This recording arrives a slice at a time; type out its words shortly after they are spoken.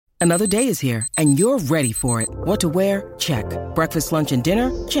Another day is here, and you're ready for it. What to wear? Check. Breakfast, lunch, and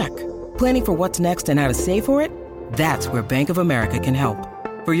dinner? Check. Planning for what's next and how to save for it? That's where Bank of America can help.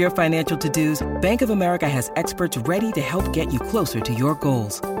 For your financial to-dos, Bank of America has experts ready to help get you closer to your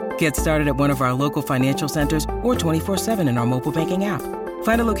goals. Get started at one of our local financial centers or 24/7 in our mobile banking app.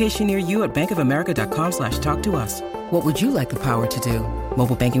 Find a location near you at bankofamerica.com/talktous. What would you like the power to do?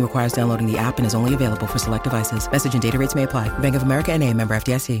 Mobile banking requires downloading the app and is only available for select devices. Message and data rates may apply. Bank of America N.A., member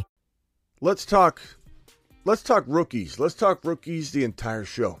FDIC. Let's talk rookies. Let's talk rookies the entire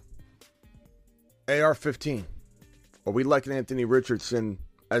show. AR-15. Are we liking Anthony Richardson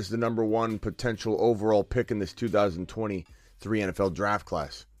as the number one potential overall pick in this 2023 NFL draft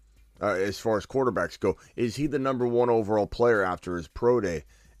class? As far as quarterbacks go, is he the number one overall player after his pro day?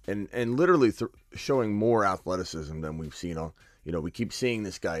 And literally showing more athleticism than we've seen on, we keep seeing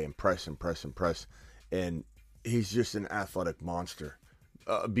this guy impress. And he's just an athletic monster.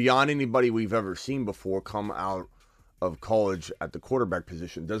 Beyond anybody we've ever seen before come out of college at the quarterback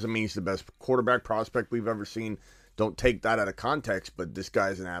position. Doesn't mean he's the best quarterback prospect we've ever seen. Don't take that out of context, but this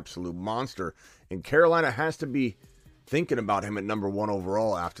guy's an absolute monster. And Carolina has to be thinking about him at number one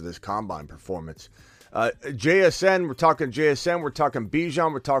overall after this combine performance. JSN, we're talking Bijan, we're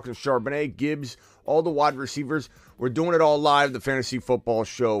talking Charbonnett, Gibbs, all the wide receivers. We're doing it all live, the Fantasy Football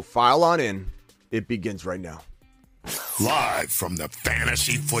Show. File on in. It begins right now. Live from the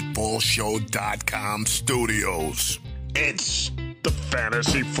FantasyFootballShow.com studios. It's the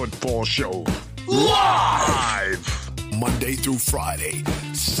Fantasy Football Show. Live! Monday through Friday,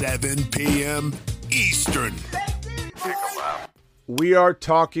 7 p.m. Eastern. We are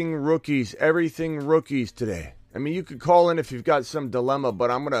talking rookies, everything rookies today. I mean, you could call in if you've got some dilemma,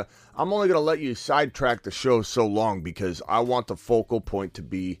 but I'm only gonna let you sidetrack the show so long because I want the focal point to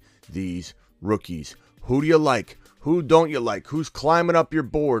be these rookies. Who do you like? Who don't you like? Who's climbing up your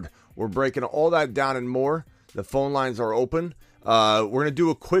board? We're breaking all that down and more. The phone lines are open. We're going to do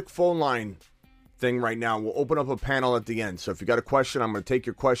a quick phone line thing right now. We'll open up a panel at the end. So if you got a question, I'm going to take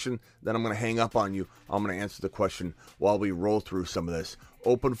your question. Then I'm going to hang up on you. I'm going to answer the question while we roll through some of this.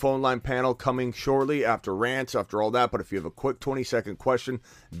 Open phone line panel coming shortly after rants, after all that. But if you have a quick 20-second question,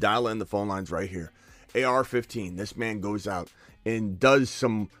 dial in the phone lines right here. AR-15, this man goes out and does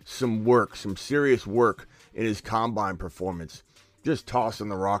some work, some serious work in his combine performance, just tossing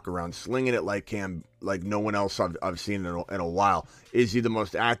the rock around, slinging it like no one else I've seen in a while. Is he the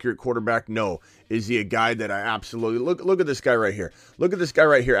most accurate quarterback? No. Is he a guy that I absolutely look at this guy right here? Look at this guy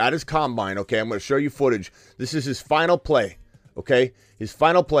right here at his combine. Okay, I'm going to show you footage. This is his final play. Okay, his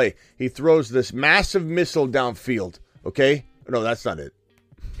final play. He throws this massive missile downfield. Okay, no, that's not it.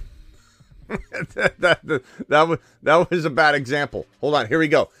 that was a bad example. Hold on, here we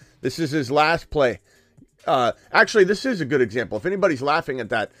go. This is his last play. Actually, this is a good example. If anybody's laughing at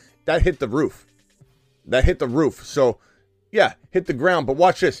that hit the roof. That hit the roof. So, yeah, hit the ground. But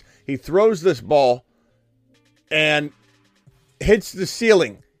watch this. He throws this ball and hits the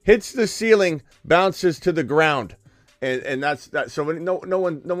ceiling. Bounces to the ground. And that's that. So no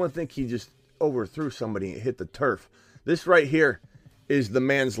one think he just overthrew somebody and hit the turf. This right here is the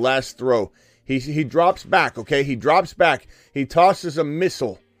man's last throw. He drops back, okay? He drops back. He tosses a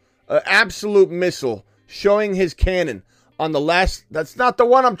missile. An absolute missile. Showing his cannon on the last. That's not the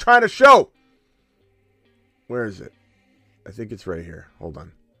one I'm trying to show. Where is it? I think it's right here. Hold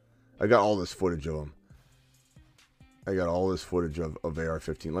on. I got all this footage of him. I got all this footage of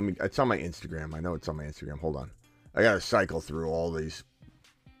AR-15. It's on my Instagram. I know it's on my Instagram. Hold on. I got to cycle through all these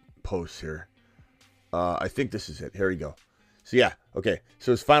posts here. I think this is it. Here we go. So yeah. Okay.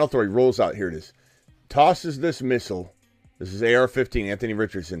 So his final throw, he rolls out. Here it is. Tosses this missile. This is AR-15, Anthony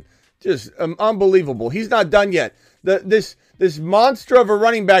Richardson. Just unbelievable. He's not done yet. This monster of a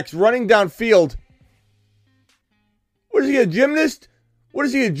running back's running downfield. What is he, a gymnast? What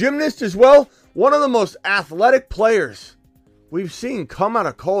is he, a gymnast as well? One of the most athletic players we've seen come out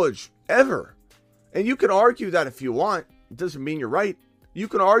of college ever. And you can argue that if you want. It doesn't mean you're right. You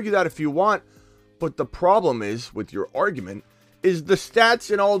can argue that if you want. But the problem is, with your argument, is the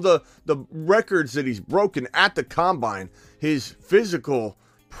stats and all the records that he's broken at the combine. His physical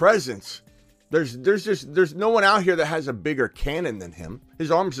presence. There's no one out here that has a bigger cannon than him.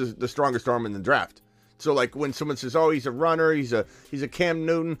 His arm's is the strongest arm in the draft. So like when someone says, "Oh, he's a runner, he's a Cam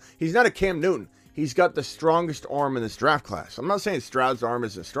Newton," he's not a Cam Newton. He's got the strongest arm in this draft class. I'm not saying Stroud's arm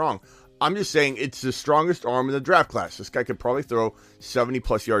isn't strong. I'm just saying it's the strongest arm in the draft class. This guy could probably throw 70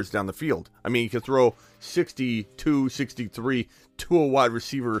 plus yards down the field. I mean, he could throw 62, 63 to a wide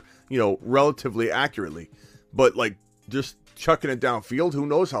receiver, relatively accurately. But like just chucking it downfield, who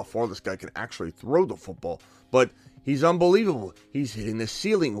knows how far this guy can actually throw the football. But He's unbelievable. He's hitting the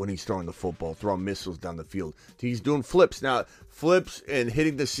ceiling when he's throwing the football, throwing missiles down the field. He's doing flips. Now, flips and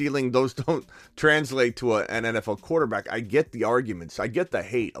hitting the ceiling, those don't translate to an NFL quarterback. I get the arguments. I get the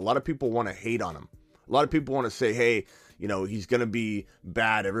hate. A lot of people want to hate on him. A lot of people want to say, hey, he's going to be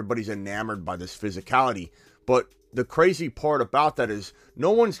bad. Everybody's enamored by this physicality. But the crazy part about that is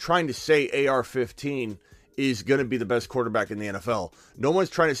no one's trying to say AR-15 is going to be the best quarterback in the NFL. No one's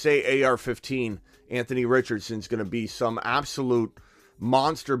trying to say AR-15, Anthony Richardson, is going to be some absolute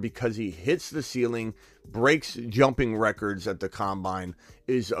monster because he hits the ceiling, breaks jumping records at the combine,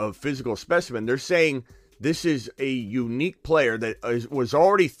 is a physical specimen. They're saying this is a unique player that was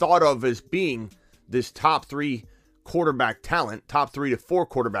already thought of as being this top 3 quarterback talent, top 3 to 4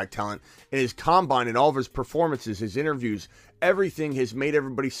 quarterback talent, and his combine and all of his performances, his interviews, everything has made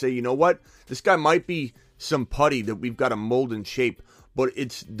everybody say, you know what, this guy might be some putty that we've got to mold and shape, but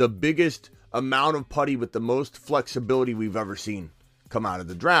it's the biggest amount of putty with the most flexibility we've ever seen come out of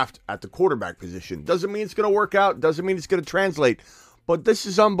the draft at the quarterback position. Doesn't mean it's going to work out, doesn't mean it's going to translate, but this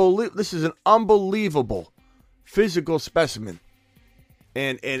is unbelievable. This is an unbelievable physical specimen,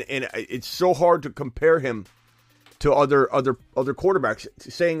 and it's so hard to compare him to other quarterbacks.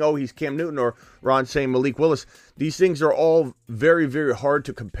 Saying, oh, he's Cam Newton, or Ron saying Malik Willis. These things are all very, very hard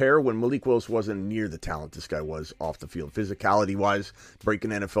to compare when Malik Willis wasn't near the talent this guy was off the field. Physicality-wise,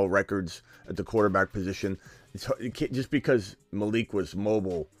 breaking NFL records at the quarterback position. Just because Malik was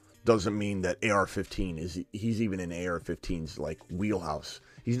mobile doesn't mean that AR-15 he's even in AR-15's like wheelhouse.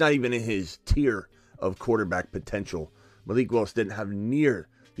 He's not even in his tier of quarterback potential. Malik Willis didn't have near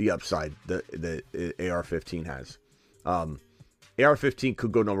the upside that AR-15 has. AR-15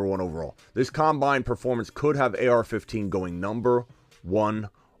 could go number 1 overall. This combine performance could have AR-15 going number 1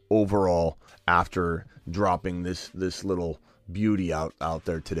 overall after dropping this little beauty out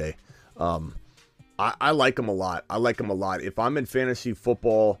there today. I like him a lot. If I'm in fantasy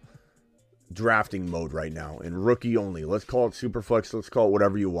football drafting mode right now, in rookie only, let's call it Superflex, let's call it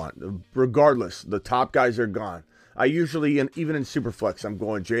whatever you want. Regardless, the top guys are gone. I usually, even in Superflex, I'm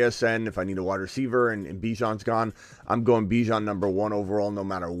going JSN if I need a wide receiver, and Bijan's gone. I'm going Bijan number 1 overall, no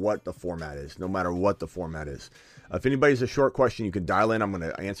matter what the format is. If anybody's a short question, you can dial in. I'm going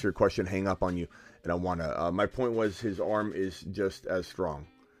to answer your question, hang up on you, and I want to. My point was his arm is just as strong.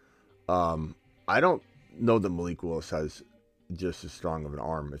 I don't know that Malik Willis has just as strong of an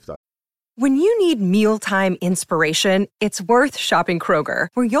arm. When you need mealtime inspiration, it's worth shopping Kroger,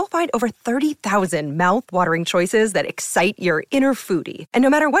 where you'll find over 30,000 mouth-watering choices that excite your inner foodie. And no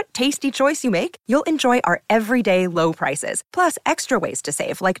matter what tasty choice you make, you'll enjoy our everyday low prices, plus extra ways to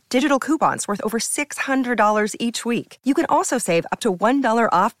save, like digital coupons worth over $600 each week. You can also save up to $1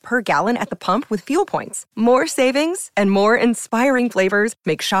 off per gallon at the pump with fuel points. More savings and more inspiring flavors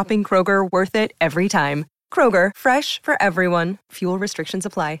make shopping Kroger worth it every time. Kroger, fresh for everyone. Fuel restrictions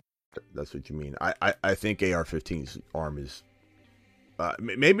apply. That's what you mean. I think AR-15's arm is...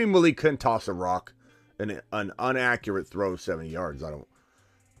 maybe Malik couldn't toss a rock, an inaccurate throw 70 yards. I don't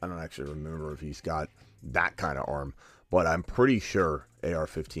actually remember if he's got that kind of arm, but I'm pretty sure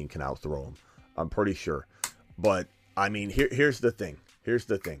AR-15 can outthrow him. I'm pretty sure. But, I mean, here's the thing.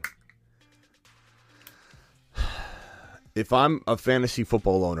 If I'm a fantasy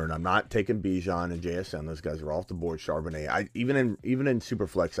football owner and I'm not taking Bijan and JSN, those guys are off the board, Charbonnett. Even in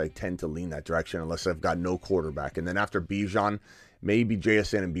Superflex, I tend to lean that direction unless I've got no quarterback. And then after Bijan, maybe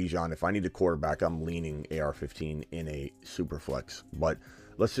JSN and Bijan, if I need a quarterback, I'm leaning AR-15 in a Superflex. But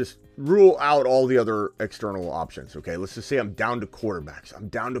let's just rule out all the other external options, okay? Let's just say I'm down to quarterbacks.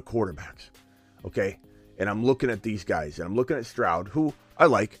 Okay? And I'm looking at these guys, and I'm looking at Stroud, who I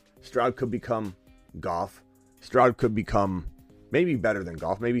like. Stroud could become Goff. Stroud could become maybe better than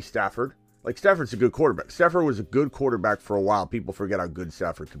Goff, maybe Stafford. Like, Stafford's a good quarterback. Stafford was a good quarterback for a while. People forget how good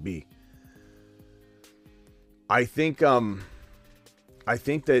Stafford could be. I think that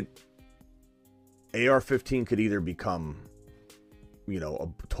AR-15 could either become, a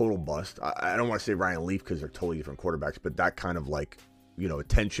total bust. I don't want to say Ryan Leaf because they're totally different quarterbacks, but that kind of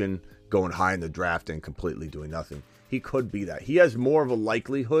attention, going high in the draft and completely doing nothing. He could be that. He has more of a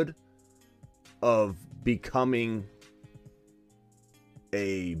likelihood of becoming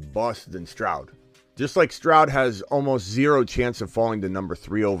a bust than Stroud. Just like Stroud has almost zero chance of falling to number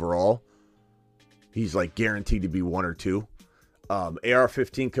 3 overall. He's guaranteed to be 1 or 2.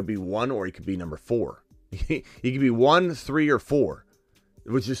 AR-15 could be 1 or he could be number 4. He could be 1, 3, or 4,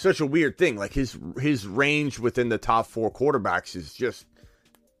 which is such a weird thing. His range within the top 4 quarterbacks is just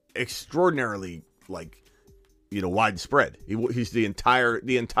extraordinarily widespread. He's the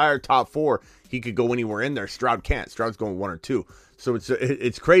entire top 4. He could go anywhere in there. Stroud can't. Stroud's going 1 or 2. So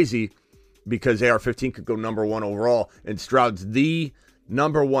it's crazy. because AR-15 could go number 1 overall, and Stroud's the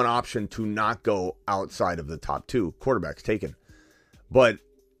number 1 option to not go outside of the top 2 quarterbacks taken. But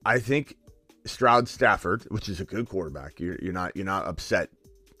I think Stroud Stafford, which is a good quarterback, you're not upset,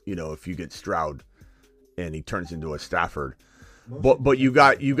 if you get Stroud and he turns into a Stafford. But you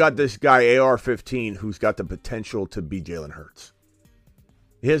got this guy AR-15 who's got the potential to be Jalen Hurts.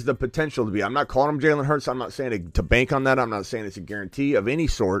 He has the potential to be. I'm not calling him Jalen Hurts. I'm not saying to bank on that. I'm not saying it's a guarantee of any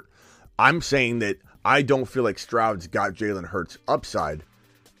sort. I'm saying that I don't feel like Stroud's got Jalen Hurts upside.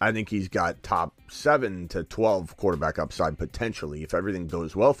 I think he's got top 7 to 12 quarterback upside potentially if everything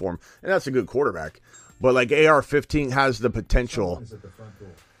goes well for him. And that's a good quarterback. But like AR-15 has the potential. Someone is at the front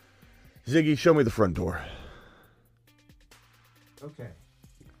door. Ziggy, show me the front door. Okay.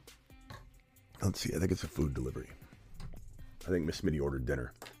 Let's see. I think it's a food delivery. I think Miss Smitty ordered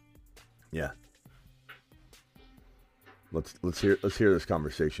dinner. Yeah. Let's hear this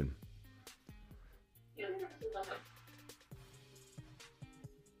conversation.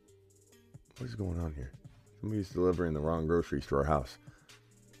 What is going on here? Somebody's delivering the wrong groceries to our house.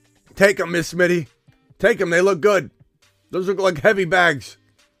 Take them, Miss Smitty. Take them. They look good. Those look like heavy bags.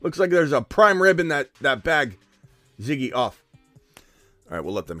 Looks like there's a prime rib in that bag. Ziggy off. All right,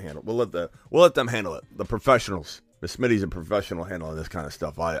 we'll let them handle. We'll let them handle it. The professionals. Miss Smitty's a professional handling this kind of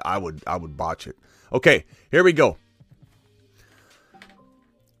stuff. I would botch it. Okay, here we go.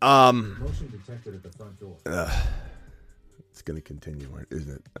 Motion detected at the front door. It's going to continue,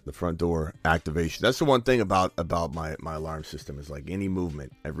 isn't it? The front door activation. That's the one thing about my alarm system is like any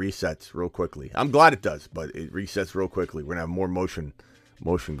movement, it resets real quickly. I'm glad it does, but it resets real quickly. We're going to have more motion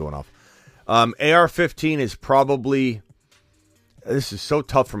going off. AR-15 is probably... This is so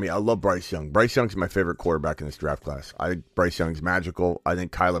tough for me. I love Bryce Young. Bryce Young's my favorite quarterback in this draft class. I think Bryce Young's magical. I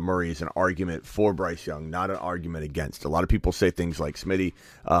think Kyler Murray is an argument for Bryce Young, not an argument against. A lot of people say things like, Smitty,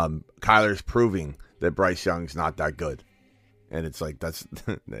 Kyler's proving that Bryce Young's not that good. And it's like, I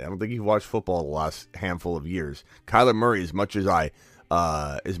don't think you've watched football the last handful of years. Kyler Murray, as much as I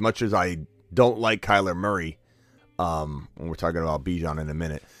don't like Kyler Murray, when we're talking about Bijan in a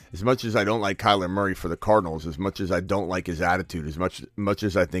minute, as much as I don't like Kyler Murray for the Cardinals, as much as I don't like his attitude, as much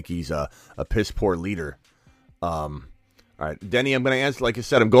as I think he's a piss poor leader. All right, Denny, I'm going to answer. Like I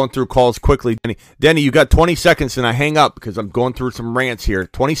said, I'm going through calls quickly. Denny, you got 20 seconds, and I hang up because I'm going through some rants here.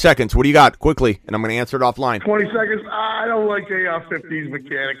 20 seconds. What do you got? Quickly, and I'm going to answer it offline. 20 seconds. I don't like AR-15's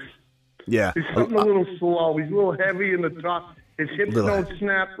mechanics. Yeah. He's something a little slow. He's a little heavy in the top. His hips don't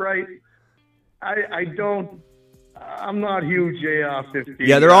snap right. I'm not huge AR-15.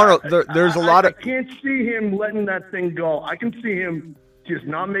 Yeah, there's a lot of... I can't see him letting that thing go. I can see him just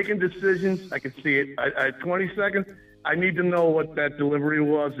not making decisions. I can see it. At 20 seconds, I need to know what that delivery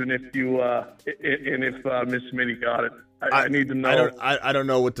was and if Miss Smitty got it. I need to know. I don't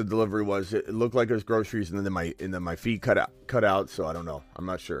know what the delivery was. It looked like it was groceries, and then my feed cut out. So I don't know. I'm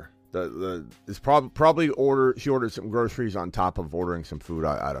not sure. It's probably she ordered some groceries on top of ordering some food.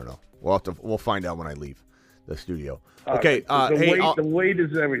 I don't know. We'll find out when I leave the studio. Okay. The weight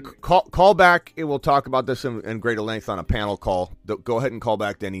is everything. Call back, and we'll talk about this in greater length on a panel call. Go ahead and call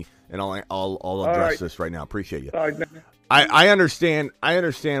back, Denny, and I'll address this right now. Appreciate you. I understand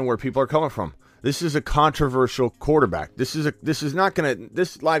where people are coming from. This is a controversial quarterback. This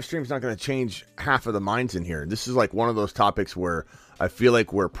live stream's not gonna change half of the minds in here. This is like one of those topics where I feel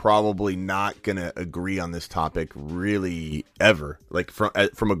like we're probably not gonna agree on this topic really ever. Like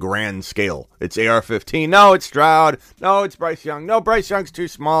from a grand scale, it's AR-15. No, it's Stroud. No, it's Bryce Young. No, Bryce Young's too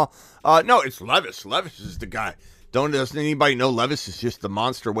small. No, it's Levis. Levis is the guy. Doesn't anybody know Levis is just the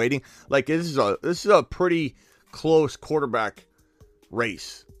monster waiting? Like this is a pretty close quarterback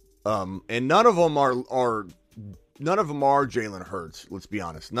race. And none of them are Jalen Hurts. Let's be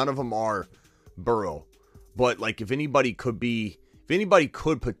honest. None of them are Burrow. But like, if anybody could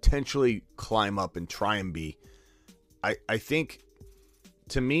potentially climb up and try and be, I think,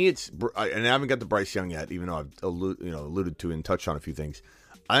 to me, and I haven't got the Bryce Young yet, even though I've alluded to and touched on a few things.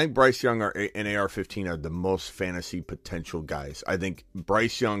 I think Bryce Young and AR-15 are the most fantasy potential guys. I think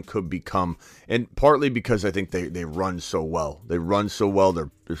Bryce Young could become, and partly because I think they run so well. They run so well. They're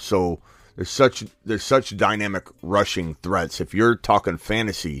such dynamic rushing threats. If you're talking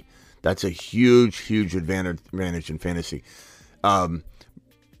fantasy, that's a huge advantage in fantasy.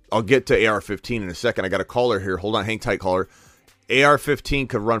 I'll get to AR-15 in a second. I got a caller here. Hold on, hang tight, caller. AR-15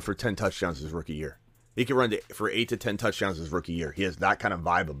 could run for 10 touchdowns his rookie year. He can run for 8 to 10 touchdowns his rookie year. He has that kind of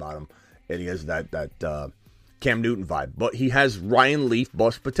vibe about him, and he has that Cam Newton vibe. But he has Ryan Leaf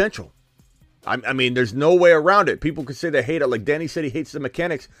bust potential. I mean, there's no way around it. People could say they hate it. Like Danny said, he hates the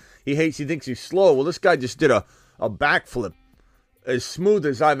mechanics. He thinks he's slow. Well, this guy just did a backflip as smooth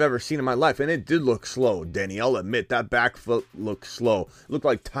as I've ever seen in my life. And it did look slow, Denny. I'll admit that back foot looked slow. It looked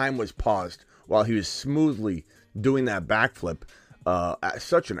like time was paused while he was smoothly doing that backflip.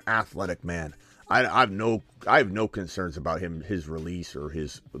 Such an athletic man. I have no concerns about him, his release or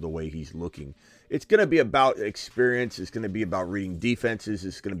the way he's looking. It's going to be about experience. It's going to be about reading defenses.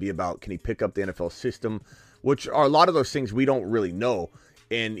 It's going to be about, can he pick up the NFL system, which are a lot of those things we don't really know.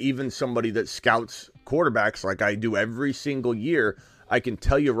 And even somebody that scouts quarterbacks like I do every single year, I can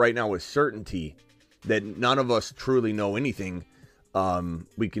tell you right now with certainty that none of us truly know anything.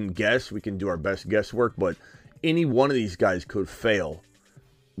 We can guess, we can do our best guesswork, but any one of these guys could fail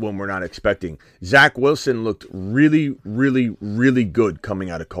when we're not expecting. Zach Wilson looked really, really, really good coming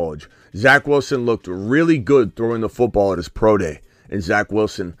out of college. Zach Wilson looked really good throwing the football at his pro day. And Zach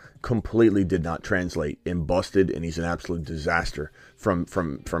Wilson completely did not translate and busted, and he's an absolute disaster from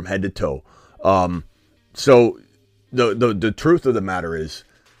head to toe. So the truth of the matter is,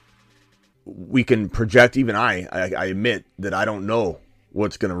 we can project. Even I admit that I don't know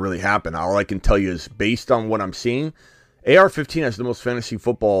what's going to really happen. All I can tell you is, based on what I'm seeing, AR-15 has the most fantasy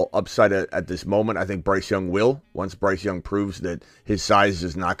football upside at this moment. I think Bryce Young will, once Bryce Young proves that his size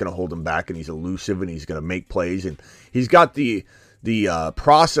is not going to hold him back, and he's elusive, and he's going to make plays, and he's got the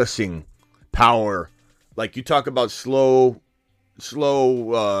processing power. Like, you talk about slow,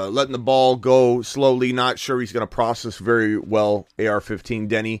 letting the ball go slowly, not sure he's going to process very well AR-15,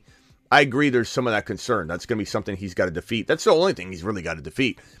 Denny. I agree there's some of that concern. That's going to be something he's got to defeat. That's the only thing he's really got to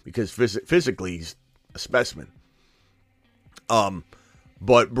defeat, because physically he's a specimen.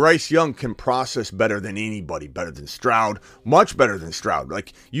 But Bryce Young can process better than anybody, better than Stroud, much better than Stroud.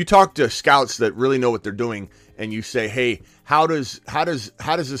 Like, you talk to scouts that really know what they're doing, and you say, hey, how does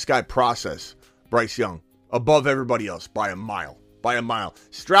this guy process Bryce Young above everybody else by a mile?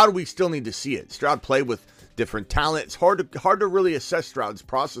 Stroud, we still need to see it. Stroud played with different talent. It's hard to really assess Stroud's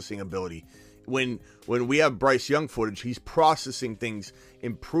processing ability. When we have Bryce Young footage, he's processing things,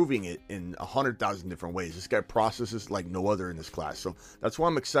 improving it in 100,000 different ways. This guy processes like no other in this class. So that's why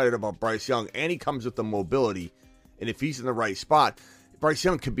I'm excited about Bryce Young. And he comes with the mobility. And if he's in the right spot, Bryce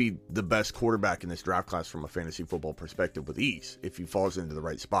Young could be the best quarterback in this draft class from a fantasy football perspective with ease if he falls into the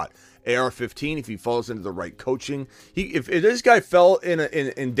right spot. AR-15, if he falls into the right coaching. If this guy fell in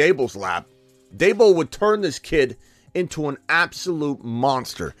Dable's lap, Dable would turn this kid into an absolute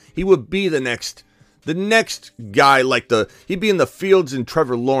monster. He would be the next guy, he'd be in the Fields and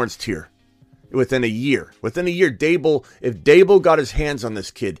Trevor Lawrence tier within a year. Within a year, if Dable got his hands on this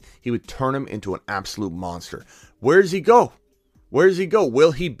kid, he would turn him into an absolute monster. Where does he go?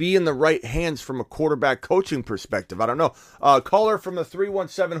 Will he be in the right hands from a quarterback coaching perspective? I don't know. Caller from the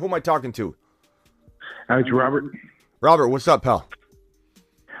 317, who am I talking to? It's Robert. Robert, what's up, pal?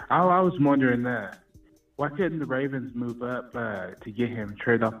 I was wondering why couldn't the Ravens move up to get him,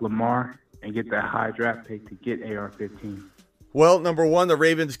 trade off Lamar, and get that high draft pick to get AR-15? Well, number one, the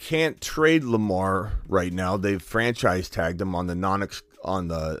Ravens can't trade Lamar right now. They've franchise tagged him on the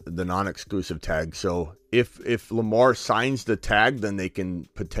non-exclusive tag. So if Lamar signs the tag, then they can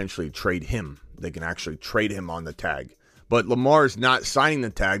potentially trade him. They can actually trade him on the tag. But Lamar's not signing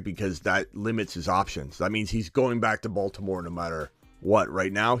the tag because that limits his options. That means he's going back to Baltimore no matter what.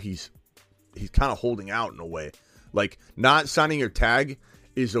 Right now, he's kind of holding out in a way. Like, not signing your tag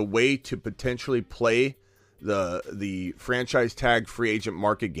is a way to potentially play the franchise tag free agent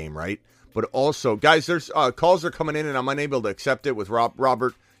market game, right? But also, guys, there's calls are coming in and I'm unable to accept it with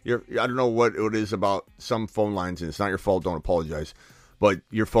Robert. I don't know what it is about some phone lines, and it's not your fault. Don't apologize. But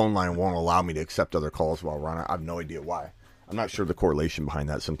your phone line won't allow me to accept other calls while we're on it. I have no idea why. I'm not sure the correlation behind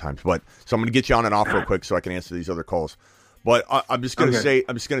that sometimes. But so I'm going to get you on and off real quick so I can answer these other calls. But I'm just going to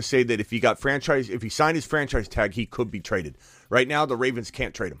say that if he signed his franchise tag, he could be traded. Right now, the Ravens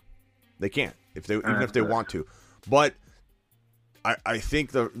can't trade him. They can't even if they want to. But I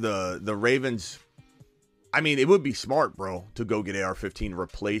think the Ravens. I mean, it would be smart, bro, to go get AR-15,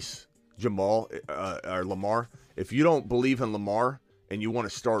 replace Jamal or Lamar. If you don't believe in Lamar and you want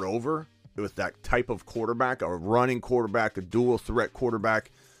to start over with that type of quarterback, a running quarterback, a dual threat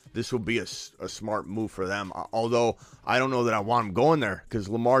quarterback, this will be a smart move for them. Although I don't know that I want him going there because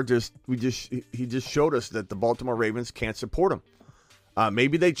Lamar he just showed us that the Baltimore Ravens can't support him.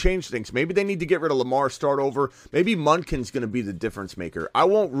 Maybe they change things. Maybe they need to get rid of Lamar, start over. Maybe Munkin's going to be the difference maker. I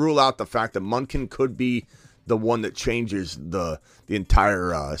won't rule out the fact that Munkin could be the one that changes the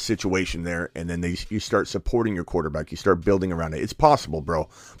entire situation there, and then you start supporting your quarterback. You start building around it. It's possible, bro,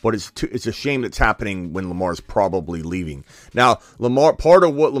 but it's a shame that's happening when Lamar's probably leaving. Now, part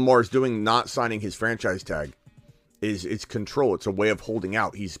of what Lamar's doing, not signing his franchise tag, is it's control. It's a way of holding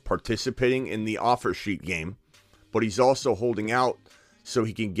out. He's participating in the offer sheet game but he's also holding out so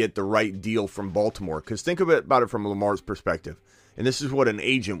he can get the right deal from Baltimore. Because think about it from Lamar's perspective. And this is what an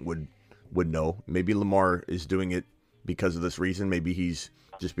agent would know. Maybe Lamar is doing it because of this reason. Maybe he's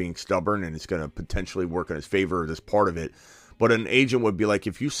just being stubborn and it's going to potentially work in his favor, this part of it. But an agent would be like,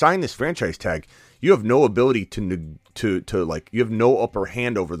 if you sign this franchise tag, you have no ability to you have no upper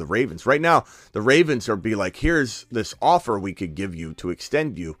hand over the Ravens. Right now, the Ravens are be like, here's this offer we could give you to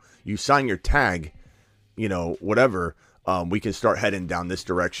extend you. You sign your tag, whatever. We can start heading down this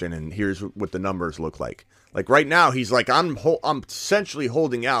direction, and here's what the numbers look like. Like right now, he's like, I'm essentially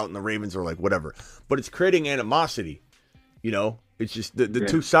holding out, and the Ravens are like, whatever. But it's creating animosity, It's just the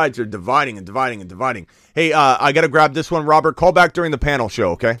two sides are dividing and dividing and dividing. Hey, I got to grab this one, Robert. Call back during the panel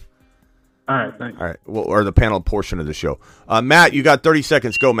show, okay? All right, thanks. All right, or the panel portion of the show. Matt, you got 30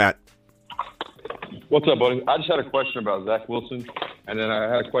 seconds. Go, Matt. What's up, buddy? I just had a question about Zach Wilson, and then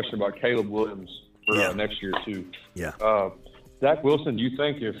I had a question about Caleb Williams for next year, too. Yeah. Zach Wilson, do you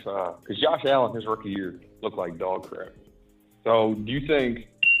think because Josh Allen, his rookie year, looked like dog crap. So do you think,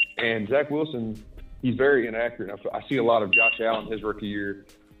 and Zach Wilson, he's very inaccurate. I see a lot of Josh Allen, his rookie year,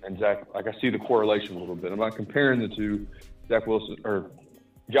 and Zach, I see the correlation a little bit. I'm not comparing the two. Zach Wilson, or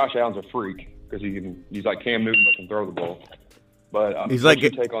Josh Allen's a freak because he's like Cam Newton but can throw the ball. But he's what's your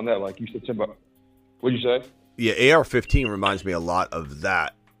take on that? Like you said, what'd you say? Yeah, AR-15 reminds me a lot of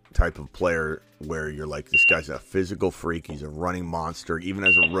that type of player where you're like, this guy's a physical freak. He's a running monster. Even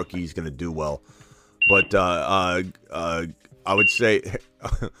as a rookie, he's going to do well. But I would say,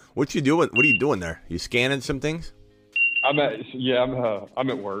 what you doing? What are you doing there? You scanning some things? I'm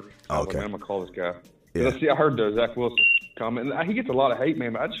at work. Okay. I'm gonna call this guy. Yeah. I heard the Zach Wilson comment. And he gets a lot of hate,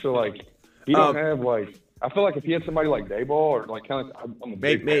 man. But I just feel like he don't have like. I feel like if he had somebody like Daboll or like kind of, I'm a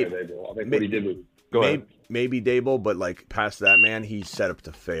big fan of Daboll. I think what he did was go ahead. Maybe Daboll, but like past that, man, he's set up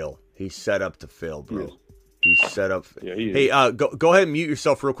to fail. He's set up to fail, bro. Yes. He's set up. Yeah, he is. Hey, go ahead and mute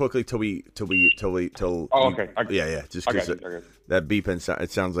yourself real quickly till. Oh, okay. Just because that beeping,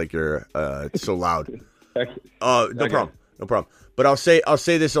 it sounds like you're it's so loud. No problem. But I'll say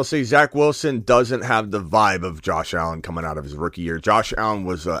this. I'll say Zach Wilson doesn't have the vibe of Josh Allen coming out of his rookie year. Josh Allen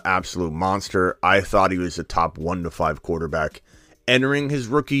was an absolute monster. I thought he was a top 1 to 5 quarterback entering his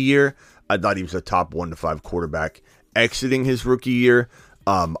rookie year. I thought he was a top 1 to 5 quarterback exiting his rookie year.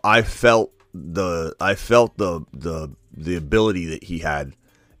 I felt the ability that he had.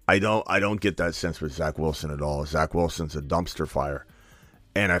 I don't get that sense with Zach Wilson at all. Zach Wilson's a dumpster fire,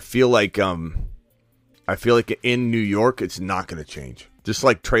 and I feel like in New York it's not going to change. Just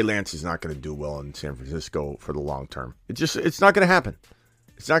like Trey Lance is not going to do well in San Francisco for the long term. It's not going to happen.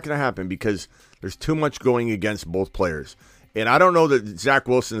 It's not going to happen because there's too much going against both players. And I don't know that Zach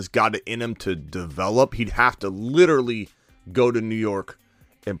Wilson's got it in him to develop. He'd have to literally go to New York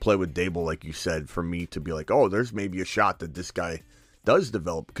and play with Daboll, like you said, for me to be like, oh, there's maybe a shot that this guy does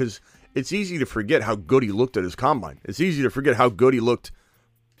develop. Because it's easy to forget how good he looked at his combine. It's easy to forget how good he looked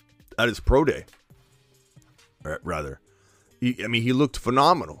at his pro day. Rather, he looked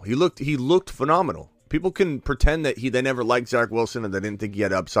phenomenal. He looked phenomenal. People can pretend that they never liked Zach Wilson and they didn't think he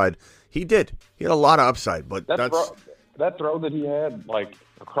had upside. He did. He had a lot of upside, but that throw that he had, like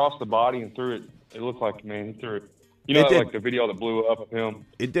across the body and threw it. It looked like, man, he threw it. You know, like the video that blew up of him.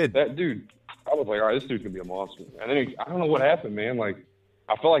 It did. That dude, I was like, all right, this dude's gonna be a monster. And then I don't know what happened, man. Like,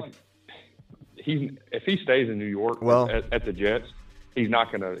 I feel like if he stays in New York, at the Jets, he's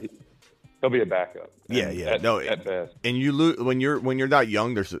not gonna. He'll be a backup. At best. And you lose when you're that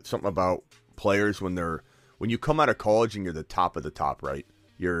young. There's something about players when you come out of college and you're the top of the top, right?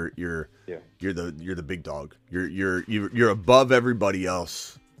 You're the big dog. You're above everybody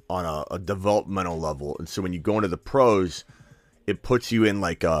else on a developmental level, and so when you go into the pros, it puts you in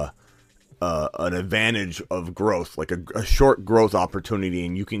like an advantage of growth, like a short growth opportunity,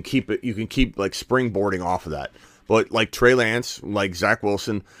 and you can keep like springboarding off of that. But like Trey Lance, like Zach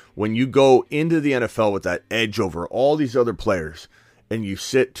Wilson, when you go into the NFL with that edge over all these other players, and you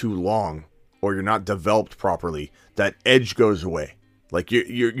sit too long or you're not developed properly, that edge goes away. Like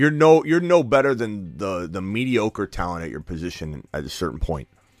you're no better than the mediocre talent at your position at a certain point.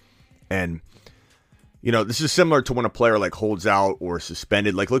 And, this is similar to when a player like holds out or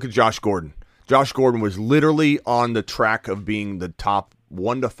suspended. Like, look at Josh Gordon. Josh Gordon was literally on the track of being the top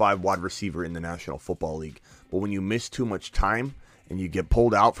 1 to 5 wide receiver in the National Football League. But when you miss too much time and you get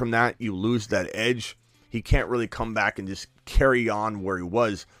pulled out from that, you lose that edge. He can't really come back and just carry on where he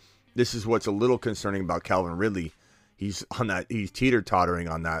was. This is what's a little concerning about Calvin Ridley. He's teeter-tottering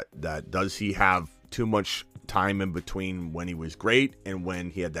on that. Does he have too much time in between when he was great and when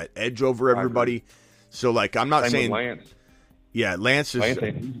he had that edge over everybody? So, like, I'm not saying Lance. Yeah, Lance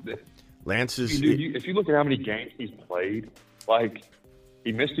Lance is. Dude, if you look at how many games he's played, like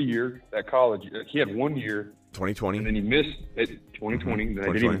he missed a year at college. He had 1 year, 2020, and then he missed at 2020. Then they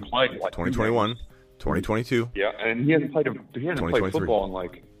didn't even play like 2021, 2022. Yeah, and he hasn't played football in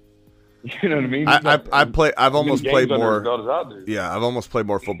like. You know what I mean? I've almost played more. Out, yeah, I've almost played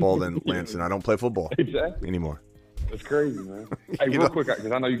more football than Lance, and I don't play football anymore. That's crazy, man. Hey, real quick,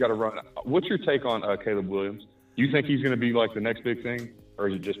 because I know you got to run. What's your take on Caleb Williams? Do you think he's going to be like the next big thing, or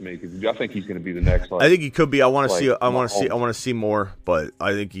is it just me? Because I think he's going to be the next. Like, I think he could be. I want to see more, but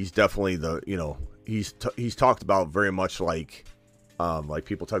I think he's definitely he's talked about very much like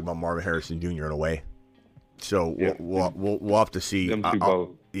people talk about Marvin Harrison Jr. in a way. So we'll have to see. Them two both.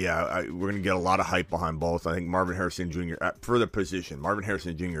 Yeah, we're going to get a lot of hype behind both. I think Marvin Harrison Jr. For the position, Marvin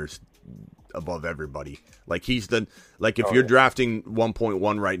Harrison Jr. is above everybody. Like if you're drafting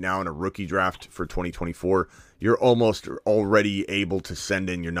 1.1 right now in a rookie draft for 2024, you're almost already able to send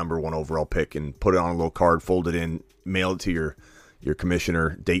in your number 1 overall pick and put it on a little card, fold it in, mail it to your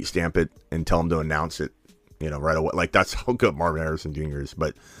commissioner, date stamp it, and tell him to announce it. Right away. Like that's how good Marvin Harrison Jr. is.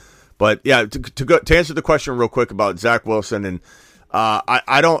 But yeah, to answer the question real quick about Zach Wilson, and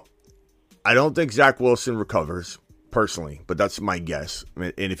I don't think Zach Wilson recovers personally, but that's my guess.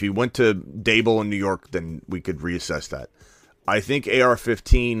 And if he went to Dable in New York, then we could reassess that. I think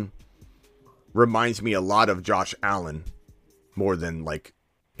AR-15 reminds me a lot of Josh Allen more than like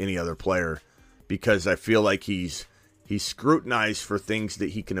any other player, because I feel like he's scrutinized for things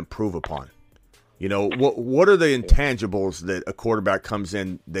that he can improve upon. What are the intangibles that a quarterback comes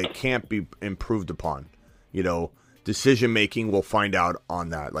in that can't be improved upon? Decision making, we'll find out on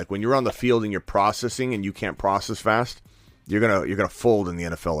that. Like when you're on the field and you're processing and you can't process fast, you're gonna fold in the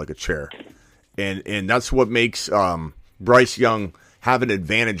NFL like a chair, and that's what makes Bryce Young have an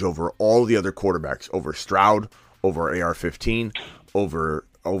advantage over all the other quarterbacks, over Stroud, over AR-15, over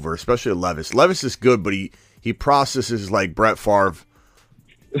especially Levis. Levis is good, but he processes like Brett Favre.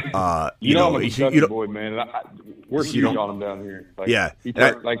 I'm a Kentucky boy, man. We're huge on him down here. Like, yeah,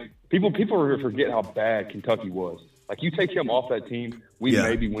 people forget how bad Kentucky was. Like you take him off that team, we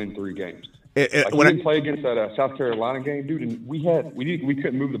maybe win 3 games. We didn't play against that South Carolina game, dude, and we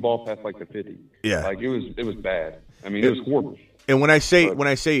couldn't move the ball past like the 50. Yeah, like it was bad. I mean, it was horrible. And when I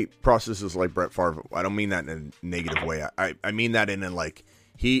say processes like Brett Favre, I don't mean that in a negative way. I mean that in like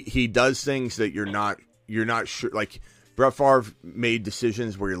he does things that you're not sure. Like Brett Favre made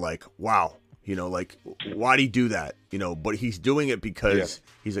decisions where you're like, wow, like why'd he do that? But he's doing it because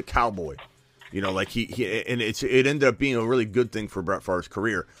he's a cowboy. Like and it ended up being a really good thing for Brett Favre's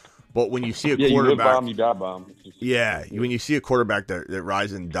career. But when you see a quarterback, you live by him, you die by him. When you see a quarterback that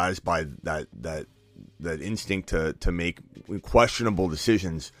rises and dies by that instinct to make questionable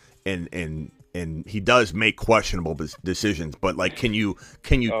decisions, and he does make questionable decisions. But like, can you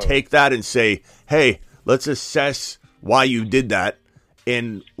take that and say, hey, let's assess why you did that,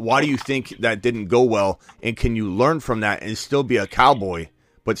 and why do you think that didn't go well, and can you learn from that and still be a cowboy,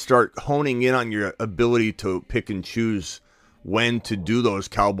 but start honing in on your ability to pick and choose when to do those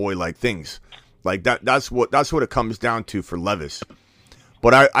cowboy-like things. Like that's what it comes down to for Levis.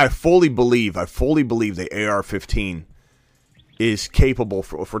 But I fully believe the AR-15 is capable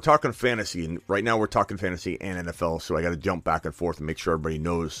if we're talking fantasy, and right now we're talking fantasy and NFL, so I got to jump back and forth and make sure everybody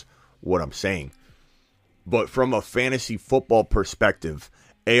knows what I'm saying. But from a fantasy football perspective,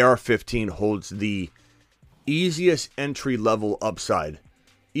 AR-15 holds the easiest entry-level upside.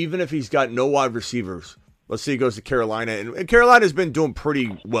 Even if he's got no wide receivers, let's say he goes to Carolina, and Carolina's been doing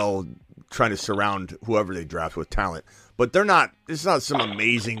pretty well trying to surround whoever they draft with talent. But it's not some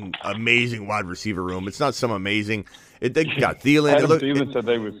amazing wide receiver room. It's not some amazing. They got Thielen. Thielen said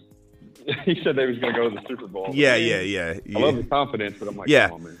he said they was going to go to the Super Bowl. Yeah. I love the confidence, but I'm like, yeah.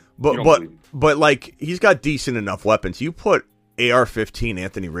 Come on, man. But like he's got decent enough weapons. You put AR-15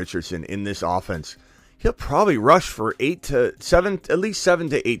 Anthony Richardson in this offense, he'll probably rush for at least 7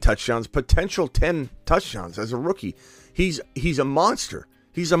 to 8 touchdowns, potential 10 touchdowns as a rookie. He's a monster.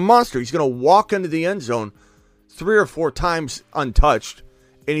 He's a monster. He's going to walk into the end zone 3 or 4 times untouched,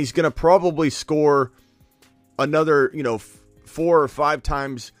 and he's going to probably score another, 4 or 5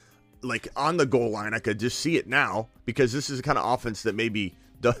 times like on the goal line. I could just see it now, because this is the kind of offense that maybe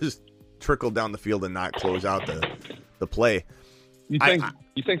does trickle down the field and not close out the play. You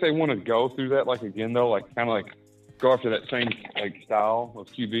think they want to go through that like again though, like kind of like go after that same like style of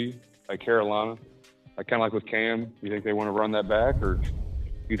QB like Carolina, like kind of like with Cam? You think they want to run that back, or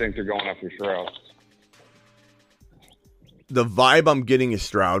you think they're going after Stroud? The vibe I'm getting is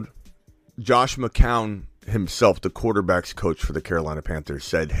Stroud. Josh McCown himself, the quarterback's coach for the Carolina Panthers,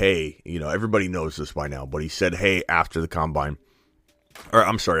 said, hey, everybody knows this by now, but he said, hey, after the combine, or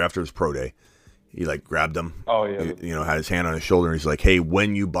I'm sorry, after his pro day, he like grabbed him. Oh yeah. Had his hand on his shoulder. And he's like, "Hey,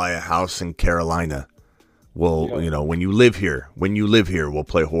 when you buy a house in Carolina, when you live here, we'll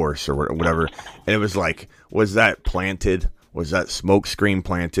play horse or whatever." And it was like, was that planted? Was that smoke screen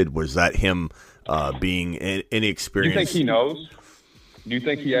planted? Was that him being inexperienced? Do you think he knows? Do you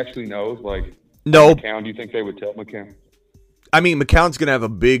think he actually knows? Like, no. McCown, do you think they would tell McCown? I mean, McCown's going to have a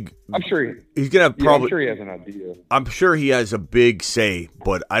big... I'm sure he's going to have probably... I'm sure he has an idea. I'm sure he has a big say,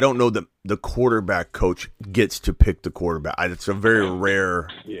 but I don't know that the quarterback coach gets to pick the quarterback. It's a very rare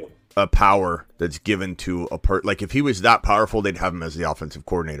power that's given to a like, if he was that powerful, they'd have him as the offensive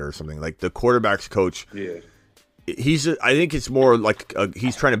coordinator or something. Like, the quarterback's coach... Yeah. I think it's more like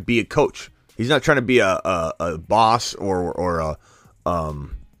he's trying to be a coach. He's not trying to be a boss or a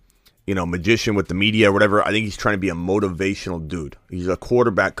magician with the media or whatever. I think he's trying to be a motivational dude. He's a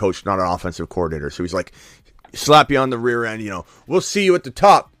quarterback coach, not an offensive coordinator. So he's like, slap you on the rear end. We'll see you at the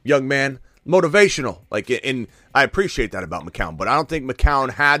top, young man. Motivational. And I appreciate that about McCown, but I don't think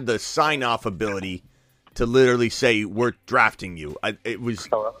McCown had the sign-off ability to literally say, "We're drafting you." It was.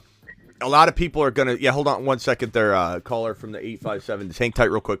 A lot of people are going to... Yeah, hold on 1 second there, caller from the 857. Just hang tight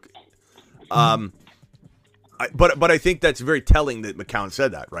real quick. But I think that's very telling that McCown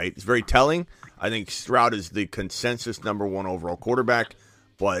said that, right? It's very telling. I think Stroud is the consensus #1 overall quarterback,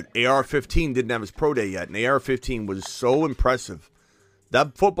 but AR-15 didn't have his pro day yet, and AR-15 was so impressive.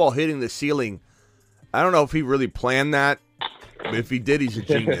 That football hitting the ceiling, I don't know if he really planned that. If he did, he's a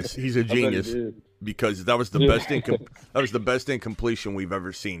genius. He's a genius because that was the best incompletion we've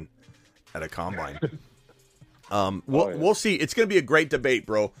ever seen at a combine. We'll see. It's going to be a great debate,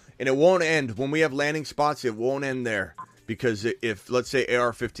 bro. And it won't end. When we have landing spots, it won't end there. Because if, let's say,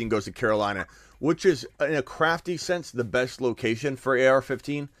 AR-15 goes to Carolina, which is, in a crafty sense, the best location for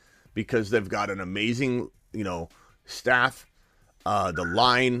AR-15, because they've got an amazing, staff. The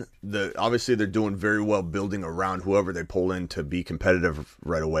line, obviously they're doing very well building around whoever they pull in to be competitive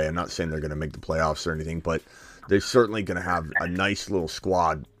right away. I'm not saying they're going to make the playoffs or anything, but they're certainly going to have a nice little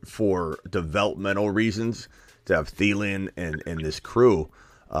squad for developmental reasons to have Thielen and this crew.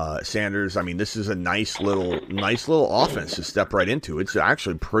 Sanders, I mean, this is a nice little offense to step right into. It's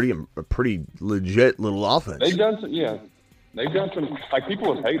actually a pretty legit little offense. They've done some. Like,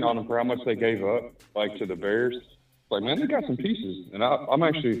 people was hating on them for how much they gave up, like, to the Bears. Like, man, they got some pieces, and I'm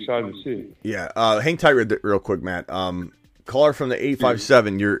actually excited to see. Yeah, hang tight real quick, Matt. Caller from the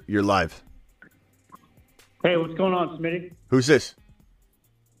 857, you're live. Hey, what's going on, Smitty? Who's this?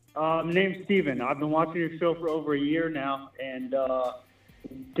 My name's Steven. I've been watching your show for over a year now, and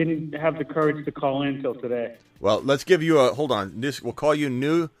didn't have the courage to call in until today. Well, let's give you hold on. We'll call you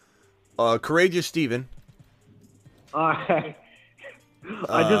new, Courageous Steven. I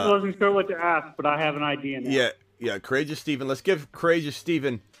just wasn't sure what to ask, but I have an idea now. Yeah, Courageous Steven. Let's give Courageous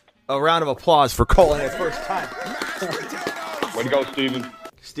Steven a round of applause for calling it first time. Way to go,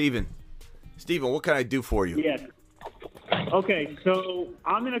 Steven. Steven, what can I do for you? Yes. Okay, so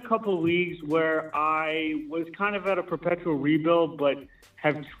I'm in a couple of leagues where I was kind of at a perpetual rebuild, but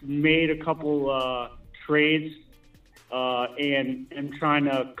have made a couple trades and am trying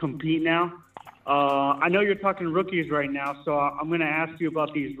to compete now. I know you're talking rookies right now, so I'm going to ask you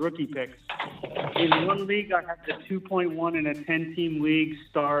about these rookie picks. In one league, I have the 2.1 in a 10-team league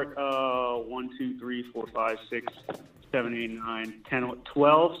start 1, 2, 3, 4, 5, 6, 7, 8, 9, 10,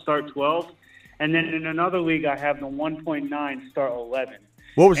 12, start 12. And then in another league, I have the 1.9 start 11.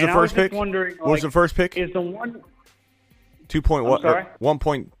 What was the first pick? Wondering, what was the first pick? Is the one 2 point what? Sorry? 1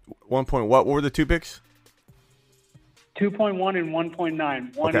 point what? What were the two picks? 2.1 and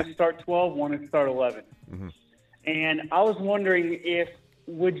 1.9. One is start 12, one is start 11. Mm-hmm. And I was wondering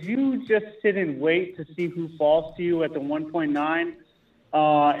would you just sit and wait to see who falls to you at the 1.9?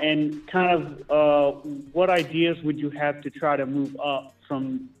 And kind of what ideas would you have to try to move up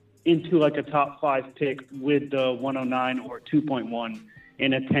into like a top 5 pick with the 109 or 2.1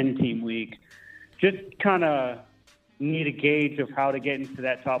 in a 10-team league? Just kind of need a gauge of how to get into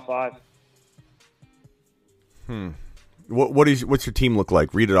that top 5. What's your team look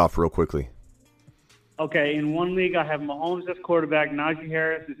like? Read it off real quickly. Okay, in one league, I have Mahomes as quarterback, Najee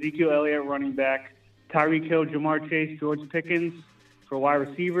Harris, Ezekiel Elliott running back, Tyreek Hill, Jamar Chase, George Pickens for wide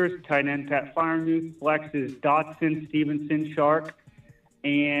receivers, tight end Pat Freiermuth, flex is Dotson, Stevenson, Shark,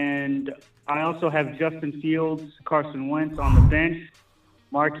 and I also have Justin Fields, Carson Wentz on the bench,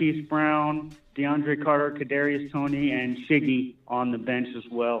 Marquise Brown, DeAndre Carter, Kadarius Toney, and Shiggy on the bench as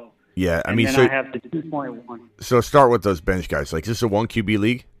well. Yeah, I have the 2.1. So start with those bench guys. Like, is this a 1 QB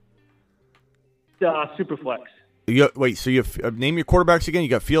league? Superflex. Wait, so you name your quarterbacks again? You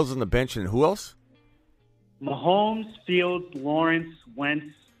got Fields on the bench, and who else? Mahomes, Fields, Lawrence,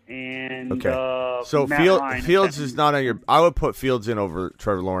 Wentz, and So Matt Ryan. Fields is not on your. I would put Fields in over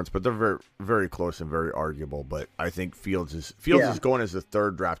Trevor Lawrence, but they're very, very close and very arguable. But I think Fields is going as the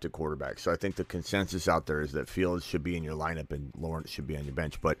third drafted quarterback. So I think the consensus out there is that Fields should be in your lineup and Lawrence should be on your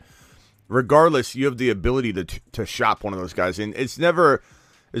bench. But regardless, you have the ability to shop one of those guys, and it's never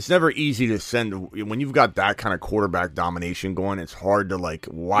easy to send when you've got that kind of quarterback domination going. It's hard to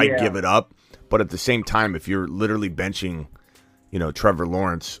why give it up. But at the same time, if you're literally benching, Trevor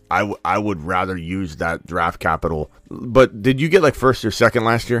Lawrence, I would rather use that draft capital. But did you get first or second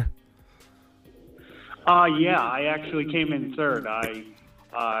last year? Yeah, I actually came in third.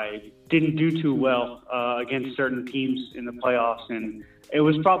 I didn't do too well against certain teams in the playoffs, and it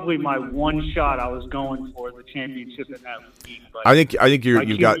was probably my one shot I was going for the championship in that league. But I think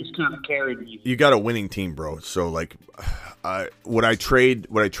you've got kind of carried me. You got a winning team, bro. So would I trade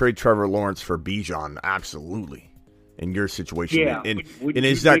Trevor Lawrence for Bijan? Absolutely. In your situation, yeah. Would you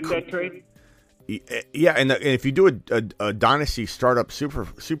is make that trade? Yeah, and if you do a dynasty startup super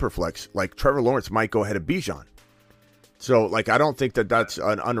flex, Trevor Lawrence might go ahead of Bijan. So I don't think that's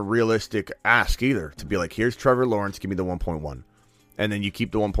an unrealistic ask either. To be here's Trevor Lawrence, give me the 1.1, and then you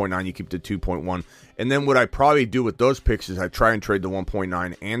keep the 1.9, you keep the 2.1, and then what I probably do with those picks is I try and trade the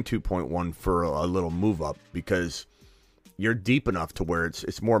 1.9 and 2.1 for a little move up because you're deep enough to where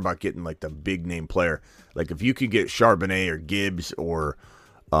it's more about getting the big name player. If you could get Charbonnett or Gibbs or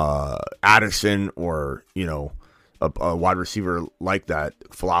Addison or a wide receiver like that,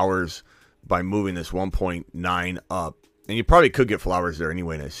 Flowers, by moving this 1.9 up, and you probably could get Flowers there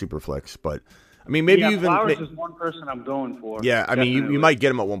anyway in a super flex. But I mean, maybe even Flowers is one person I'm going for. Yeah, I mean, you might get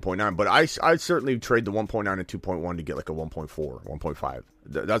him at 1.9, but I'd certainly trade the 1.9 and 2.1 to get a 1.4, 1.5.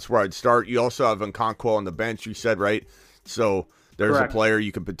 That's where I'd start. You also have Nkonkwo on the bench. You said right. So there's Correct. A player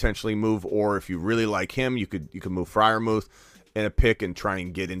you could potentially move, or if you really like him, you could move Freiermuth in a pick and try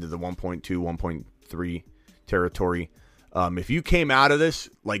and get into the 1.2, 1.3 territory. If you came out of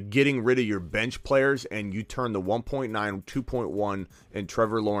this getting rid of your bench players and you turn the 1.9, 2.1, and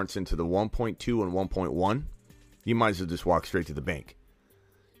Trevor Lawrence into the 1.2 and 1.1, you might as well just walk straight to the bank.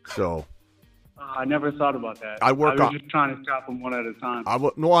 So I never thought about that. I was just trying to shop them one at a time.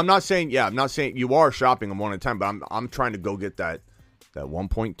 I'm not saying you are shopping them one at a time, but I'm trying to go get that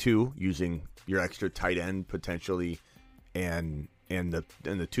 1.2 using your extra tight end potentially, and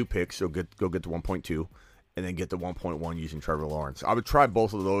the two picks. So go get the 1.2, and then get the 1.1 using Trevor Lawrence. I would try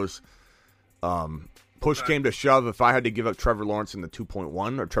both of those. Push came to shove, if I had to give up Trevor Lawrence in the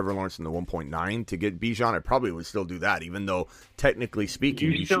 2.1 or Trevor Lawrence in the 1.9 to get Bijan, I probably would still do that, even though technically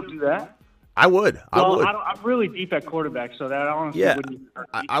speaking, you still do that? I would. Well, I'm really deep at quarterback, so that honestly wouldn't hurt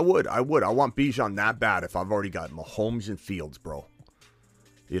me. I would. I want Bijan that bad if I've already got Mahomes and Fields, bro.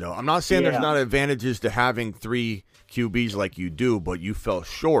 I'm not saying there's not advantages to having three QBs like you do, but you fell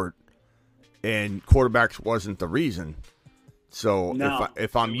short, and quarterbacks wasn't the reason. So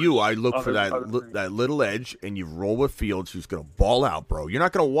if I'm you, I look for that little edge, and you roll with Fields, who's going to ball out, bro. You're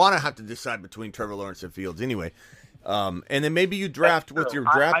not going to want to have to decide between Trevor Lawrence and Fields anyway. And then maybe you draft with your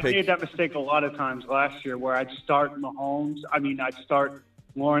draft pick. I made that mistake a lot of times last year where I'd start I'd start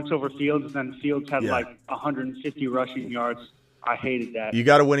Lawrence over Fields, and then Fields had 150 rushing yards. I hated that. You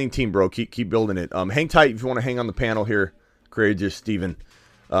got a winning team, bro. Keep building it. Hang tight if you want to hang on the panel here, Courageous Steven.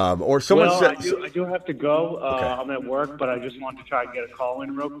 Or someone said... I do have to go. Okay. I'm at work, but I just want to try and get a call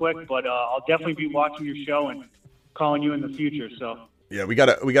in real quick. But I'll definitely be watching your show and calling you in the future, so... Yeah, we got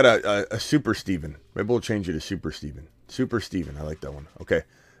a Super Steven. Maybe we'll change you to Super Steven. Super Steven, I like that one. Okay,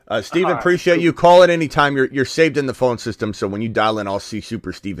 Steven, appreciate you. Call at any time. You're saved in the phone system, so when you dial in, I'll see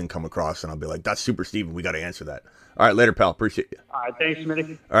Super Steven come across, and I'll be like, "That's Super Steven. We got to answer that." All right, later, pal. Appreciate you. All right, thanks,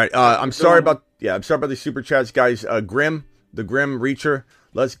 Smitty. All right, I'm sorry about the super chats, guys. The Grim Reacher.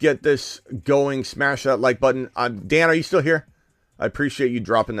 Let's get this going. Smash that like button. Dan, are you still here? I appreciate you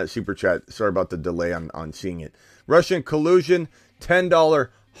dropping that super chat. Sorry about the delay on seeing it. Russian collusion. $10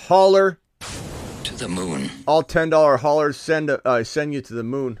 hauler to the moon. All $10 haulers send you to the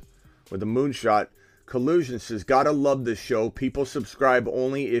moon with a moonshot. Collusion says, gotta love this show. People subscribe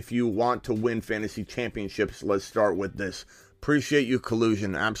only if you want to win fantasy championships. Let's start with this. Appreciate you,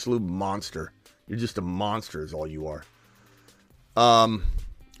 Collusion. Absolute monster. You're just a monster is all you are.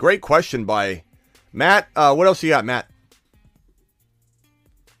 Great question by Matt. What else you got, Matt?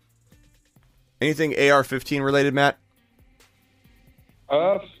 Anything AR-15 related, Matt?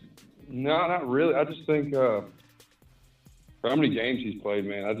 No, not really. I just think for how many games he's played,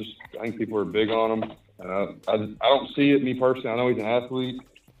 man, I think people are big on him. I don't see it, me personally. I know he's an athlete,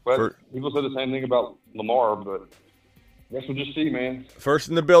 but people said the same thing about Lamar. But Guess we'll just see, man. First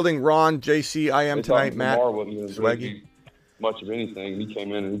in the building, Ron, JC, I am They tonight, thought Matt. Lamar wasn't going to Swaggy. do much of anything. He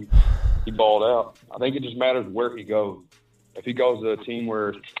came in and he balled out. I think it just matters where he goes. If he goes to a team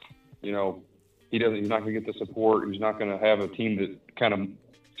where, he's not going to get the support. He's not going to have a team that kind of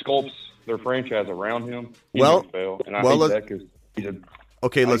sculpts their franchise around him. He's going to fail. And I think that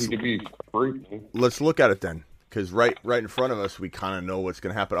because he could be a freak, man. Let's look at it then. Because right in front of us, we kind of know what's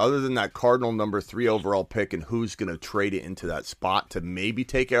going to happen. Other than that Cardinal number 3 overall pick and who's going to trade it into that spot to maybe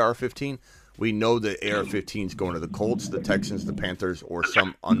take AR-15, we know that AR-15 is going to the Colts, the Texans, the Panthers, or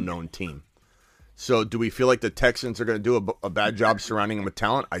some unknown team. So do we feel like the Texans are going to do a bad job surrounding him with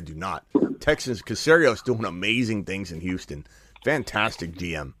talent? I do not. Texans, Casario's doing amazing things in Houston. Fantastic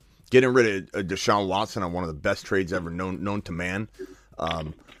GM. Getting rid of Deshaun Watson on one of the best trades ever known to man.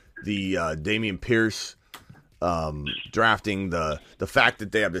 The Damian Pierce... drafting the fact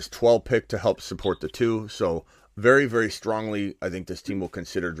that they have this 12 pick to help support the 2. So very, very strongly, I think this team will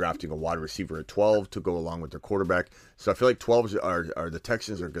consider drafting a wide receiver at 12 to go along with their quarterback. So I feel like 12s are the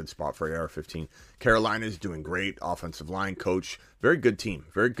Texans are a good spot for AR-15. Carolina's doing great. Offensive line coach. Very good team.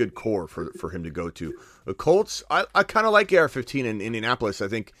 Very good core for him to go to. The Colts, I kind of like AR-15 in Indianapolis. I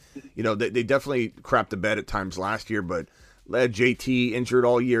think, they definitely crapped the bed at times last year, but JT injured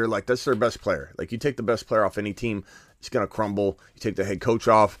all year. Like, that's their best player. Like, you take the best player off any team, it's going to crumble. You take the head coach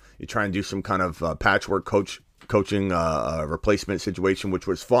off, you try and do some kind of patchwork coaching replacement situation, which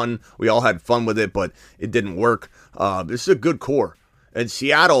was fun. We all had fun with it, but it didn't work. This is a good core. And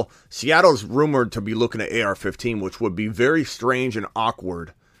Seattle's rumored to be looking at AR-15, which would be very strange and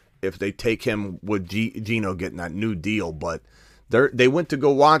awkward if they take him with Geno getting that new deal, but they went to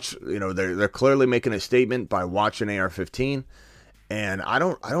go watch. They're clearly making a statement by watching AR-15, and I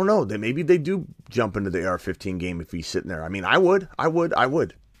don't know. Maybe they do jump into the AR-15 game if he's sitting there. I mean, I would.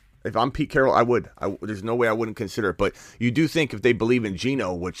 If I'm Pete Carroll, I would. There's no way I wouldn't consider it. But you do think if they believe in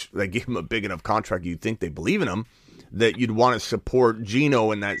Geno, which they gave him a big enough contract, you'd think they believe in him, that you'd want to support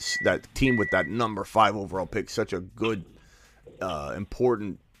Geno and that team with that number 5 overall pick. Such a good,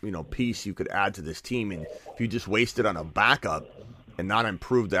 important piece you could add to this team. And if you just waste it on a backup and not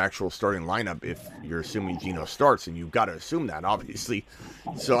improve the actual starting lineup, if you're assuming Geno starts, and you've got to assume that, obviously.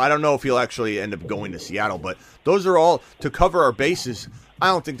 So I don't know if he'll actually end up going to Seattle, but those are all to cover our bases.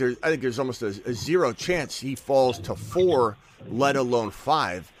 I think there's almost a zero chance he falls to 4, let alone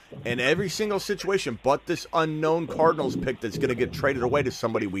 5. And every single situation but this unknown Cardinals pick that's going to get traded away to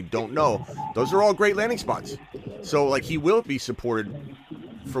somebody we don't know, those are all great landing spots. So, he will be supported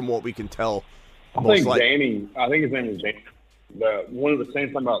from what we can tell. I think his name is Danny. One of the same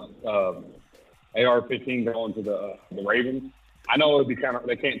thing about AR-15 going to the Ravens. I know it would be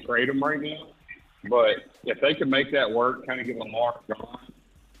they can't trade him right now, but if they can make that work, kind of get Lamar gone,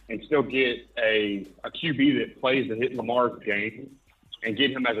 and still get a QB that plays to hit Lamar's game, and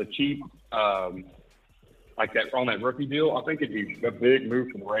get him as a cheap like that on that rookie deal, I think it'd be a big move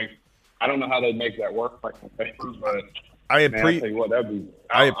for the Ravens. I don't know how they'd make that work like on paper, but I appreciate would like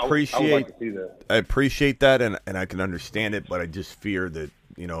to see that. I appreciate that, and I can understand it, but I just fear that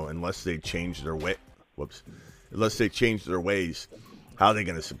unless they change their ways, how are they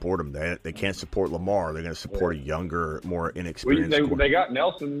going to support him? They can't support Lamar. They're going to support a younger, more inexperienced. They got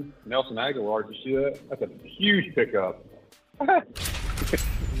Nelson Aguilar. Did you see that? That's a huge pickup.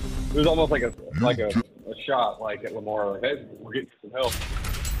 It was almost like a shot at Lamar. Hey, we're getting some help.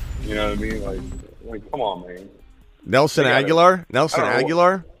 You know what I mean? Like come on, man. Nelson Aguilar?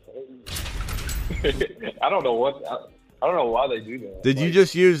 Aguilar? I don't know why they do that. Did you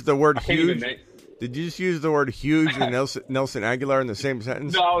just use the word huge? Did you just use the word huge and Nelson Aguilar in the same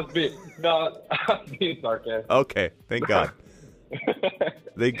sentence? No, I was being sarcastic. Okay, thank God.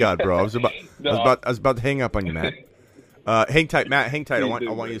 Thank God, bro. I was about to hang up on you, Matt. Hang tight, Matt. Hang tight. I want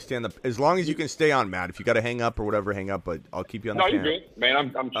you to stand up as long as you can stay on, Matt. If you got to hang up or whatever, hang up. But I'll keep you on the camera. No, you're good,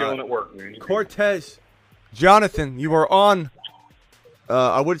 man. I'm chilling at work, man. Cortez, Jonathan, you are on.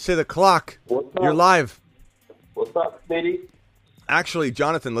 I would say the clock. You're live. What's up, Smitty? Actually,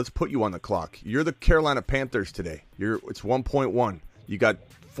 Jonathan, let's put you on the clock. You're the Carolina Panthers today. It's 1.1. You got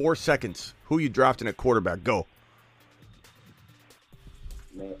 4 seconds. Who you drafting at quarterback? Go.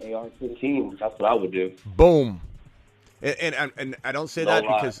 Man, AR-15. That's what I would do. Boom. And I don't say that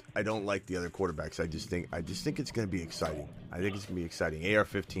because I don't like the other quarterbacks. I just think it's going to be exciting. I think it's going to be exciting.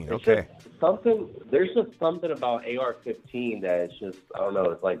 AR-15. Okay. There's just something about AR-15 that is just, I don't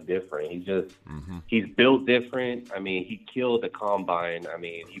know, it's different. He's built different. I mean, he killed the combine. I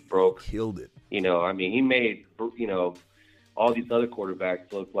mean, killed it. He made, all these other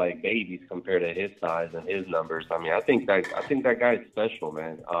quarterbacks look like babies compared to his size and his numbers. I mean, I think that guy's special,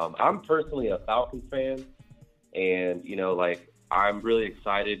 man. I'm personally a Falcons fan. And, like, I'm really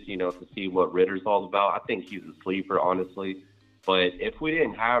excited, to see what Ritter's all about. I think he's a sleeper, honestly. But if we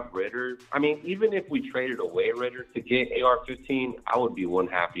didn't have Ritter, I mean, even if we traded away Ritter to get AR-15, I would be one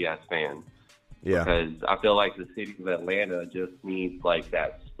happy-ass fan. Yeah. Because I feel like the city of Atlanta just needs, like,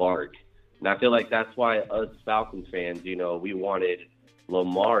 that spark. And I feel like that's why us Falcons fans, we wanted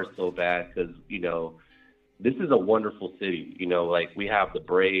Lamar so bad because, this is a wonderful city. Like, we have the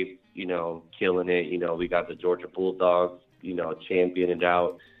Braves, killing it. We got the Georgia Bulldogs, championing it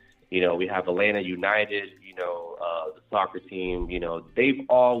out. We have Atlanta United, the soccer team, they've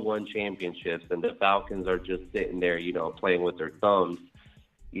all won championships, and the Falcons are just sitting there, playing with their thumbs,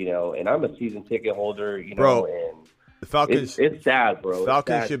 and I'm a season ticket holder, bro, and the Falcons, it's sad, bro.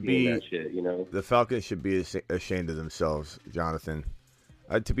 Falcons sad should be, that shit, the Falcons should be ashamed of themselves, Jonathan.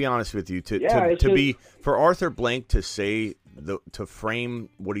 To be honest with you, for Arthur Blank to say, to frame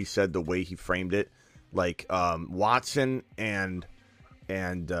what he said the way he framed it, like Watson and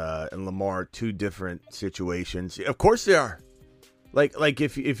Lamar, two different situations. Of course they are. Like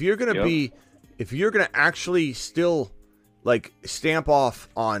if you're gonna if you're gonna actually still like stamp off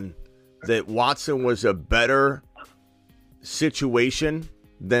on that Watson was a better situation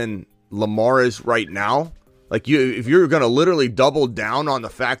than Lamar is right now, like if you're gonna literally double down on the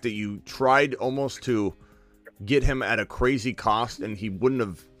fact that you tried almost to get him at a crazy cost and he wouldn't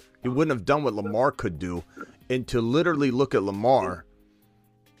have done what Lamar could do, and to literally look at Lamar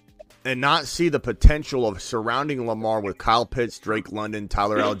and not see the potential of surrounding Lamar with Kyle Pitts, Drake London,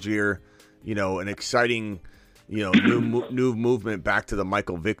 Tyler Algier, an exciting, new movement back to the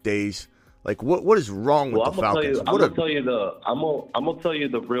Michael Vick days. Like, what is wrong with the Falcons? I'm gonna tell you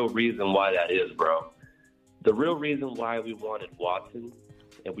the real reason why that is, bro. The real reason why we wanted Watson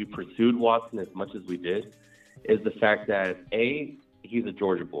and we pursued Watson as much as we did is the fact that he's a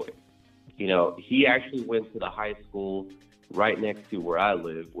Georgia boy. He actually went to the high school right next to where I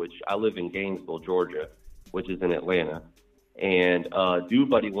live, which I live in Gainesville, Georgia, which is in Atlanta. And Dude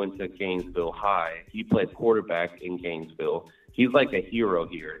Buddy went to Gainesville High. He played quarterback in Gainesville. He's like a hero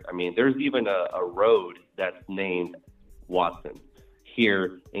here. I mean, there's even a road that's named Watson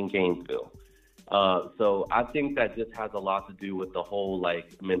here in Gainesville. So I think that just has a lot to do with the whole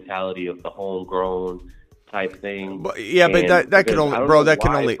like mentality of the homegrown type thing. But that can only, bro.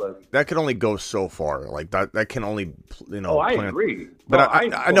 That can only go so far. Like that can only, I agree. But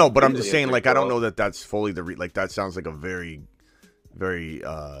I know. But I'm just saying, like, I don't know that that's fully like that sounds like a very, very.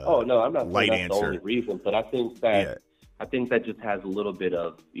 I'm not light saying that's answer. the only reason, but I think that just has a little bit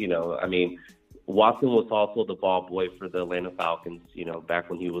of, I mean, Watson was also the ball boy for the Atlanta Falcons. Back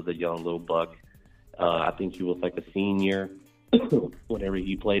when he was a young little buck. I think he was like a senior whenever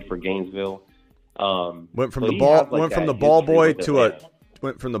he played for Gainesville. Went from the ball boy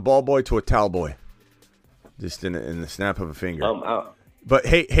to a towel boy, just in the snap of a finger. But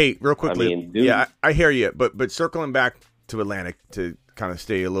hey, real quickly, I hear you. But circling back to Atlantic to kind of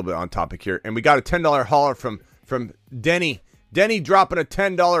stay a little bit on topic here, and we got a $10 hauler from Denny. Denny dropping a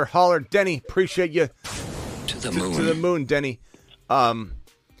 $10 hauler. Denny, appreciate you. To the moon. To the moon, Denny.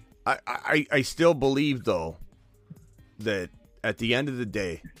 I still believe though that at the end of the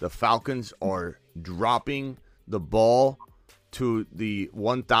day, the Falcons are dropping the ball to the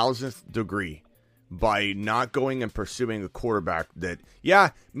 1,000th degree by not going and pursuing a quarterback that,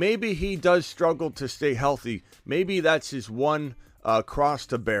 maybe he does struggle to stay healthy. Maybe that's his one cross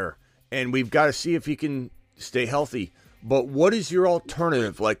to bear, and we've got to see if he can stay healthy. But what is your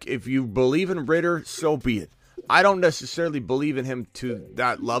alternative? Like, if you believe in Ritter, so be it. I don't necessarily believe in him to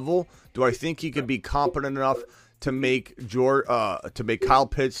that level. Do I think he could be competent enough to make Kyle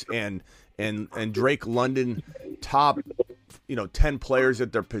Pitts and Drake London top 10 players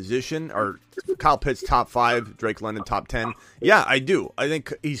at their position, or Kyle Pitts top 5, Drake London top 10? Yeah, I do. I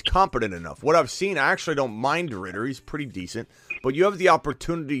think he's competent enough. What I've seen, I actually don't mind Ritter. He's pretty decent. But you have the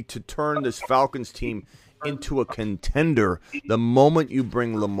opportunity to turn this Falcons team into a contender the moment you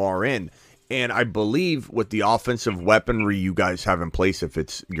bring Lamar in. And I believe with the offensive weaponry you guys have in place, if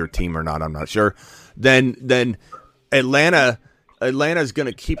it's your team or not, I'm not sure, then Atlanta's going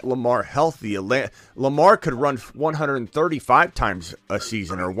to keep Lamar healthy. Lamar could run 135 times a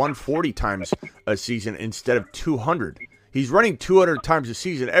season or 140 times a season instead of 200. He's running 200 times a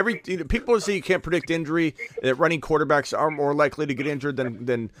season. People say you can't predict injury, that running quarterbacks are more likely to get injured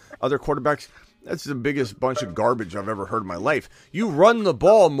than other quarterbacks. That's the biggest bunch of garbage I've ever heard in my life. You run the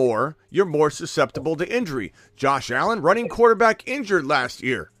ball more, you're more susceptible to injury. Josh Allen, running quarterback, injured last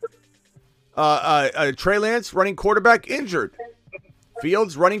year. Trey Lance, running quarterback, injured.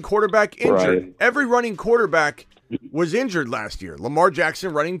 Fields, running quarterback, injured. Right. Every running quarterback was injured last year. Lamar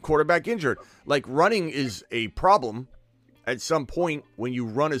Jackson, running quarterback, injured. Like, running is a problem at some point when you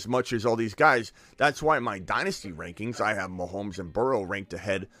run as much as all these guys. That's why in my dynasty rankings, I have Mahomes and Burrow ranked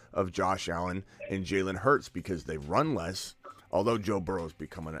ahead of Josh Allen and Jalen Hurts because they run less, although Joe Burrow is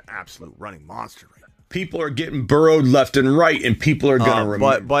becoming an absolute running monster right now. People are getting burrowed left and right, and people are going to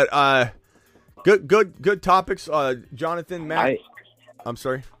remember. But good topics. Jonathan, Matt. I'm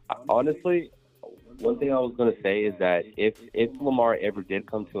sorry. Honestly, one thing I was going to say is that if Lamar ever did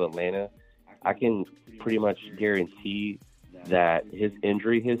come to Atlanta, I can pretty much guarantee that his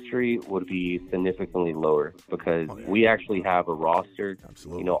injury history would be significantly lower because we actually have a roster,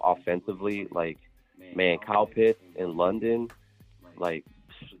 Absolutely. Offensively, like, man, Kyle Pitts in London, like,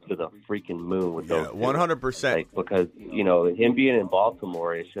 to the freaking moon with those. 100%. Like, because, him being in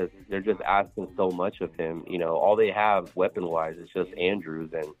Baltimore, it's just, they're just asking so much of him. All they have weapon-wise is just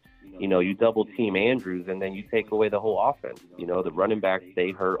Andrews, and, you double team Andrews, and then you take away the whole offense. The running backs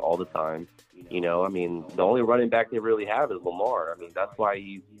stay hurt all the time. The only running back they really have is Lamar. That's why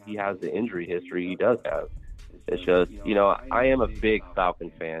he has the injury history he does have. It's just, I am a big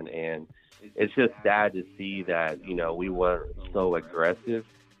Falcon fan, and it's just sad to see that, we weren't so aggressive,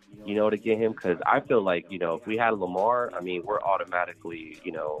 to get him. Because I feel like, if we had Lamar, we're automatically,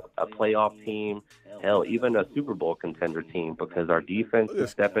 a playoff team, hell, even a Super Bowl contender team, because our defense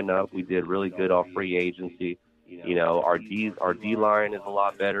is stepping up. We did really good off free agency. Our D-line is a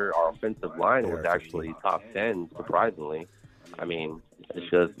lot better. Our offensive line was actually top 10, surprisingly.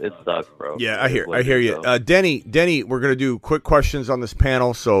 It sucks, bro. Yeah, I hear you. Denny, we're gonna do quick questions on this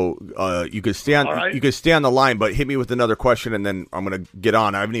panel, so you could stay on the line, but hit me with another question, and then I'm gonna get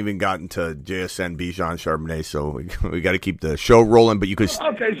on. I haven't even gotten to JSN, Bijan, Charbonnett, so we got to keep the show rolling. But you could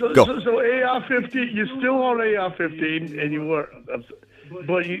go. So AR-15, you're still on AR-15, and you were,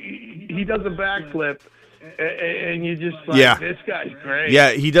 but he does a backflip. And you just like, this guy's great.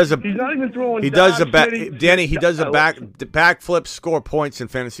 Yeah, he does He's not even throwing. He does a Denny. He does a backflip, score points in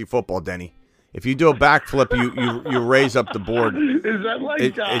fantasy football. Denny, if you do a backflip, you raise up the board. Is that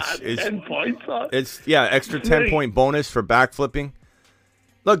like 10 points? It's extra 10-point bonus for backflipping.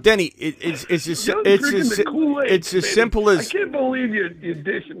 Look, Denny, it's as simple as. I can't believe you're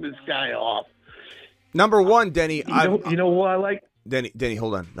dishing this guy off. Number one, Denny. You know what I like? Denny,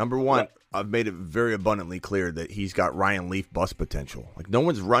 hold on. Number one. I've made it very abundantly clear that he's got Ryan Leaf bust potential. Like, no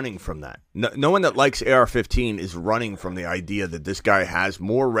one's running from that. No one that likes AR-15 is running from the idea that this guy has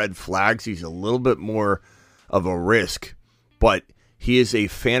more red flags. He's a little bit more of a risk, but he is a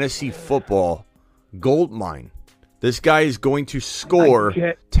fantasy football gold mine. This guy is going to score 8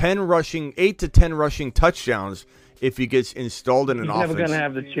 to 10 rushing touchdowns if he gets installed in an offense. He's never going to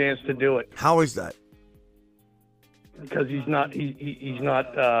have the chance to do it. How is that? Because he's not. He's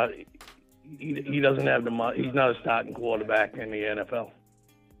not. He doesn't have the. He's not a starting quarterback in the NFL.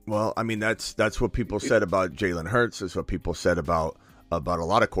 Well, that's what people said about Jalen Hurts. That's what people said about a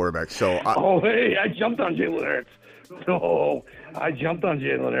lot of quarterbacks. So, I jumped on Jalen Hurts. No, I jumped on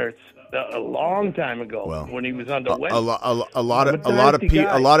Jalen Hurts a long time ago when he was under Wentz. A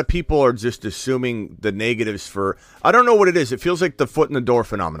lot of people are just assuming the negatives for. I don't know what it is. It feels like the foot in the door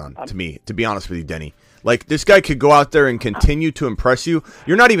phenomenon to me. To be honest with you, Denny. Like, this guy could go out there and continue to impress you.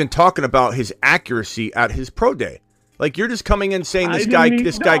 You're not even talking about his accuracy at his pro day. Like, you're just coming in saying this guy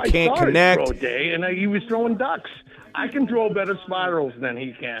can't connect. Pro day, and he was throwing ducks. I can throw better spirals than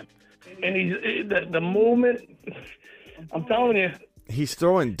he can. And he's the moment. I'm telling you, he's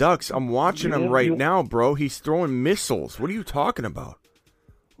throwing ducks. I'm watching him right now, bro. He's throwing missiles. What are you talking about?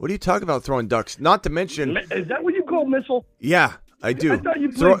 What are you talking about throwing ducks? Not to mention, is that what you call missile? Yeah. I do.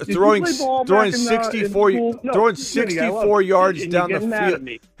 Throwing 64 yards down the field.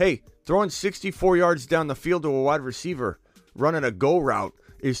 Hey, throwing 64 yards down the field to a wide receiver, running a go route,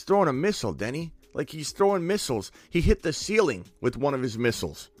 is throwing a missile, Denny. Like, he's throwing missiles. He hit the ceiling with one of his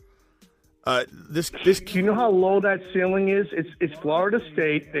missiles. Do you know how low that ceiling is? It's Florida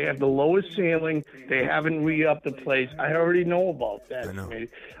State. They have the lowest ceiling. They haven't re-upped the place. I already know about that.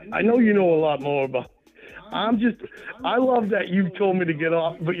 I know you know a lot more about. I love that you told me to get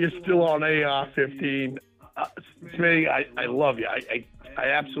off, but you're still on AR-15. Smitty, I love you. I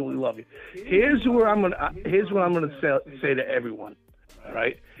absolutely love you. Here's what I'm gonna say to everyone. All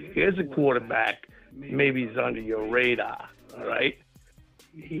right. Here's a quarterback. Maybe he's under your radar. All right.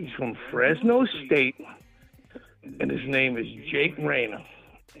 He's from Fresno State, and his name is Jake Rayner.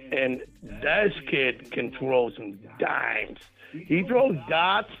 And this kid can throw some dimes. He throws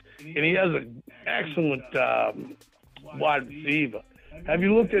dots, and he has an excellent wide receiver. Have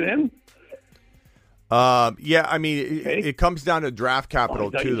you looked at him? Yeah, I mean, it comes down to draft capital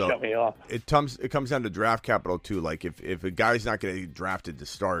too, though. Shut me off. It comes down to draft capital too. Like if a guy's not going to get drafted to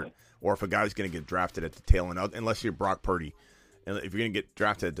start, or if a guy's going to get drafted at the tail end, unless you're Brock Purdy, and if you're going to get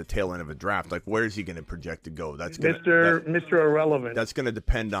drafted at the tail end of a draft, like where is he going to project to go? That's Mr. Irrelevant. That's going to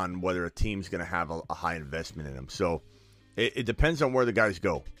depend on whether a team's going to have a high investment in him. So it depends on where the guys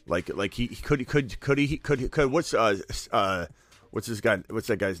go. Like he could what's this guy? What's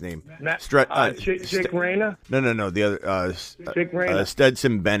that guy's name? Chick Rayner? No. The other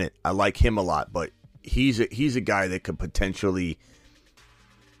Stetson Bennett. I like him a lot, but he's a guy that could potentially,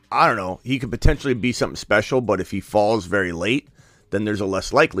 I don't know, he could potentially be something special. But if he falls very late, then there's a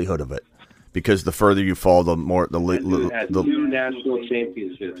less likelihood of it, because the further you fall, the more the two national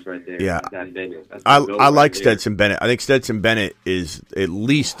championships right there. Yeah, I like Stetson Bennett. I think Stetson Bennett is at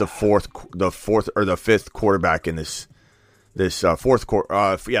least the fourth or the fifth quarterback in this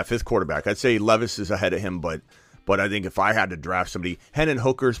fifth quarterback. I'd say Levis is ahead of him, but I think if I had to draft somebody, Hendon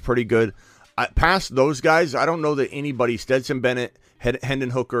Hooker's pretty good. Past those guys, I don't know that anybody, Stetson Bennett, Hendon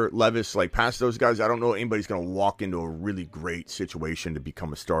Hooker, Levis, like past those guys, I don't know anybody's going to walk into a really great situation to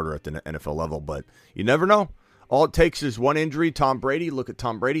become a starter at the NFL level, but you never know. All it takes is one injury. Tom Brady, look at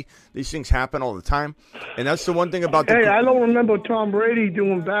Tom Brady. These things happen all the time, and that's the one thing about I don't remember Tom Brady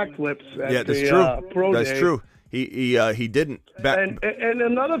doing backflips at that's the true. pro That's day. true. He didn't. And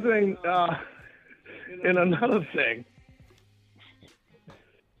another thing,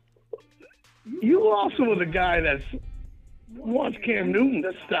 you also were the guy that wants Cam Newton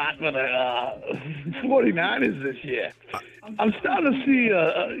to start for the 49ers this year. I'm starting to see,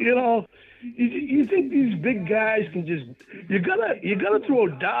 you think these big guys can just you gotta throw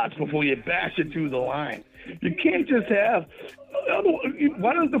darts before you bash it through the line. You can't just have.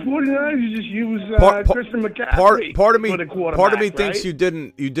 Why don't the 49ers just use Christian McCaffrey part of me, for the quarterback? Part of me right? thinks you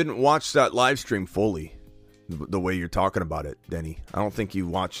didn't watch that live stream fully, the way you're talking about it, Denny. I don't think you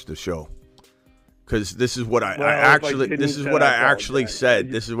watched the show, because this is what I actually said.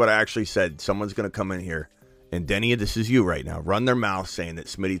 This is what I actually said. Someone's going to come in here, and Denny, this is you right now. Run their mouth saying that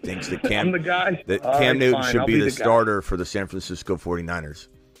Smitty thinks that I'm the guy. Cam Newton should be the guy. starter for the San Francisco 49ers.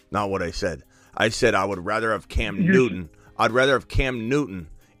 Not what I said. I said I would rather have Cam Newton. I'd rather have Cam Newton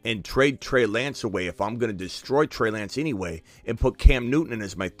and trade Trey Lance away if I'm going to destroy Trey Lance anyway, and put Cam Newton in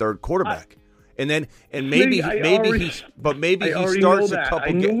as my third quarterback. Maybe he starts a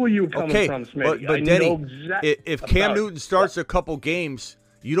couple games. I knew where you were coming from, Smitty. But Denny, if Cam Newton starts a couple games,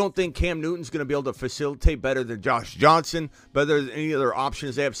 you don't think Cam Newton's going to be able to facilitate better than Josh Johnson, better than any other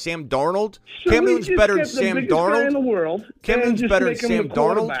options they have? Sam Darnold? Cam Newton's better than Sam Darnold? In the world, Cam Newton's better than Sam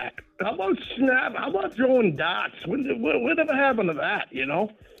Darnold? How about snap? How about throwing dots? Whatever happened to that,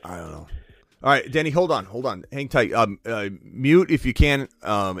 I don't know. All right, Denny, hold on. Hang tight. Mute if you can,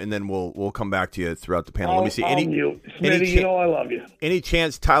 and then we'll come back to you throughout the panel. Let me see. I'll mute. Smitty, I love you. Any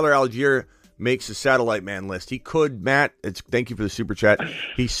chance Tyler Algier makes a satellite man list? He could, Matt. Thank you for the super chat.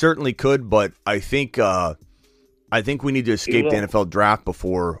 He certainly could, but I think we need to escape the NFL draft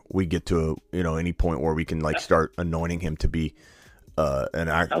before we get to any point where we can start anointing him to be an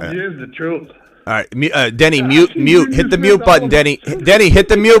actor. Algier's the truth. All right, Denny, mute. Hit the mute button, Denny. Denny, hit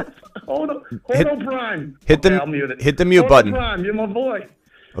the mute. Hold on, Prime. Hit the mute button. Prime, you're my boy.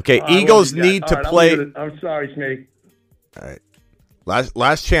 Okay, Eagles need to play. I'm sorry, Smitty. All right,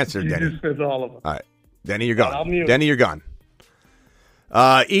 last chance there, Denny. You just missed all of them. All right, Denny, you're gone. I'll mute. Denny, you're gone.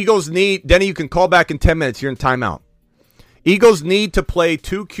 Eagles need. Denny, you can call back in 10 minutes. You're in timeout. Eagles need to play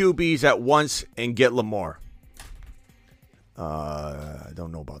two QBs at once and get Lamar. I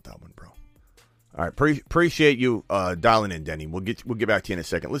don't know about that one, bro. All right, appreciate you dialing in, Denny. We'll get back to you in a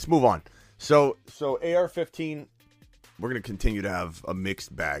second. Let's move on. So AR-15, we're going to continue to have a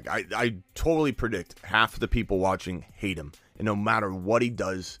mixed bag. I totally predict half the people watching hate him, and no matter what he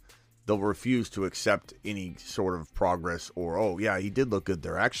does, they'll refuse to accept any sort of progress or, oh, yeah, he did look good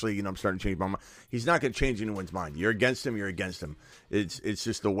there. Actually, I'm starting to change my mind. He's not going to change anyone's mind. You're against him, you're against him. It's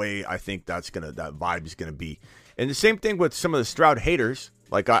just the way I think that vibe is going to be. And the same thing with some of the Stroud haters.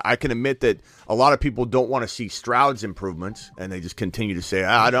 Like, I can admit that a lot of people don't want to see Stroud's improvements, and they just continue to say,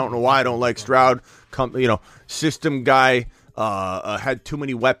 I don't know why I don't like Stroud. System guy, had too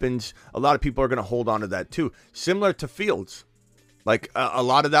many weapons. A lot of people are going to hold on to that, too. Similar to Fields. Like, a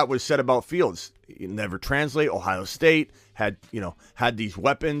lot of that was said about Fields. He never translate. Ohio State had these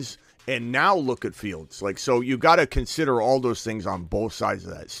weapons, and now look at Fields. Like, so you got to consider all those things on both sides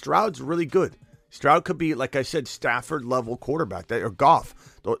of that. Stroud's really good. Stroud could be, like I said, Stafford-level quarterback, or Goff.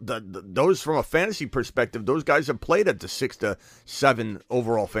 Those, from a fantasy perspective, those guys have played at the 6 to 7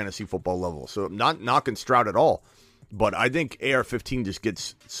 overall fantasy football level. So I'm not knocking Stroud at all. But I think AR-15 just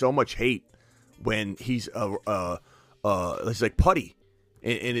gets so much hate when he's it's like putty,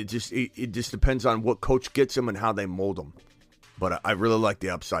 and it just depends on what coach gets him and how they mold him. But I really like the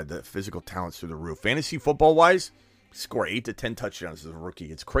upside. The physical talent's through the roof. Fantasy football wise, score 8 to 10 touchdowns as a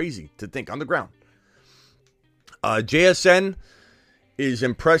rookie. It's crazy to think on the ground. JSN is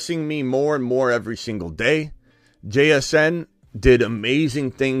impressing me more and more every single day. JSN did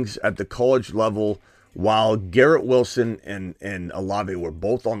amazing things at the college level while Garrett Wilson and Olave were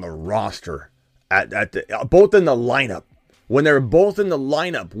both on the roster, both in the lineup. When they were both in the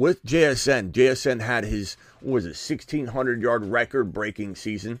lineup with JSN had his, 1,600-yard record-breaking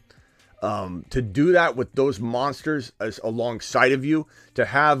season. To do that with those monsters alongside of you, to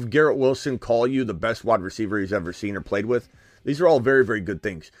have Garrett Wilson call you the best wide receiver he's ever seen or played with, these are all very, very good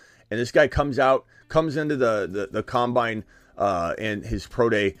things. And this guy comes into the combine and his pro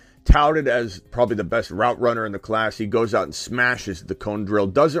day, touted as probably the best route runner in the class. He goes out and smashes the cone drill,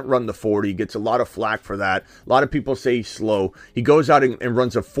 doesn't run the 40, gets a lot of flack for that. A lot of people say he's slow. He goes out and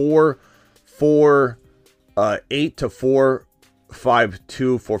runs a 4.8 to 4.52,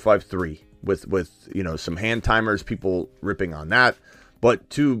 4.53 with some hand timers, people ripping on that.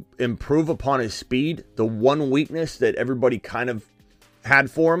 But to improve upon his speed, the one weakness that everybody kind of had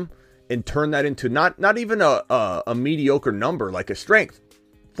for him, and turn that into not even a mediocre number, like a strength.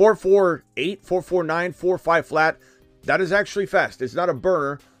 4.48, 4.49, 4.5 flat. That is actually fast. It's not a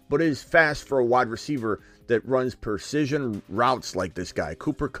burner, but it is fast for a wide receiver that runs precision routes like this guy.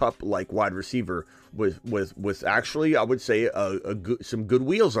 Cooper Kupp like wide receiver with actually, I would say, some good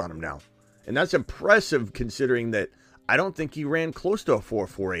wheels on him now. And that's impressive considering that I don't think he ran close to a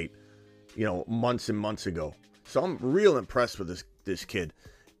 4.48, months and months ago. So I'm real impressed with this kid.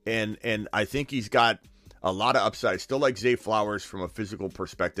 And I think he's got a lot of upside. Still like Zay Flowers from a physical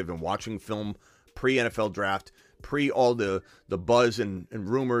perspective, and watching film pre-NFL draft, pre all the buzz and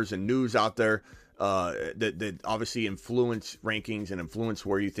rumors and news out there that obviously influence rankings and influence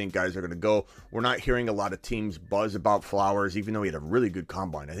where you think guys are going to go. We're not hearing a lot of teams buzz about Flowers, even though he had a really good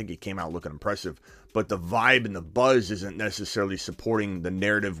combine. I think he came out looking impressive. But the vibe and the buzz isn't necessarily supporting the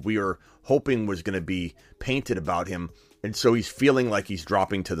narrative we were hoping was going to be painted about him. And so he's feeling like he's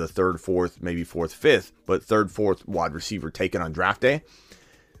dropping to the 3rd, 4th, maybe 4th, 5th, but 3rd, 4th wide receiver taken on draft day.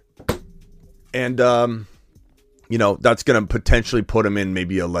 And, that's going to potentially put him in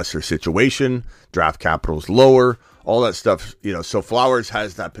maybe a lesser situation. Draft capital's lower, all that stuff. So Flowers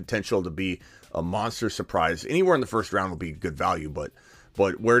has that potential to be a monster surprise. Anywhere in the first round will be good value, but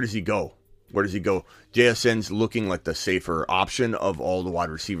where does he go? Where does he go? JSN's looking like the safer option of all the wide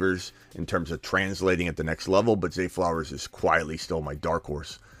receivers in terms of translating at the next level, but Zay Flowers is quietly still my dark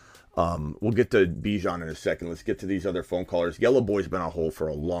horse. We'll get to Bijan in a second. Let's get to these other phone callers. Yellow Boy's been on hold for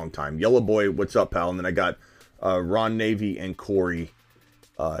a long time. Yellow Boy, what's up, pal? And then I got Ron Navy and Corey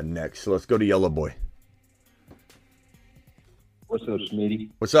next. So let's go to Yellow Boy. What's up,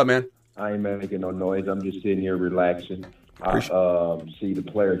 Smitty? What's up, man? I ain't making no noise. I'm just sitting here relaxing. I see the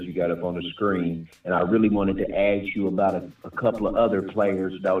players you got up on the screen, and I really wanted to ask you about a couple of other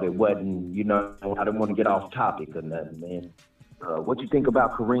players, though, that wasn't, I don't want to get off topic or nothing, man. What you think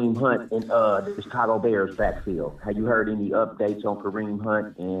about Kareem Hunt and the Chicago Bears backfield? Have you heard any updates on Kareem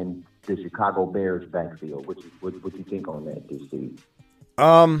Hunt and the Chicago Bears backfield? What you think on that this season?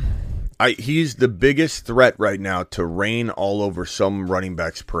 He's the biggest threat right now to reign all over some running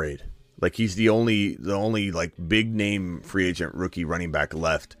backs parade. Like, he's the only like big name free agent rookie running back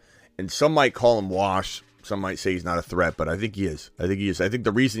left. And some might call him wash. Some might say he's not a threat, but I think he is. I think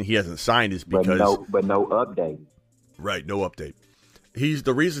the reason he hasn't signed is because but no update. Right, no update. He's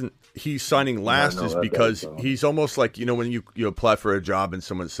the reason he's signing last is because he's almost like, when you apply for a job and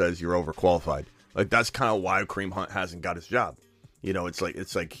someone says you're overqualified. Like, that's kind of why Kareem Hunt hasn't got his job.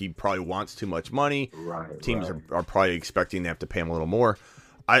 It's like he probably wants too much money. Right. Teams are probably expecting they have to pay him a little more.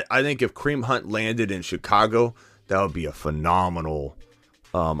 I think if Kareem Hunt landed in Chicago, that would be a phenomenal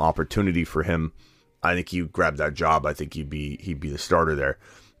opportunity for him. I think he grabbed that job. I think he'd be the starter there.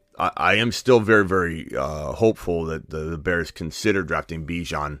 I am still very, very hopeful that the Bears consider drafting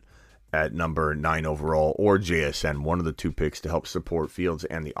Bijan at number 9 overall or JSN, one of the two picks to help support Fields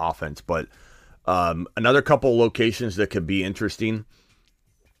and the offense. But another couple locations that could be interesting,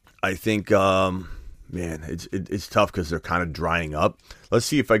 I think, it's tough because they're kind of drying up. Let's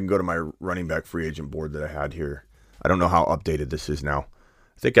see if I can go to my running back free agent board that I had here. I don't know how updated this is now.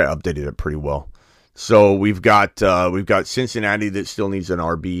 I think I updated it pretty well. So we've got Cincinnati that still needs an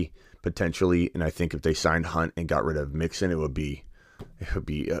RB potentially, and I think if they signed Hunt and got rid of Mixon, it would be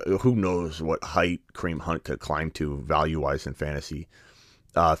who knows what height Kareem Hunt could climb to value-wise in fantasy.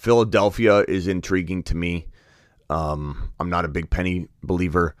 Philadelphia is intriguing to me. I'm not a big Penny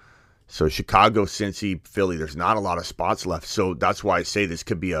believer, So Chicago, Cincy, Philly, there's not a lot of spots left. So that's why I say this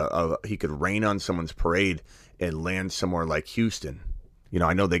could be he could rain on someone's parade and land somewhere like Houston.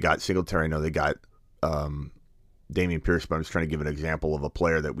 I know they got Singletary. I know they got Dameon Pierce, but I'm just trying to give an example of a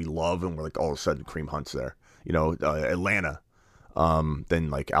player that we love, and we're like, all of a sudden, Kareem Hunt's there. Atlanta. Then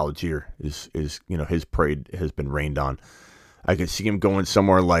like Algier is his parade has been rained on. I could see him going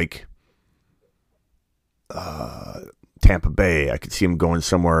somewhere like Tampa Bay. I could see him going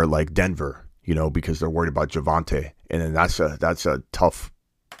somewhere like Denver, because they're worried about Javonte. And then that's a tough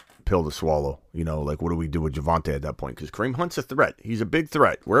pill to swallow. Like, what do we do with Javonte at that point? Because Kareem Hunt's a threat. He's a big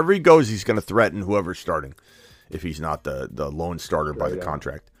threat. Wherever he goes, he's going to threaten whoever's starting if he's not the lone starter by the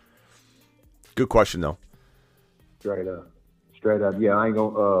contract. Good question, though. Straight up. Yeah, I ain't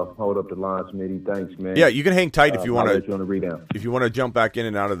going to hold up the line, Smitty. Thanks, man. Yeah, you can hang tight if you want to. If you want to jump back in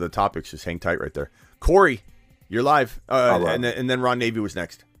and out of the topics, just hang tight right there. Corey, you're live. Right. And then Ron Navy was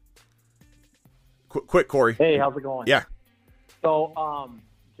next. Quick, Corey. Hey, how's it going? Yeah. So,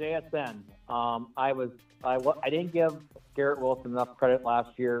 JSN. I didn't give Garrett Wilson enough credit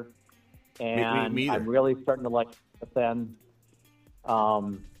last year, and me I'm really starting to like JSN.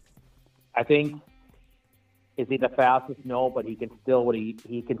 I think, is he the fastest? No, but he can still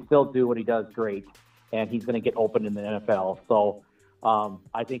do what he does great, and he's going to get open in the NFL. So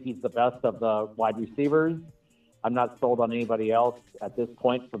I think he's the best of the wide receivers. I'm not sold on anybody else at this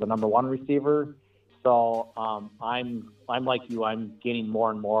point for the number one receiver. So I'm like you. I'm gaining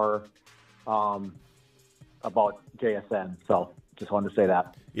more and more about JSN. So just wanted to say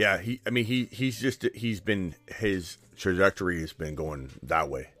that. Yeah, his trajectory has been going that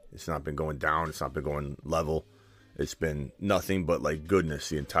way. It's not been going down. It's not been going level. It's been nothing but like goodness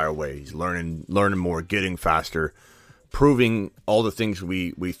the entire way. He's learning more, getting faster, proving all the things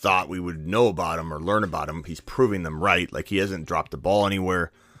we thought we would know about him or learn about him. He's proving them right. Like, he hasn't dropped the ball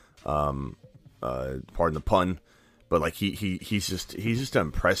anywhere. Pardon the pun, but like he's just an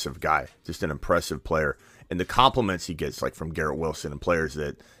impressive guy, just an impressive player. And the compliments he gets, like from Garrett Wilson and players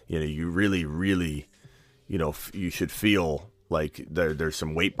that you really, really, you should feel like there's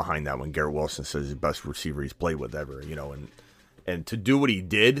some weight behind that when Garrett Wilson says he's the best receiver he's played with ever, and to do what he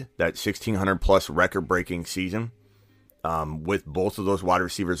did, that 1,600 plus record breaking season, with both of those wide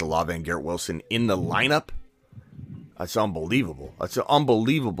receivers, Olave and Garrett Wilson, in the lineup. That's unbelievable. That's an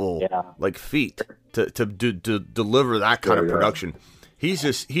unbelievable feat to deliver that kind of production. This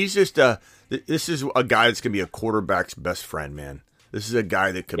is a guy that's gonna be a quarterback's best friend, man. This is a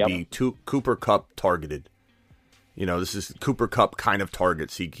guy that could be Cooper Kupp targeted. This is Cooper Kupp kind of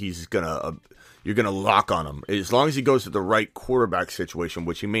targets. He's gonna you're gonna lock on him as long as he goes to the right quarterback situation,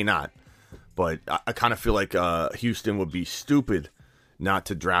 which he may not. But I kind of feel like Houston would be stupid not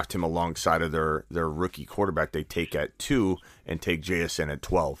to draft him alongside of their rookie quarterback they take at 2 and take JSN at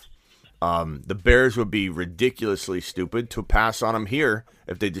 12. The Bears would be ridiculously stupid to pass on him here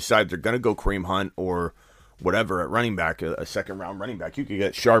if they decide they're going to go Kareem Hunt or whatever at running back, a second-round running back. You could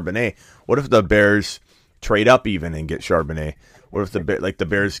get Charbonnett. What if the Bears trade up even and get Charbonnett? What if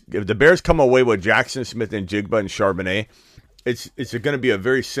if the Bears come away with Jaxson, Smith-Njigba, and Charbonnett, it's going to be a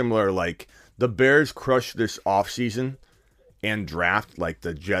very similar, like, the Bears crush this offseason and draft like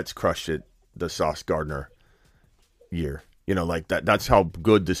the Jets crushed it the Sauce Gardner year. Like that's how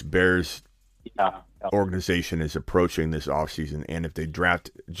good this Bears organization is approaching this offseason. And if they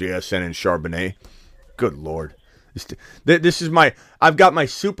draft JSN and Charbonnett, good Lord. This is I've got my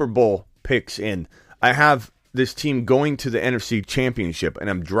Super Bowl picks in. I have this team going to the NFC Championship,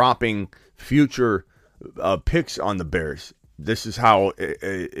 and I'm dropping future picks on the Bears. This is how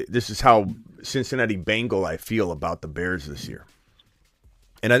Cincinnati Bengal I feel about the Bears this year.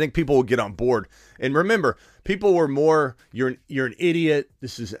 And I think people will get on board. And remember, people were more, you're an idiot.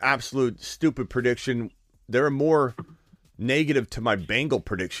 This is absolute stupid prediction. They're more negative to my Bengal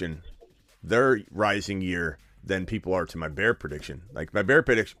prediction, their rising year, than people are to my Bear prediction. Like my Bear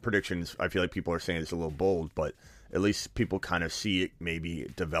predictions, I feel like people are saying it's a little bold, but at least people kind of see it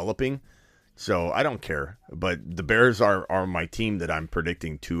maybe developing. So I don't care, but the Bears are my team that I'm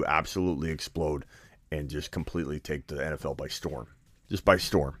predicting to absolutely explode and just completely take the NFL by storm. Just by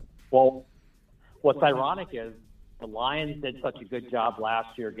storm. Well, what's ironic is the Lions did such a good job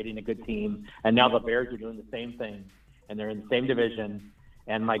last year getting a good team, and now the Bears are doing the same thing, and they're in the same division.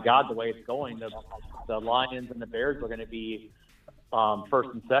 And my God, the way it's going, the Lions and the Bears are going to be first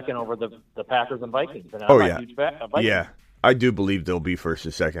and second over the Packers and Vikings. And I'm a huge fan of Vikings. Yeah. I do believe they'll be first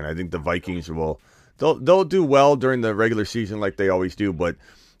and second. I think the Vikings they'll do well during the regular season like they always do, but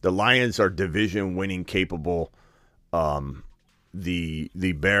the Lions are division winning capable. The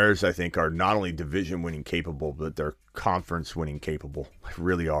Bears, I think, are not only division winning capable, but they're conference winning capable. They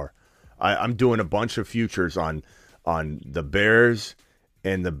really are. I'm doing a bunch of futures on the Bears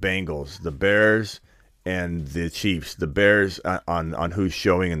and the Bengals, the Bears and the Chiefs, the Bears on who's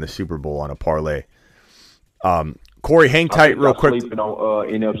showing in the Super Bowl on a parlay. Corey, hang tight real quick. Sleeping on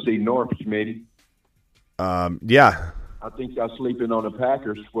NFC North, Smitty. Yeah. I think y'all sleeping on the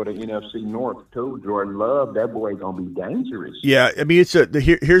Packers for the NFC North too. Jordan Love, that boy gonna be dangerous. Yeah, I mean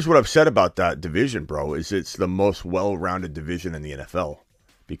here's what I've said about that division, bro. Is it's the most well-rounded division in the NFL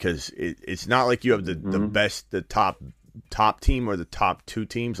because it's not like you have the best, the top team or the top two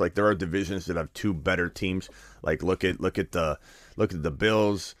teams. Like there are divisions that have two better teams. Like look at the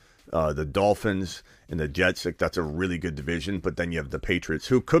Bills, the Dolphins, and the Jets. Like that's a really good division. But then you have the Patriots,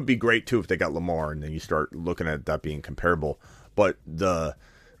 who could be great too if they got Lamar, and then you start looking at that being comparable. But the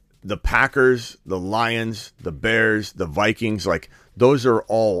Packers, the Lions, the Bears, the Vikings, like those are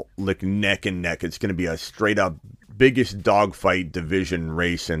all like neck and neck. It's going to be a straight up biggest dogfight division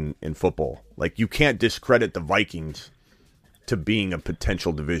race in football. Like you can't discredit the Vikings to being a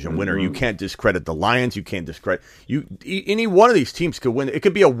potential division winner. You can't discredit the Lions. You can't discredit any one of these teams could win. It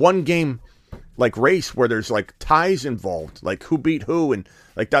could be a one game like race where there's like ties involved, like who beat who, and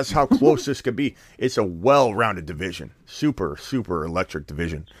like that's how close this could be. It's a well-rounded division, super electric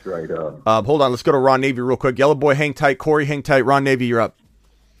division. Straight up. Hold on, let's go to Ron Navy real quick. Yellow Boy, hang tight. Corey, hang tight. Ron Navy, you're up.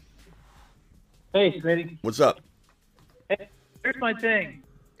 Hey, Smitty. What's up? Hey, here's my thing: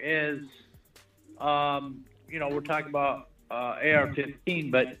 is we're talking about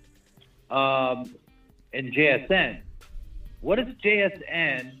AR-15, but in JSN, what is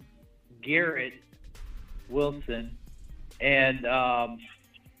JSN? Garrett, Wilson, and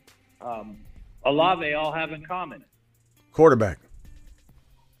Olave all have in common? Quarterback.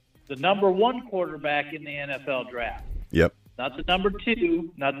 The number one quarterback in the NFL draft. Yep. Not the number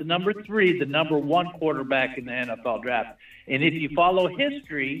two, not the number three, the number one quarterback in the NFL draft. And if you follow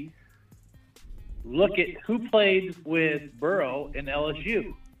history, look at who played with Burrow in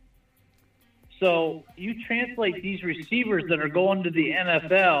LSU. So you translate these receivers that are going to the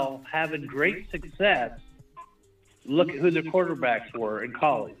NFL, having great success, look at who their quarterbacks were in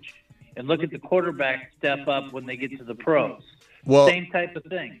college, and look at the quarterbacks step up when they get to the pros. Well, same type of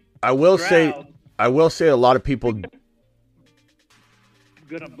thing. I will say a lot of people going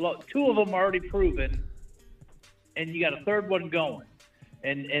to blow. Two of them already proven, and you got a third one going.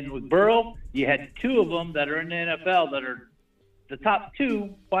 And with Burrow, you had two of them that are in the NFL that are the top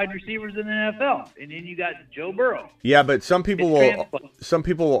two wide receivers in the NFL, and then you got Joe Burrow. Yeah, but some people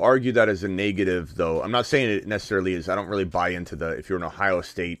will argue that as a negative, though. I'm not saying it necessarily is. I don't really buy into if you're an Ohio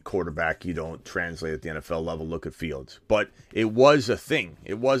State quarterback, you don't translate at the NFL level. Look at Fields, but it was a thing.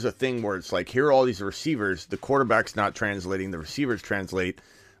 It was a thing where it's like, here are all these receivers. The quarterback's not translating. The receivers translate.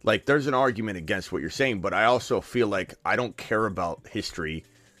 Like, there's an argument against what you're saying, but I also feel like I don't care about history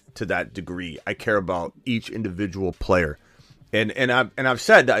to that degree. I care about each individual player. And I've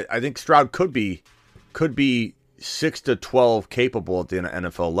said I think Stroud could be 6 to 12 capable at the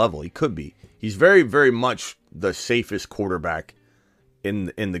NFL level. He could be. He's very, very much the safest quarterback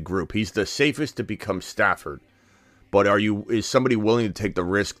in the group. He's the safest to become Stafford. But is somebody willing to take the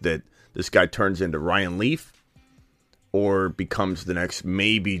risk that this guy turns into Ryan Leaf or becomes the next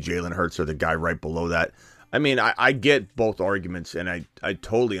maybe Jalen Hurts or the guy right below that? I mean, I get both arguments, and I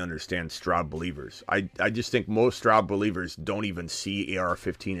totally understand Stroud believers. I just think most Stroud believers don't even see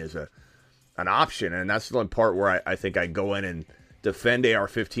AR-15 as an option, and that's the only part where I think I go in and defend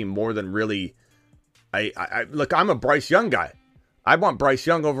AR-15 more than really. Look, I'm a Bryce Young guy. I want Bryce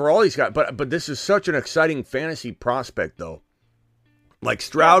Young over all these guys, but this is such an exciting fantasy prospect, though. Like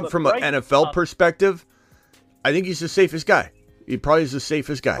Stroud, from an NFL perspective, I think he's the safest guy. He probably is the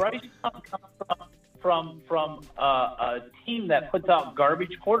safest guy. Bryce Young comes from a team that puts out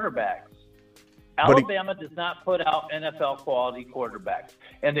garbage quarterbacks. Alabama does not put out NFL quality quarterbacks,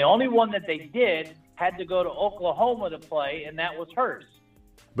 and the only one that they did had to go to Oklahoma to play, and that was Hurst.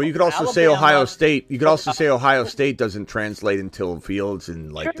 But you could also say Ohio State. You could also say Ohio State doesn't translate until Fields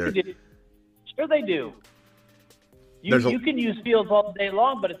and like Sure they do. You can use Fields all day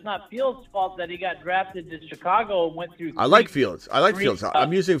long, but it's not Fields' fault that he got drafted to Chicago and went through. I like Fields.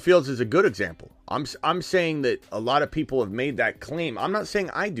 I'm using Fields as a good example. I'm saying that a lot of people have made that claim. I'm not saying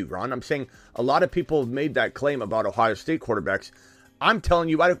I do, Ron. I'm saying a lot of people have made that claim about Ohio State quarterbacks. I'm telling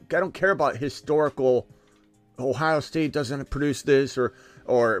you, I don't care about historical. Ohio State doesn't produce this,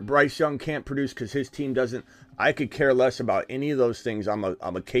 or Bryce Young can't produce because his team doesn't. I could care less about any of those things. I'm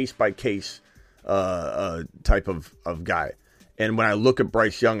a case by case type of guy. And when I look at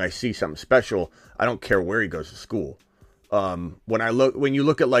Bryce Young, I see something special. I don't care where he goes to school. When you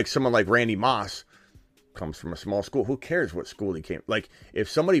look at like someone like Randy Moss, comes from a small school. Who cares what school he came? Like, if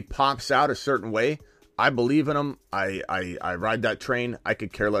somebody pops out a certain way, I believe in them. I ride that train. I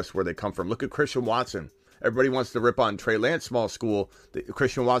could care less where they come from. Look at Christian Watson. Everybody wants to rip on Trey Lance, small school.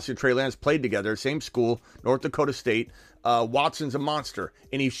 Christian Watson and Trey Lance played together, same school, North Dakota State. Watson's a monster,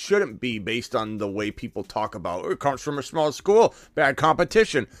 and he shouldn't be based on the way people talk about, it comes from a small school, bad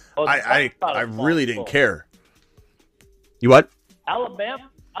competition. I really didn't care. You what?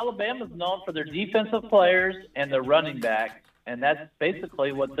 Alabama's known for their defensive players and their running backs, and that's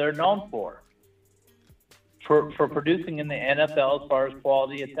basically what they're known for producing in the NFL as far as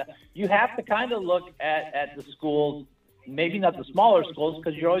quality. You have to kind of look at the schools, maybe not the smaller schools,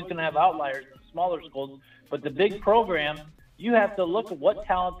 because you're always going to have outliers in the smaller schools, but the big programs, you have to look at what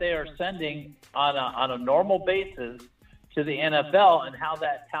talent they are sending on a normal basis to the NFL and how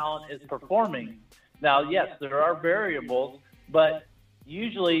that talent is performing. Now, yes, there are variables, but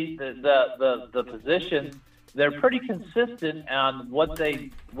usually the positions, they're pretty consistent on what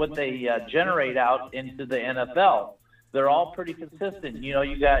they generate out into the NFL. They're all pretty consistent. You know,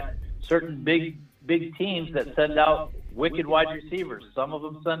 you got certain big teams that send out wicked wide receivers. Some of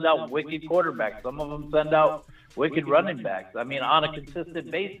them send out wicked quarterbacks. Some of them send out wicked running backs. I mean, on a consistent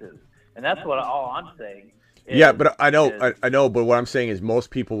basis. And that's all I'm saying. Yeah, but I know. But what I'm saying is most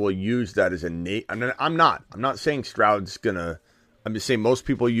people will use that as a I'm not saying Stroud's gonna. I'm just saying most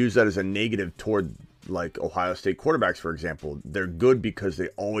people use that as a negative toward, like, Ohio State quarterbacks, for example. They're good because they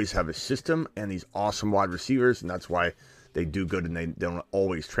always have a system and these awesome wide receivers, and that's why they do good and they don't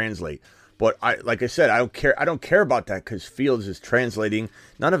always translate. But like I said, I don't care about that because Fields is translating.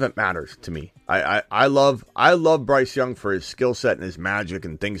 None of it matters to me. I love Bryce Young for his skill set and his magic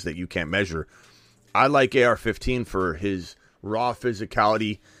and things that you can't measure. I like AR-15 for his raw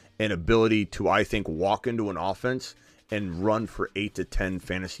physicality and ability to, I think, walk into an offense and run for 8 to 10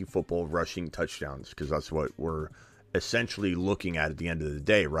 fantasy football rushing touchdowns, because that's what we're essentially looking at the end of the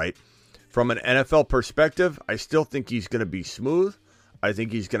day, right? From an NFL perspective, I still think he's going to be smooth. I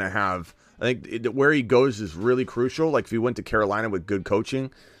think he's going to have, where he goes is really crucial. Like, if he went to Carolina with good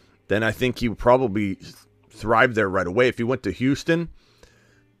coaching, then I think he would probably thrive there right away. If he went to Houston,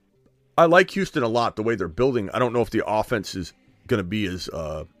 I like Houston a lot, the way they're building. I don't know if the offense is going to be as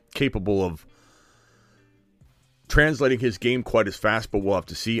capable of translating his game quite as fast, but we'll have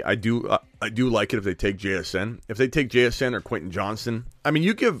to see. I do like it if they take JSN. If they take JSN or Quentin Johnson, I mean,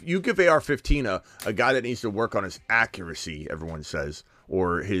 you give AR-15 a guy that needs to work on his accuracy, everyone says,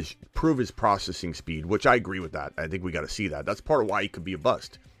 or prove his processing speed, which I agree with that. I think we got to see that. That's part of why he could be a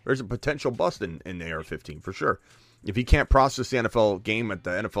bust. There's a potential bust in AR-15 for sure. If he can't process the NFL game at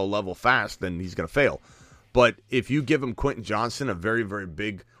the NFL level fast, then he's going to fail. But if you give him Quentin Johnson, a very, very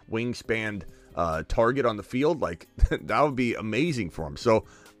big wingspan target on the field, like, that would be amazing for him. So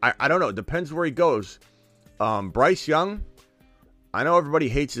I don't know. It depends where he goes. Bryce Young, I know everybody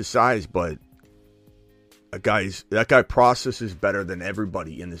hates his size, but that guy processes better than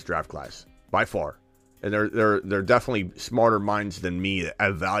everybody in this draft class by far. And they're definitely smarter minds than me that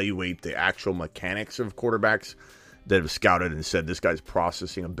evaluate the actual mechanics of quarterbacks that have scouted and said this guy's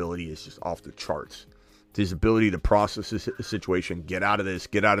processing ability is just off the charts. His ability to process this situation, get out of this,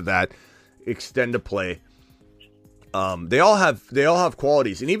 get out of that, extend a play. They all have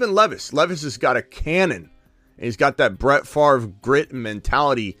qualities, and even Levis has got a cannon. And he's got that Brett Favre grit and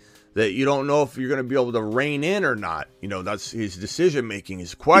mentality that you don't know if you're going to be able to rein in or not. You know, that's his decision making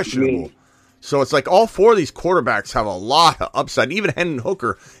is questionable. So it's like all four of these quarterbacks have a lot of upside. Even Hendon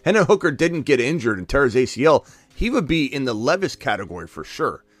Hooker. Hendon Hooker didn't get injured and tear his ACL. He would be in the Levis category for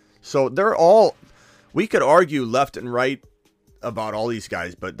sure. So they're all. We could argue left and right about all these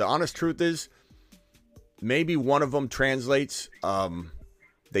guys, but the honest truth is maybe one of them translates.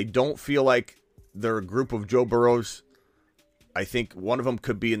 They don't feel like they're a group of Joe Burrows. I think one of them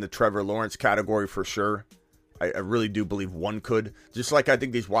could be in the Trevor Lawrence category for sure. I really do believe one could. Just like I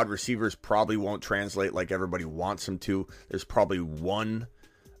think these wide receivers probably won't translate like everybody wants them to. There's probably one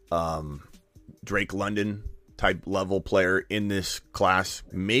Drake London type level player in this class.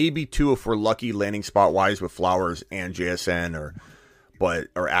 Maybe two if we're lucky landing spot wise with Flowers and JSN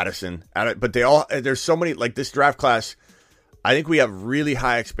or Addison. But there's so many, like this draft class. I think we have really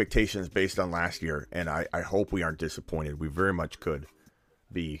high expectations based on last year, and I hope we aren't disappointed. We very much could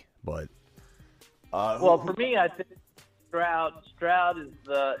be, but well, for me, I think Stroud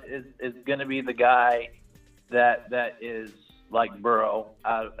is going to be the guy that is like Burrow,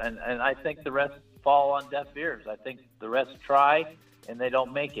 and I think the rest fall on deaf ears. I think the rest try and they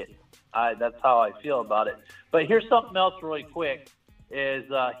don't make it. That's how I feel about it. But here's something else really quick. Is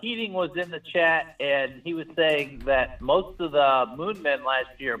Heating was in the chat, and he was saying that most of the Moon Men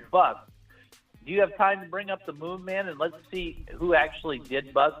last year bust. do you have time to bring up the Moon Man and let's see who actually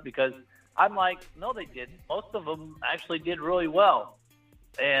did bust? Because I'm like, no, they didn't. Most of them actually did really well.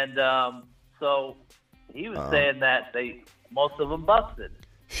 And so he was saying that most of them busted.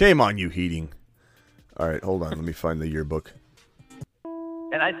 Shame on you, Heating. All right, hold on. Let me find the yearbook.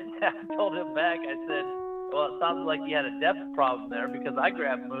 And I told him back, I said, well, it sounds like you had a depth problem there because I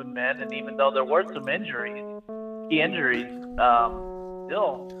grabbed Moon Man, and even though there were some key injuries,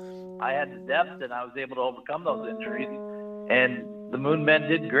 still I had the depth and I was able to overcome those injuries. And the Moon Men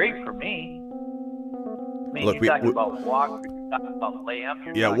did great for me. I mean, you're talking about Walker, you're talking about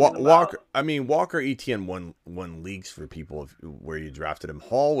Lamb. Yeah, Walker. I mean, Walker ETN won leagues for people where you drafted him.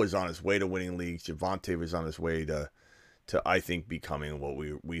 Hall was on his way to winning leagues. Javonte was on his way to I think becoming what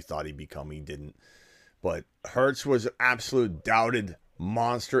we thought he'd become. He didn't. But Hurts was an absolute doubted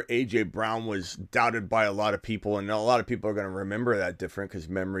monster. A.J. Brown was doubted by a lot of people, and a lot of people are going to remember that different because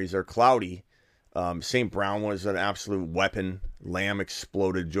memories are cloudy. St. Brown was an absolute weapon. Lamb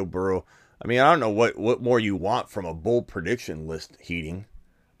exploded. Joe Burrow. I mean, I don't know what more you want from a bold prediction list, Heating.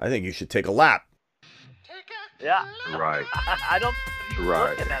 I think you should take a lap. Yeah. Right. I don't think he was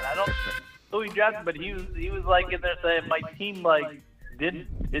looking at it. I don't know who he drafted, but he was like in there saying my team did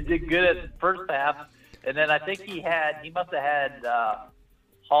good at the first half. And then I think he must have had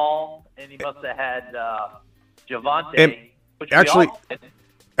Hall, and he must have had Javonte.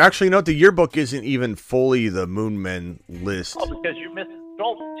 Actually, note the yearbook isn't even fully the Moon Men list. Oh, because you missed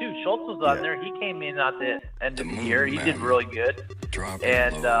Schultz too. Schultz was on there. He came in at the end of the year. He did really good.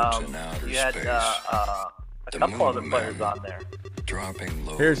 And you had a couple other players on there.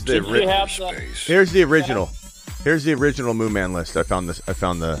 Here's the original. Here's the original Moon Man list. I found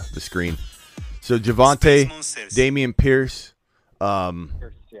the screen. So Javonte, Dameon Pierce, and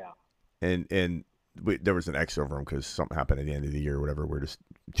there was an X over him because something happened at the end of the year or whatever. We're just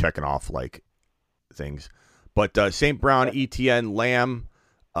checking off like things. But St. Brown, ETN, Lamb,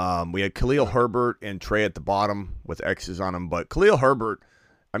 we had Khalil Herbert and Trey at the bottom with X's on him. But Khalil Herbert,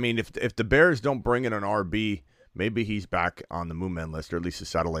 I mean, if the Bears don't bring in an RB, maybe he's back on the Moon Man list or at least the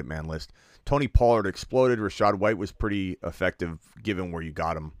Satellite Man list. Tony Pollard exploded. Rashad White was pretty effective given where you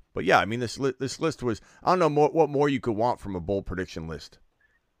got him. But yeah, I mean, this list was, I don't know what more you could want from a bold prediction list.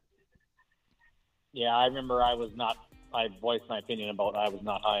 Yeah, I remember I voiced my opinion about I was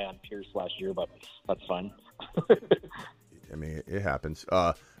not high on Pierce last year, but that's fine. I mean, it happens.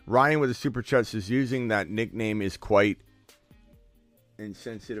 Ryan with a super chat says using that nickname is quite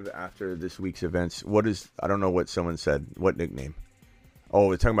insensitive after this week's events. I don't know what someone said. What nickname? Oh,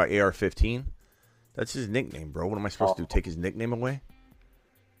 we're talking about AR-15? That's his nickname, bro. What am I supposed to do? Take his nickname away?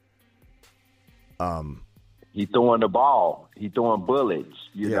 He throwing the ball. He throwing bullets.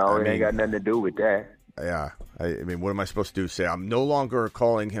 It ain't got nothing to do with that. Yeah. I mean, what am I supposed to do? Say I'm no longer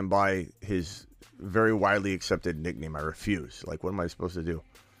calling him by his very widely accepted nickname. I refuse. Like, what am I supposed to do?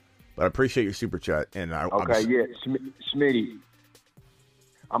 But I appreciate your super chat. And Smitty,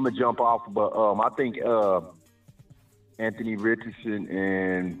 I'm going to jump off, but I think Anthony Richardson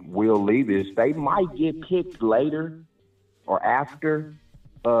and Will Levis, they might get picked later or after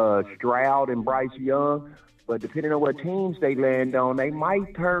Stroud and Bryce Young, but depending on what teams they land on, they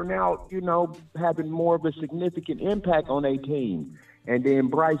might turn out, having more of a significant impact on a team. And then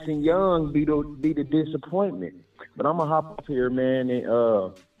Bryce and Young be the disappointment. But I'm going to hop up here, man,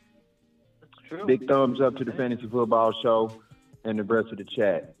 and big thumbs up to the Fantasy Football Show and the rest of the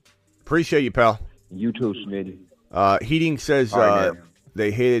chat. Appreciate you, pal. You too, Smitty. Heating says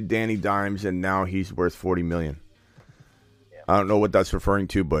they hated Danny Dimes, and now he's worth $40 million. I don't know what that's referring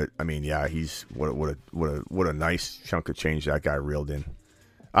to, but I mean, yeah, he's what a nice chunk of change that guy reeled in.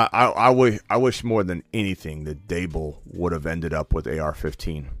 I wish more than anything that Dable would have ended up with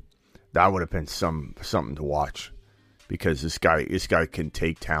AR-15. That would have been something to watch, because this guy can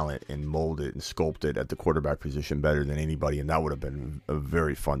take talent and mold it and sculpt it at the quarterback position better than anybody, and that would have been a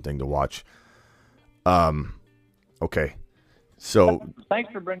very fun thing to watch. Okay, so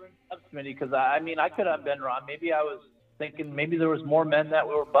thanks for bringing it up, Smitty, because I could have been wrong. Maybe I was thinking maybe there was more men that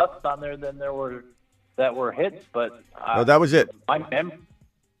were busts on there than there were that were hits, but no, that was it. My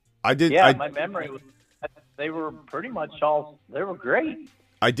memory was they were pretty much they were great.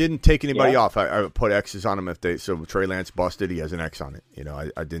 I didn't take anybody off. I put X's on them so Trey Lance busted, he has an X on it.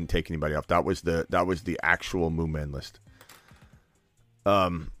 I didn't take anybody off. That was the actual Moon Man list.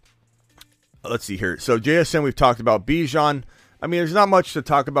 Let's see here. So JSN, we've talked about Bijan. I mean, there's not much to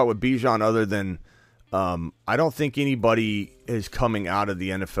talk about with Bijan other than I don't think anybody is coming out of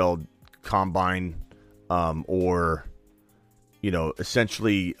the NFL combine or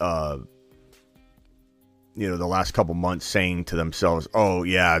essentially the last couple months saying to themselves, "Oh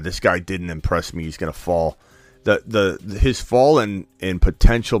yeah, this guy didn't impress me. He's going to fall." His fall in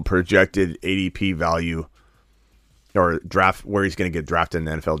potential projected ADP value or draft where he's going to get drafted in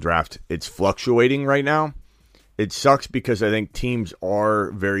the NFL draft, it's fluctuating right now. It sucks because I think teams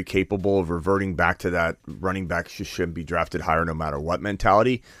are very capable of reverting back to that running backs just shouldn't be drafted higher no matter what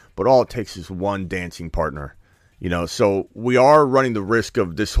mentality. But all it takes is one dancing partner. So we are running the risk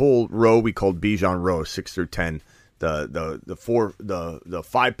of this whole row we called Bijan row, 6 through 10, the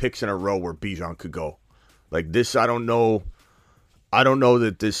 5 picks in a row where Bijan could go. Like this, I don't know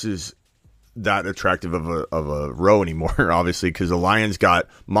that this is that attractive of a row anymore, obviously, because the Lions got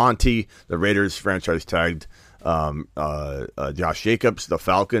Monty, the Raiders franchise tagged Josh Jacobs, the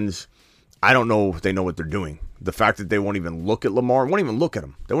Falcons. I don't know if they know what they're doing. The fact that they won't even look at Lamar, won't even look at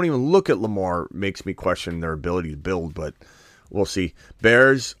him. They won't even look at Lamar makes me question their ability to build, but we'll see.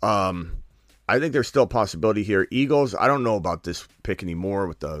 Bears, I think there's still a possibility here. Eagles, I don't know about this pick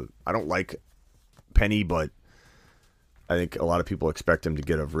anymore. I don't like Penny, but I think a lot of people expect him to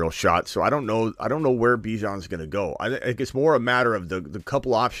get a real shot. So I don't know where Bijan's going to go. I think it's more a matter of the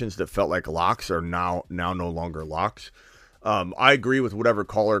couple options that felt like locks are now no longer locks. I agree with whatever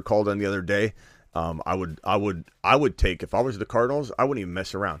caller called in the other day. I would take, if I was the Cardinals, I wouldn't even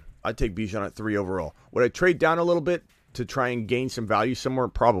mess around. I'd take Bijan at 3 overall. Would I trade down a little bit to try and gain some value somewhere?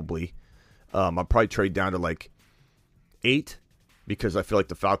 Probably. I'd probably trade down to like 8 because I feel like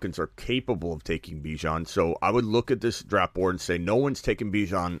the Falcons are capable of taking Bijan. So I would look at this draft board and say no one's taking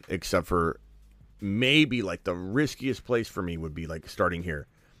Bijan except for maybe like the riskiest place for me would be like starting here.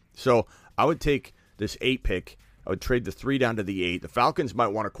 So I would take this 8 pick. I would trade the 3 down to the 8. The Falcons might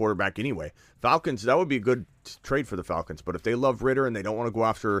want a quarterback anyway. Falcons, that would be a good trade for the Falcons. But if they love Ritter and they don't want to go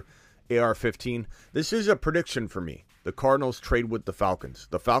after AR-15, this is a prediction for me. The Cardinals trade with the Falcons.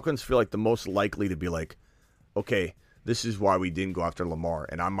 The Falcons feel like the most likely to be like, okay, this is why we didn't go after Lamar.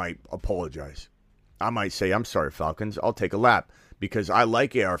 And I might apologize. I might say, I'm sorry, Falcons. I'll take a lap because I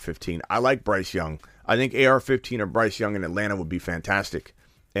like AR-15. I like Bryce Young. I think AR-15 or Bryce Young in Atlanta would be fantastic.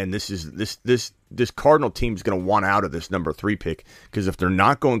 And this Cardinal team is going to want out of this number 3 pick because if they're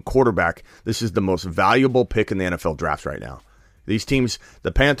not going quarterback, this is the most valuable pick in the NFL draft right now. These teams,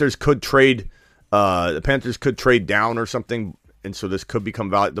 the Panthers could trade down or something, and so this could become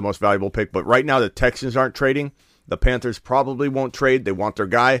the most valuable pick. But right now, the Texans aren't trading. The Panthers probably won't trade. They want their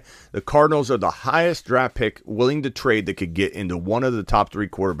guy. The Cardinals are the highest draft pick willing to trade that could get into one of the top 3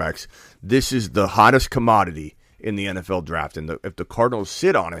 quarterbacks. This is the hottest commodity in the NFL draft, and if the Cardinals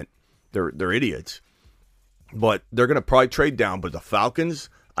sit on it, they're idiots. But they're going to probably trade down. But the Falcons,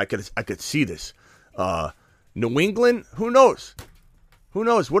 I could see this. New England, who knows? Who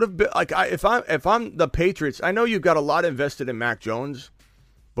knows? What if if I'm the Patriots? I know you've got a lot invested in Mac Jones,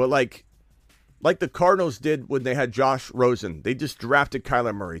 but like the Cardinals did when they had Josh Rosen, they just drafted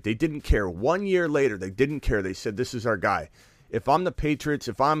Kyler Murray. They didn't care. 1 year later, they didn't care. They said, "This is our guy." If I'm the Patriots,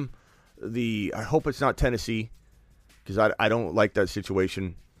 I hope it's not Tennessee. Because I don't like that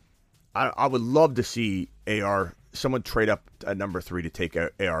situation. I would love to see someone trade up at number 3 to take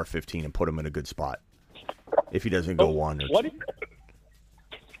AR-15 and put him in a good spot. If he doesn't go 1 or 2.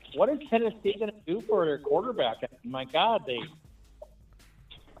 What is Tennessee going to do for their quarterback? My God,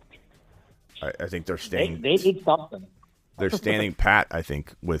 I think they're staying. They need something. They're standing pat. I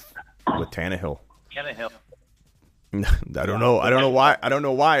think with Tannehill. I don't know. I don't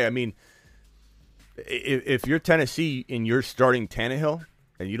know why. I mean, if you're Tennessee and you're starting Tannehill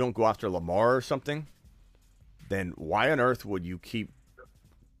and you don't go after Lamar or something, then why on earth would you keep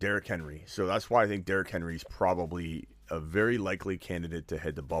Derrick Henry? So that's why I think Derrick Henry's probably a very likely candidate to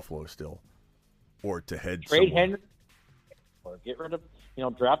head to Buffalo still, or to head trade somewhere. Henry, or get rid of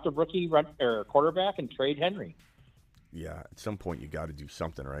draft a rookie or quarterback and trade Henry. Yeah, at some point you got to do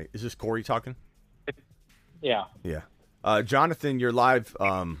something, right? Is this Corey talking? Yeah. Yeah. Jonathan, you're live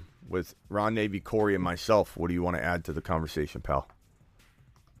with Ron, Navy, Corey, and myself. What do you want to add to the conversation, pal?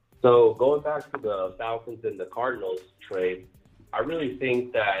 So going back to the Falcons and the Cardinals trade, I really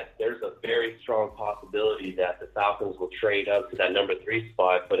think that there's a very strong possibility that the Falcons will trade up to that number 3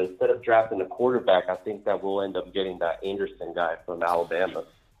 spot, but instead of drafting a quarterback, I think that we'll end up getting that Anderson guy from Alabama.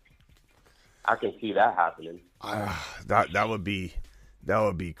 I can see that happening. That would be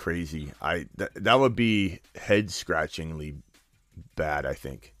crazy. That would be head scratchingly bad, I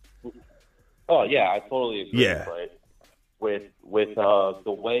think. Oh yeah, I totally agree. Yeah. But with the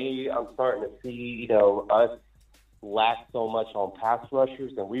way I'm starting to see, us lack so much on pass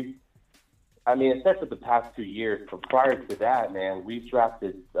rushers, and especially the past 2 years. But prior to that, man, we've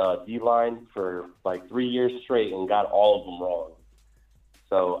drafted D-line for like 3 years straight and got all of them wrong.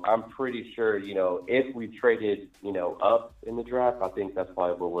 So I'm pretty sure, if we traded, up in the draft, I think that's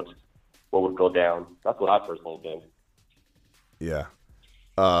probably what would go down. That's what I personally think. Yeah.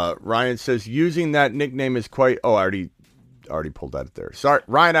 Ryan says using that nickname is quite. Oh, I already pulled that there. Sorry,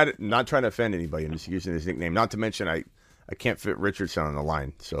 Ryan. I'm not trying to offend anybody. I'm just using his nickname. Not to mention, I can't fit Richardson on the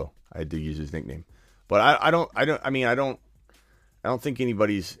line, so I had to use his nickname. But I don't think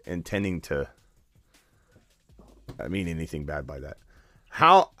anybody's intending to. I mean anything bad by that.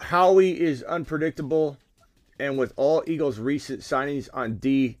 Howie is unpredictable, and with all Eagles' recent signings on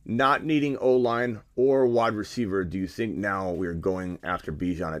D not needing O-line or wide receiver, do you think now we're going after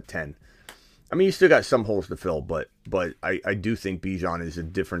Bijan at 10? I mean, you still got some holes to fill, but I do think Bijan is a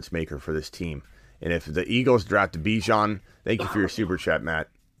difference maker for this team. And if the Eagles draft Bijan, thank you for your super chat, Matt.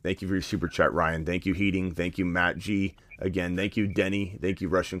 Thank you for your super chat, Ryan. Thank you, Heating. Thank you, Matt G. Again, thank you, Denny. Thank you,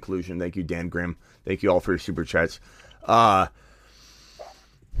 Russian Collusion. Thank you, Dan Grimm. Thank you all for your super chats.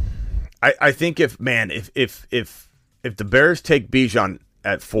 I think if the Bears take Bijan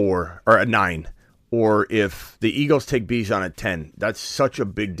at 4 or at 9, or if the Eagles take Bijan at 10, that's such a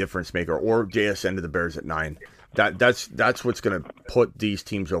big difference maker. Or JSN to the Bears at 9. That's what's going to put these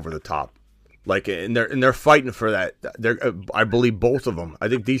teams over the top. Like, and they're fighting for that. I believe both of them. I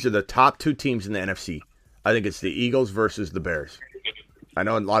think these are the top 2 teams in the NFC. I think it's the Eagles versus the Bears. I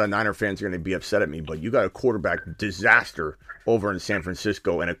know a lot of Niner fans are going to be upset at me, but you got a quarterback disaster over in San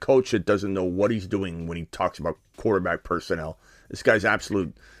Francisco and a coach that doesn't know what he's doing when he talks about quarterback personnel. This guy's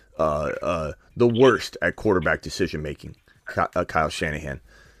absolute the worst at quarterback decision making. Kyle Shanahan.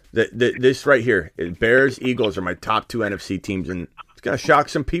 This right here, Bears, Eagles are my top 2 NFC teams, and it's going to shock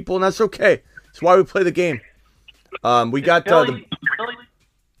some people, and that's okay. That's why we play the game. We got Philly,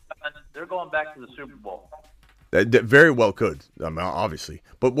 they're going back to the Super Bowl. That very well could, obviously.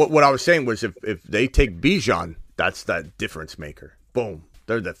 But what I was saying was if they take Bijan, that's that difference maker. Boom.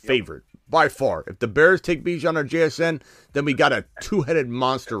 They're the favorite by far. If the Bears take Bijan or JSN, then we got a 2-headed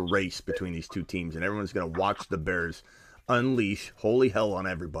monster race between these 2 teams, and everyone's going to watch the Bears unleash holy hell on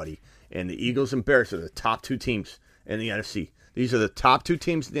everybody. And the Eagles and Bears are the top 2 teams in the NFC. These are the top 2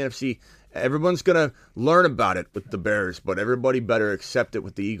 teams in the NFC. Everyone's going to learn about it with the Bears, but everybody better accept it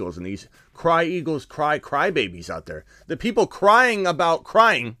with the Eagles. And these Eagles, cry babies out there. The people crying about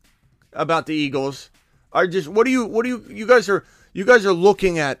the Eagles are just, you guys are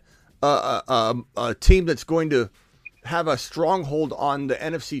looking at a team that's going to have a stronghold on the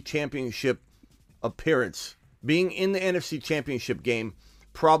NFC Championship appearance, being in the NFC Championship game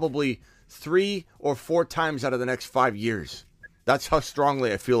probably 3 or 4 times out of the next 5 years. That's how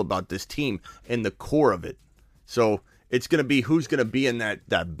strongly I feel about this team and the core of it. So it's going to be who's going to be in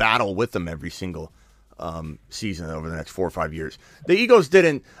that battle with them every single season over the next 4 or 5 years. The Eagles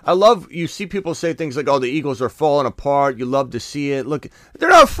didn't. You see people say things like, oh, the Eagles are falling apart. You love to see it. Look, they're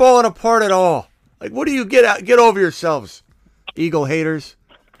not falling apart at all. Like, what do you get over yourselves, Eagle haters?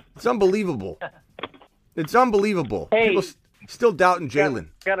 It's unbelievable. It's unbelievable. Hey, people still doubting Jalen.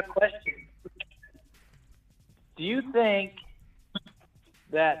 Got a question. Do you think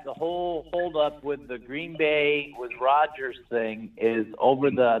that the whole hold-up with the Green Bay with Rodgers thing is over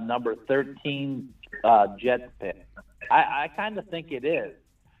the number 13 Jets pick? I kind of think it is.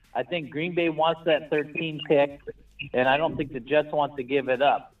 I think Green Bay wants that 13 pick, and I don't think the Jets want to give it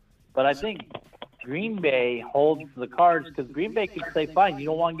up. But I think Green Bay holds the cards because Green Bay can say, fine, you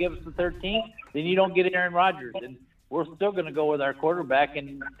don't want to give us the 13, then you don't get Aaron Rodgers. And we're still going to go with our quarterback,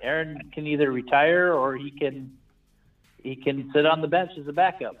 and Aaron can either retire or he can sit on the bench as a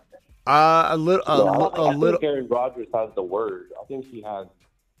backup. I think Aaron Rodgers has the word. I think he has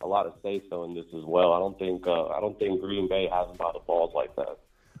a lot of say-so in this as well. I don't think Green Bay has him by the balls like that.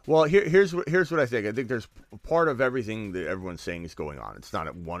 Well, here's what I think. I think there's part of everything that everyone's saying is going on. It's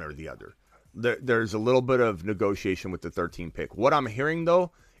not one or the other. There's a little bit of negotiation with the 13 pick. What I'm hearing,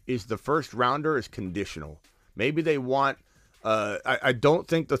 though, is the first rounder is conditional. Maybe they want I don't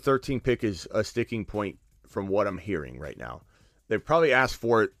think the 13 pick is a sticking point from what I'm hearing right now. They probably asked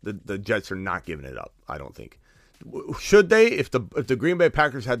for it. The Jets are not giving it up, I don't think. Should they? If the Green Bay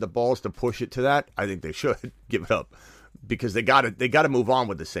Packers had the balls to push it to that, I think they should give it up because they got to move on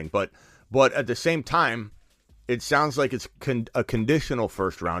with this thing. But at the same time, it sounds like it's a conditional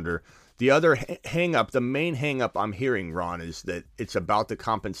first rounder. The other the main hang up I'm hearing, Ron, is that it's about the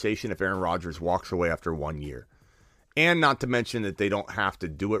compensation if Aaron Rodgers walks away after 1 year. And not to mention that they don't have to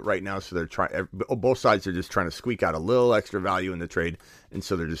do it right now, so they're trying. Both sides are just trying to squeak out a little extra value in the trade, and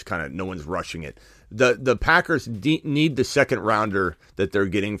so they're just kind of no one's rushing it. The Packers need the second rounder that they're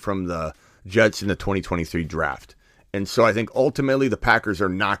getting from the Jets in the 2023 draft, and so I think ultimately the Packers are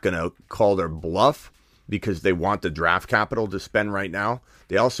not going to call their bluff. because they want the draft capital to spend right now.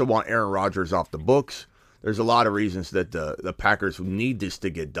 They also want Aaron Rodgers off the books. There's a lot of reasons that the Packers need this to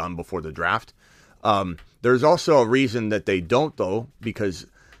get done before the draft. There's also a reason that they don't, though, because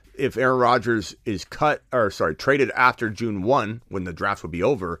if Aaron Rodgers is traded after June 1, when the draft would be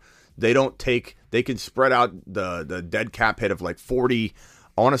over, they can spread out the dead cap hit of like 40,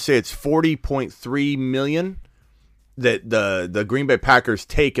 I want to say it's 40.3 million that the Green Bay Packers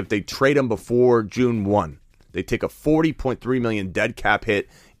take if they trade him before June 1. They take a 40.3 million dead cap hit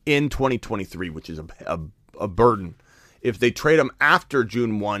in 2023, which is a burden. If they trade him after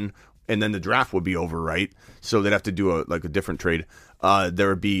June 1, and then the draft would be over, right? So they'd have to do a different trade.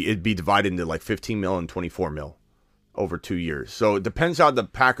 It'd be divided into like 15 mil and 24 mil over 2 years. So it depends how the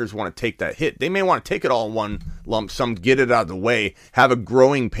Packers want to take that hit. They may want to take it all in one lump sum, get it out of the way, have a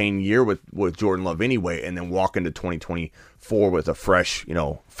growing pain year with Jordan Love anyway, and then walk into 2024 with a fresh,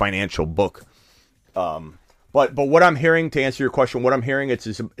 financial book. But what I'm hearing, to answer your question, what I'm hearing,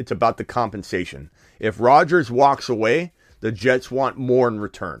 it's about the compensation. If Rodgers walks away, the Jets want more in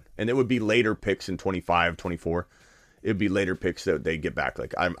return. And it would be later picks in 25, 24. It would be later picks that they get back.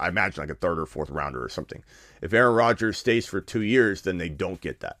 Like I imagine like a third or fourth rounder or something. If Aaron Rodgers stays for 2 years, then they don't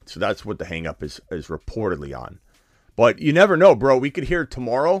get that. So that's what the hang-up is reportedly on. But you never know, bro. We could hear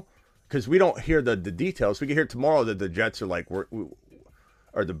tomorrow, because we don't hear the details. We could hear tomorrow that the Jets are like,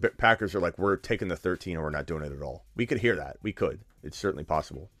 or the Packers are like, we're taking the 13 and we're not doing it at all. We could hear that. We could. It's certainly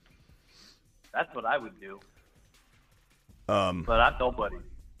possible. That's what I would do. But I'm nobody.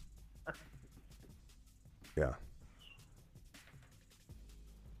 Yeah.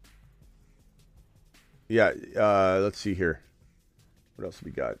 Yeah. Let's see here. What else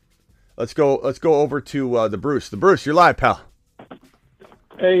we got? Let's go over to the Bruce. The Bruce, you're live, pal.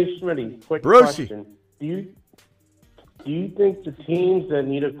 Hey, Smitty. Quick Brucey. question. Do you think the teams that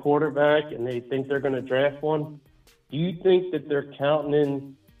need a quarterback and they think they're going to draft one, do you think that they're counting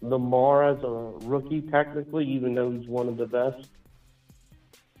in Lamar as a rookie technically, even though he's one of the best?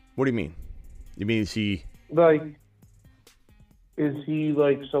 What do you mean? You mean is he like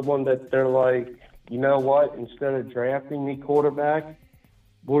someone that they're like, you know what? Instead of drafting the quarterback,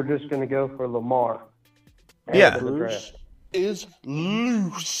 we're just going to go for Lamar. Yeah. Bruce is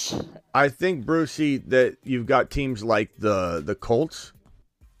loose. I think, Brucey, that you've got teams like the Colts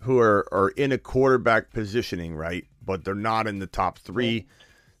who are in a quarterback positioning, right? But they're not in the top three.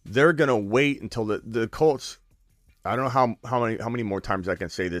 They're going to wait until the Colts. I don't know how many more times I can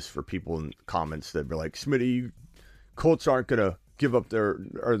say this for people in comments that be like, Smitty, Colts aren't going to give up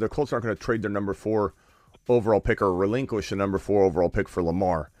the Colts aren't going to trade their number 4 overall pick or relinquish the number 4 overall pick for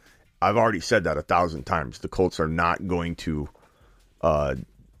Lamar. I've already said that 1,000 times. The Colts are not going to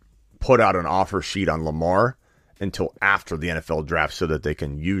put out an offer sheet on Lamar until after the NFL draft so that they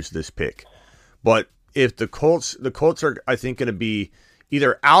can use this pick. But if the Colts are, I think, going to be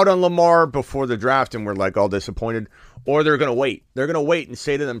either out on Lamar before the draft and we're like all disappointed, or they're going to wait. They're going to wait and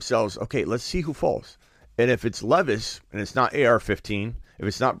say to themselves, okay, let's see who falls. And if it's Levis and it's not AR-15, if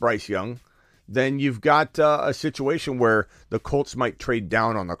it's not Bryce Young, then you've got a situation where the Colts might trade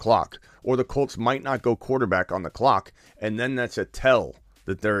down on the clock, or the Colts might not go quarterback on the clock, and then that's a tell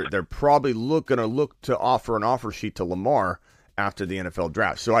that they're probably going to look to offer an offer sheet to Lamar after the NFL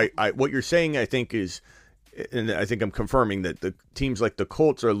draft. So I what you're saying, I think, is, and I think I'm confirming that the teams like the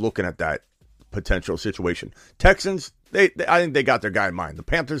Colts are looking at that potential situation. Texans, I think they got their guy in mind. The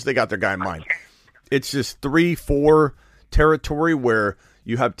Panthers, they got their guy in mind. It's just 3-4 territory where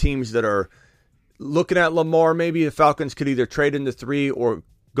you have teams that are looking at Lamar. Maybe the Falcons could either trade into 3 or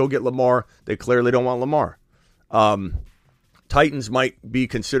go get Lamar. They clearly don't want Lamar. Titans might be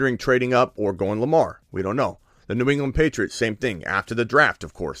considering trading up or going Lamar. We don't know. The New England Patriots, same thing. After the draft,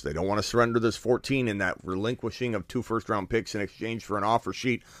 of course. They don't want to surrender this 14 in that relinquishing of 2 first-round picks in exchange for an offer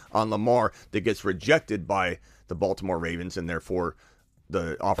sheet on Lamar that gets rejected by the Baltimore Ravens, and therefore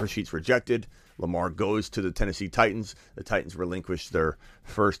the offer sheet's rejected. Lamar goes to the Tennessee Titans. The Titans relinquish their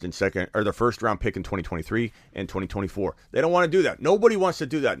first round pick in 2023 and 2024. They don't want to do that. Nobody wants to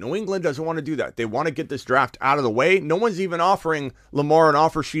do that. New England doesn't want to do that. They want to get this draft out of the way. No one's even offering Lamar an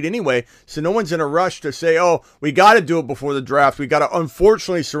offer sheet anyway, so no one's in a rush to say, oh, we got to do it before the draft. We got to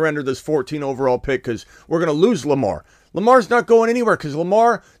unfortunately surrender this 14 overall pick because we're going to lose Lamar. Lamar's not going anywhere because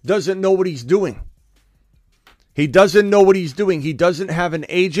Lamar doesn't know what he's doing. He doesn't know what he's doing. He doesn't have an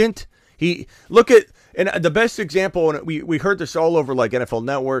agent. And the best example, and we heard this all over like NFL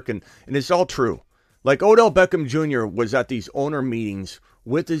Network, and it's all true. Like Odell Beckham Jr. was at these owner meetings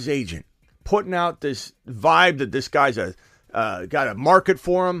with his agent, putting out this vibe that this guy's got a market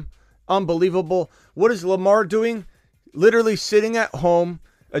for him. Unbelievable. What is Lamar doing? Literally sitting at home,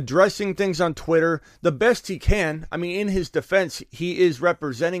 addressing things on Twitter the best he can. I mean, in his defense, he is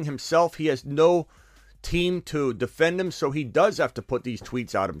representing himself. He has no team to defend him, so he does have to put these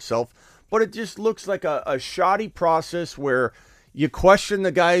tweets out himself. But it just looks like a shoddy process where you question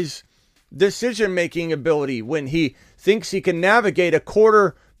the guy's decision-making ability when he thinks he can navigate a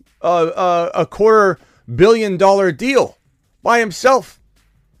 $250 million deal by himself.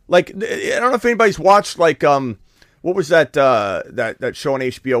 Like, I don't know if anybody's watched, like, what was that that show on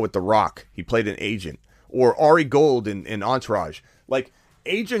HBO with The Rock? He played an agent. Or Ari Gold in Entourage. Like,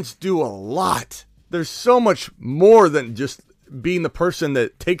 agents do a lot. There's so much more than just being the person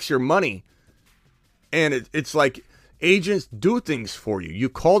that takes your money. And it's like agents do things for you. You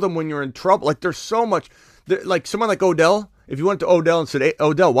call them when you're in trouble. Like, there's so much. Like, someone like Odell, if you went to Odell and said, hey,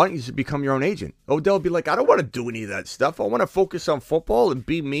 Odell, why don't you just become your own agent? Odell would be like, I don't want to do any of that stuff. I want to focus on football and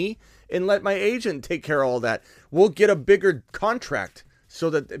be me and let my agent take care of all that. We'll get a bigger contract so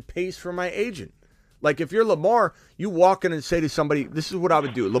that it pays for my agent. Like, if you're Lamar, you walk in and say to somebody, this is what I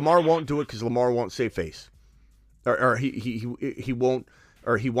would do. Lamar won't do it because Lamar won't save face. Or he won't,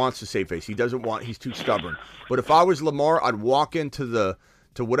 or he wants to save face. He doesn't want, he's too stubborn. But if I was Lamar, I'd walk into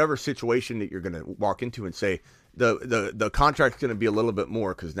to whatever situation that you're going to walk into and say, the contract's going to be a little bit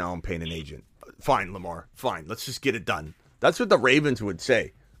more because now I'm paying an agent. Fine, Lamar. Fine. Let's just get it done. That's what the Ravens would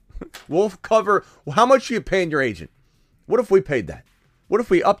say. We'll cover, how much are you paying your agent? What if we paid that? What if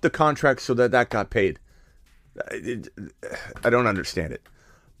we upped the contract so that got paid? I don't understand it.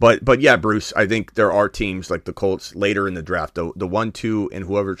 But yeah, Bruce, I think there are teams like the Colts later in the draft, the 1-2 and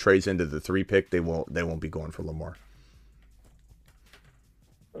whoever trades into the 3 pick, they won't be going for Lamar.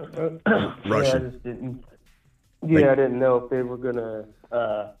 Russian. I didn't know if they were gonna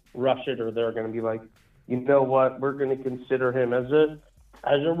rush it or they're gonna be like, you know what, we're gonna consider him as a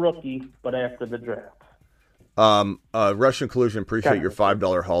rookie, but after the draft. Russian Collusion, appreciate your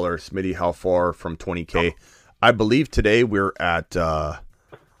 $5 hauler. Smitty, how far from 20K? I believe today we're at,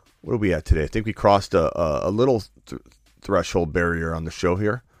 what are we at today? I think we crossed a little threshold barrier on the show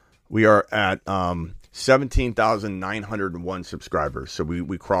here. We are at 17,901 subscribers. So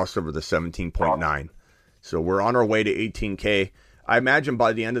we crossed over the 17.9. So we're on our way to 18K. I imagine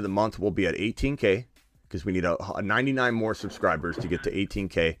by the end of the month we'll be at 18K because we need a 99 more subscribers to get to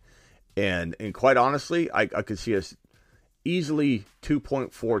 18K. And quite honestly, I could see us easily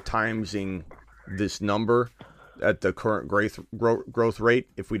 2.4 timesing this number at the current growth rate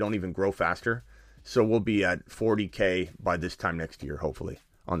if we don't even grow faster. So we'll be at 40K by this time next year, hopefully,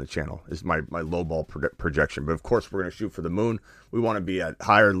 on the channel is my lowball projection. But of course, we're going to shoot for the moon. We want to be at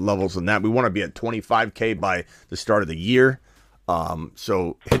higher levels than that. We want to be at 25K by the start of the year.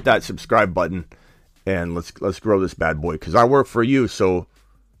 So hit that subscribe button and let's grow this bad boy because I work for you. So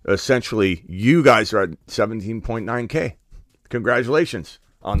essentially, you guys are at 17.9K. Congratulations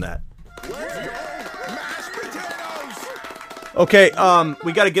on that. Okay,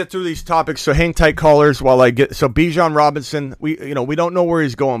 we got to get through these topics, so hang tight, callers, while I get... So Bijan Robinson, we don't know where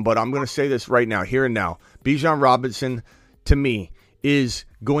he's going, but I'm going to say this right now, here and now. Bijan Robinson, to me, is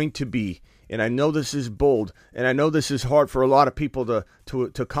going to be, and I know this is bold, and I know this is hard for a lot of people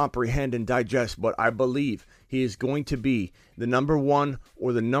to comprehend and digest, but I believe he is going to be the number 1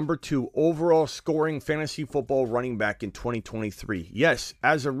 or the number 2 overall scoring fantasy football running back in 2023. Yes,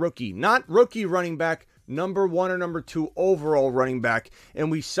 as a rookie, not rookie running back, number 1 or number 2 overall running back.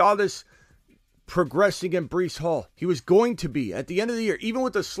 And we saw this progressing in Breece Hall. He was going to be, at the end of the year, even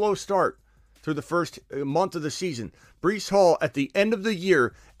with a slow start through the first month of the season, Breece Hall, at the end of the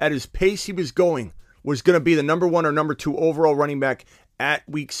year, at his pace he was going, was going to be the number 1 or number 2 overall running back at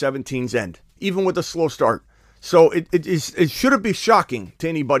Week 17's end, even with a slow start. So it shouldn't be shocking to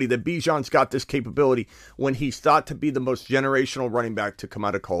anybody that Bijan's got this capability when he's thought to be the most generational running back to come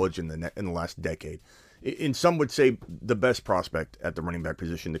out of college in the last decade. And some would say the best prospect at the running back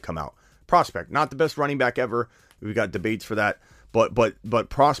position to come out. Prospect, not the best running back ever. We've got debates for that. But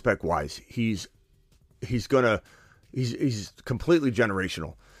prospect wise, he's completely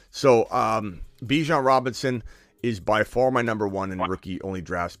generational. So Bijan Robinson is by far my number 1 in rookie only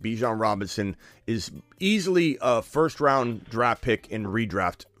drafts. Bijan Robinson is easily a first round draft pick in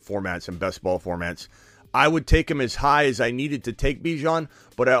redraft formats and best ball formats. I would take him as high as I needed to take Bijan,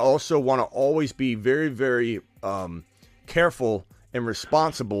 but I also want to always be very, very careful and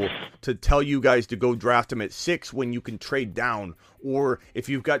responsible to tell you guys to go draft him at 6 when you can trade down. Or if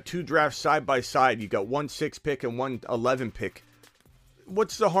you've got 2 drafts side by side, you've got 1 6 pick and 1 11 pick.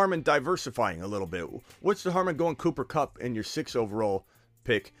 What's the harm in diversifying a little bit? What's the harm in going Cooper Kupp in your 6 overall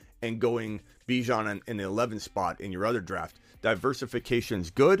pick and going Bijan in the 11 spot in your other draft?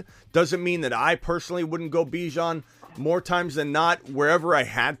 Diversification's good. Doesn't mean that I personally wouldn't go Bijan more times than not, wherever I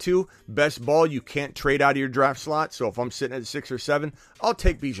had to, best ball, you can't trade out of your draft slot. So if I'm sitting at 6 or 7, I'll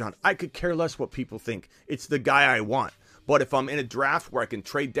take Bijan. I could care less what people think. It's the guy I want. But if I'm in a draft where I can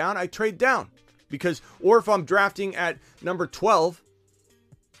trade down, I trade down. Or if I'm drafting at number 12,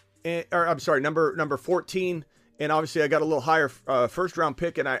 number 14, and obviously I got a little higher first round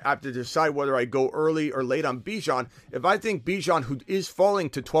pick, and I have to decide whether I go early or late on Bijan. If I think Bijan, who is falling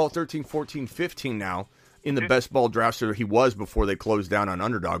to 12, 13, 14, 15 now, in the best ball drafts that he was before they closed down on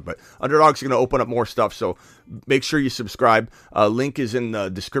Underdog. But Underdog's going to open up more stuff, so make sure you subscribe. Link is in the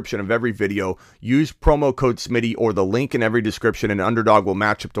description of every video. Use promo code Smitty or the link in every description, and Underdog will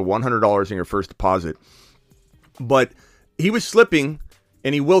match up to $100 in your first deposit. But he was slipping,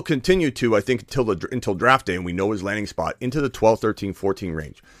 and he will continue to, I think, until draft day, and we know his landing spot, into the 12, 13, 14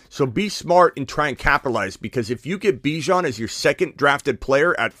 range. So be smart and try and capitalize, because if you get Bijan as your second drafted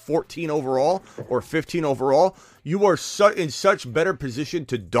player at 14 overall or 15 overall, you are in such better position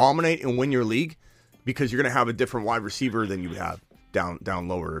to dominate and win your league, because you're going to have a different wide receiver than you have down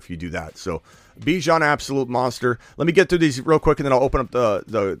lower if you do that. So Bijan, absolute monster. Let me get through these real quick, and then I'll open up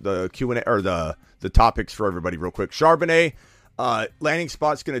the Q&A or the topics for everybody real quick. Charbonnett. Landing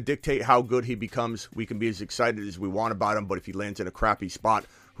spot's going to dictate how good he becomes. We can be as excited as we want about him, but if he lands in a crappy spot,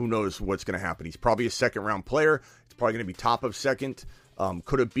 who knows what's going to happen. He's probably a second-round player. It's probably going to be top of second.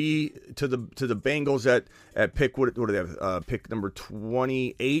 Could it be to the Bengals at pick, what do they have? Pick number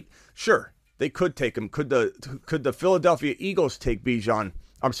 28? Sure, they could take him. Could the Philadelphia Eagles take Bijan?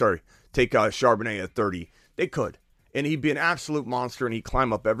 I'm sorry, take Charbonnett at 30? They could, and he'd be an absolute monster, and he'd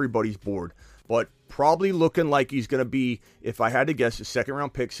climb up everybody's board. But probably looking like he's going to be, if I had to guess, a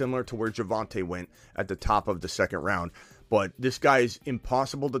second-round pick, similar to where Javonte went at the top of the second round. But this guy is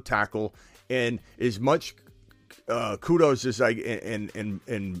impossible to tackle, and as much kudos as I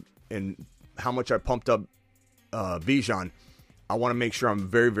and how much I pumped up Bijan, I want to make sure I'm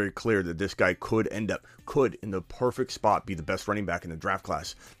very, very clear that this guy could in the perfect spot be the best running back in the draft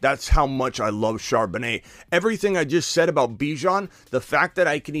class. That's how much I love Charbonnett. Everything I just said about Bijan, the fact that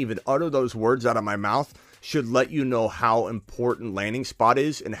I can even utter those words out of my mouth should let you know how important landing spot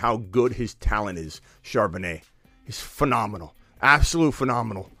is and how good his talent is. Charbonnett, he's phenomenal, absolute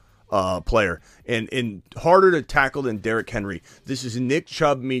phenomenal player, and harder to tackle than Derrick Henry. This is Nick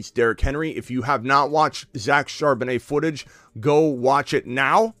Chubb meets Derrick Henry. If you have not watched Zach Charbonnett footage, go watch it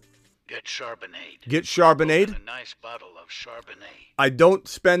now. Get Charbonnett. Get Charbonnett. A nice bottle of Charbonnett. I don't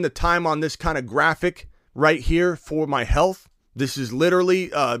spend the time on this kind of graphic right here for my health. This is literally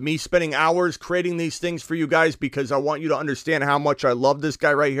me spending hours creating these things for you guys, because I want you to understand how much I love this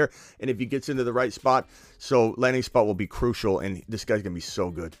guy right here, and if he gets into the right spot. So landing spot will be crucial, and this guy's going to be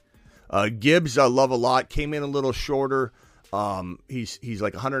so good. Gibbs, I love a lot. Came in a little shorter. He's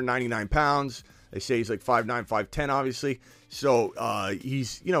like 199 pounds. They say he's like 5'9", 5'10", obviously. So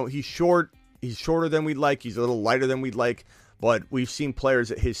he's short. He's shorter than we'd like. He's a little lighter than we'd like. But we've seen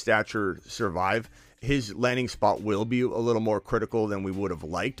players at his stature survive. His landing spot will be a little more critical than we would have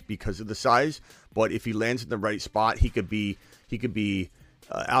liked because of the size. But if he lands in the right spot, he could be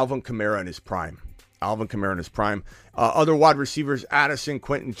Alvin Kamara in his prime. Other wide receivers, Addison,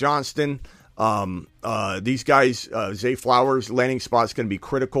 Quentin Johnston. These guys, Zay Flowers, landing spot is going to be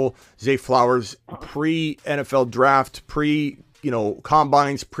critical. Zay Flowers, pre-NFL draft,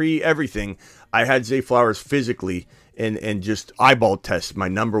 combines, pre-everything. I had Zay Flowers physically and just eyeball test my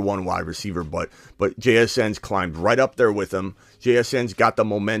number one wide receiver, but JSN's climbed right up there with him. JSN's got the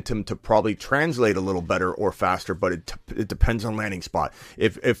momentum to probably translate a little better or faster, but it depends on landing spot.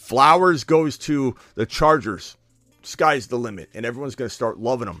 If Flowers goes to the Chargers, sky's the limit, and everyone's going to start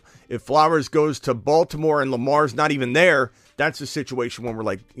loving him. If Flowers goes to Baltimore and Lamar's not even there, that's a situation when we're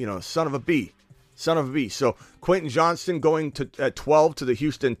like, son of a B. So Quentin Johnston going at 12 to the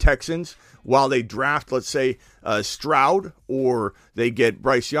Houston Texans while they draft, let's say, Stroud, or they get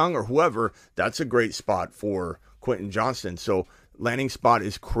Bryce Young or whoever, that's a great spot for Quentin Johnston. So landing spot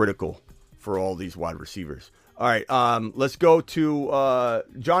is critical for all these wide receivers. All right, let's go to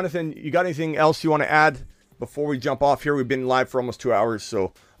Jonathan. You got anything else you want to add before we jump off here? We've been live for almost 2 hours,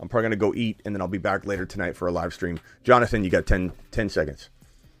 so I'm probably going to go eat, and then I'll be back later tonight for a live stream. Jonathan, you got 10 seconds.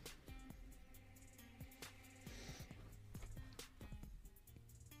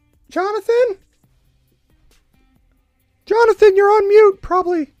 Jonathan, you're on mute,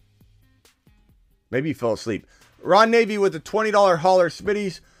 probably. Maybe you fell asleep. Ron Navy with a $20 hauler.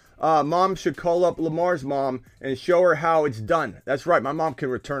 Smitty's mom should call up Lamar's mom and show her how it's done. That's right. My mom can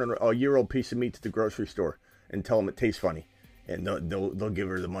return a year-old piece of meat to the grocery store and tell them it tastes funny, and they'll give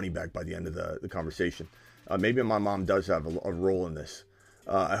her the money back by the end of the conversation. Maybe my mom does have a role in this.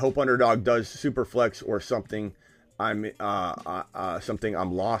 I hope Underdog does Superflex or something. I'm something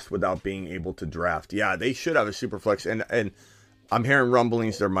I'm lost without being able to draft. Yeah, they should have a super flex, and I'm hearing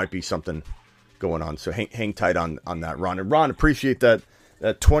rumblings there might be something going on. So hang tight on that, Ron. And Ron, appreciate that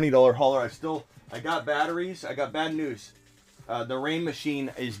 $20 hauler. I got batteries. I got bad news. The rain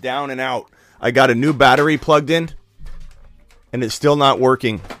machine is down and out. I got a new battery plugged in, and it's still not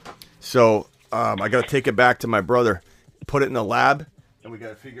working. So I got to take it back to my brother, put it in the lab. And we got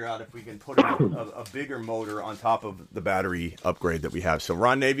to figure out if we can put a bigger motor on top of the battery upgrade that we have. So,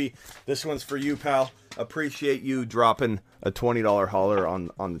 Ron Navy, this one's for you, pal. Appreciate you dropping a $20 hauler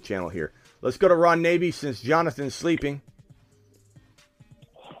on the channel here. Let's go to Ron Navy since Jonathan's sleeping.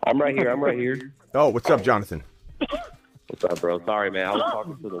 I'm right here. Oh, what's up, Jonathan? What's up, bro? Sorry, man. I was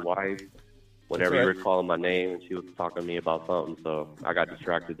talking to the wife whenever you were calling my name, and she was talking to me about something, so I got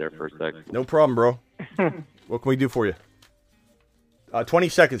distracted there for a second. No problem, bro. What can we do for you? 20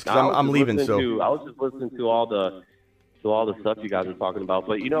 seconds, because I'm leaving. So I was just listening to all the stuff you guys are talking about.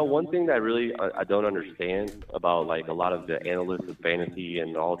 But one thing that really I don't understand about like a lot of the analysts of fantasy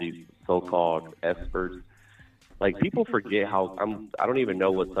and all these so-called experts, like people forget how I don't even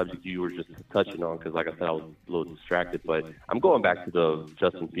know what subject you were just touching on because, like I said, I was a little distracted. But I'm going back to the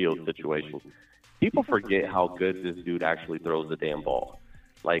Justin Fields situation. People forget how good this dude actually throws the damn ball.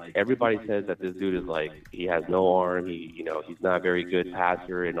 Like, everybody says that this dude is like, he has no arm, he's not a very good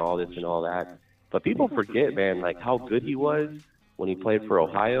passer and all this and all that. But people forget, man, like how good he was when he played for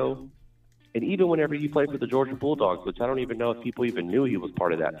Ohio. And even whenever he played for the Georgia Bulldogs, which I don't even know if people even knew he was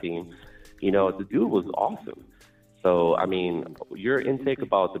part of that team. The dude was awesome. So, I mean, your intake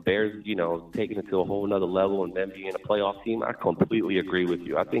about the Bears, taking it to a whole nother level and them being a playoff team, I completely agree with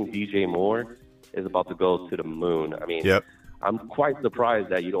you. I think DJ Moore is about to go to the moon. I mean, yep. I'm quite surprised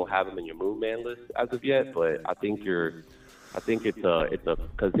that you don't have him in your Moon Man list as of yet, but I think it's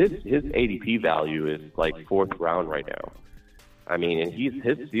because his ADP value is like 4th round right now. I mean, and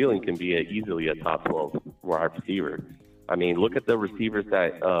his ceiling can be easily a top 12 wide receiver. I mean, look at the receivers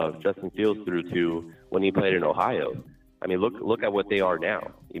that Justin Fields threw to when he played in Ohio. I mean, look at what they are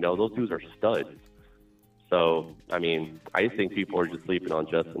now. Those dudes are studs. So, I mean, I just think people are just sleeping on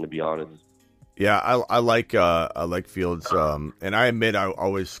Justin, to be honest. Yeah, I like Fields, and I admit I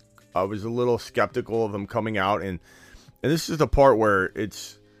was a little skeptical of him coming out, and this is the part where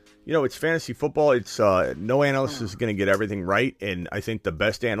it's fantasy football. It's no analyst is going to get everything right, and I think the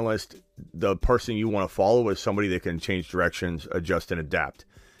best analyst, the person you want to follow, is somebody that can change directions, adjust, and adapt.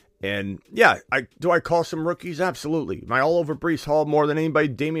 And yeah, do I call some rookies? Absolutely. Am I all over Breece Hall more than anybody?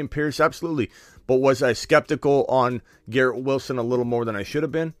 Dameon Pierce? Absolutely. But was I skeptical on Garrett Wilson a little more than I should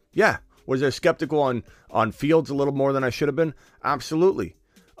have been? Yeah. Was I skeptical on Fields a little more than I should have been? Absolutely.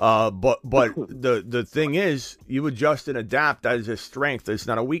 But the thing is, you adjust and adapt. That is a strength. It's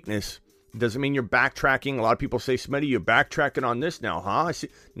not a weakness. It doesn't mean you're backtracking. A lot of people say, Smitty, you're backtracking on this now, huh? I see.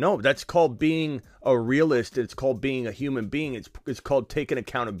 No, that's called being a realist. It's called being a human being. It's called taking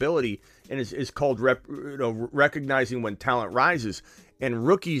accountability, and it's called recognizing when talent rises. And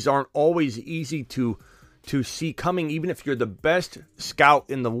rookies aren't always easy to see coming, even if you're the best scout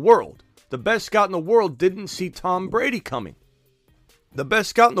in the world. The best scout in the world didn't see Tom Brady coming. The best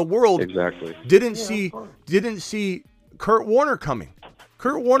scout in the world didn't see Kurt Warner coming.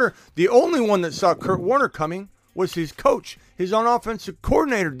 Kurt Warner, the only one that saw Kurt Warner coming was his coach. His own offensive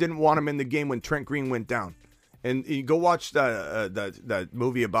coordinator didn't want him in the game when Trent Green went down. And you go watch that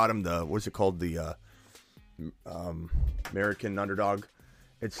movie about him. What's it called? The American Underdog.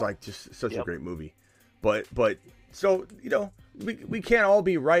 It's like just such a great movie. But so we can't all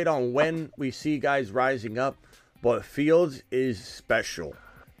be right on when we see guys rising up, but Fields is special,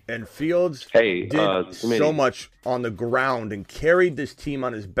 and Fields did so much on the ground and carried this team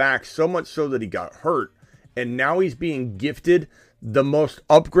on his back, so much so that he got hurt, and now he's being gifted the most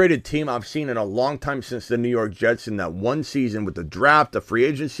upgraded team I've seen in a long time since the New York Jets. In that one season with the draft, the free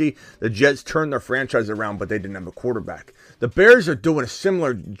agency, the Jets turned their franchise around, but they didn't have a quarterback. The Bears are doing a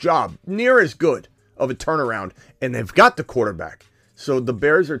similar job, near as good of a turnaround, and they've got the quarterback. So the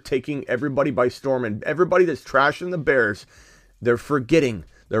Bears are taking everybody by storm, and everybody that's trashing the Bears, they're forgetting.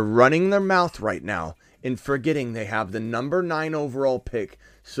 They're running their mouth right now and forgetting they have the number 9 overall pick.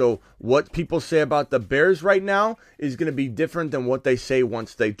 So what people say about the Bears right now is going to be different than what they say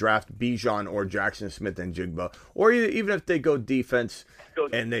once they draft Bijan or Jaxson, Smith-Njigba, or even if they go defense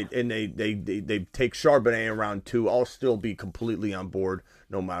and they take Charbonnett around 2. I'll still be completely on board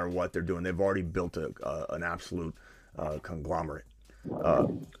no matter what they're doing. They've already built an absolute conglomerate.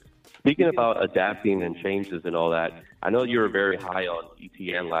 Speaking about adapting and changes and all that, I know you were very high on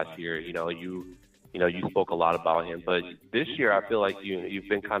ETN last year. You spoke a lot about him, but this year I feel like you've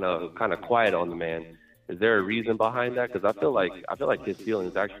been kind of quiet on the man. Is there a reason behind that? Because I feel like his ceiling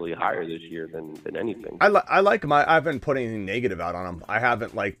is actually higher this year than anything. I like him. I haven't put anything negative out on him. I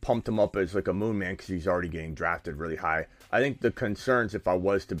haven't pumped him up as a moon man because he's already getting drafted really high. I think the concerns, if I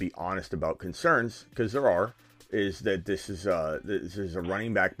was to be honest about concerns, because there are, is that this is a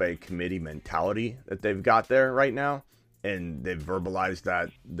running back by committee mentality that they've got there right now, and they've verbalized that.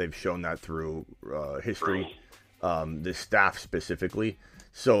 They've shown that through history, the staff specifically.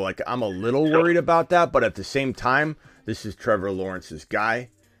 So, I'm a little worried about that, but at the same time, this is Trevor Lawrence's guy.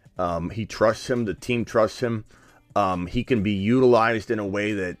 He trusts him. The team trusts him. He can be utilized in a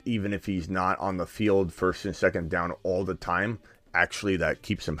way that even if he's not on the field first and second down all the time, actually that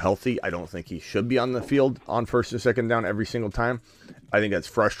keeps him healthy. I don't think he should be on the field on first and second down every single time. I think that's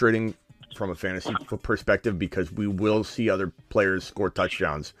frustrating from a fantasy perspective because we will see other players score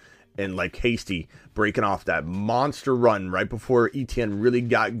touchdowns. And Hasty breaking off that monster run right before Etienne really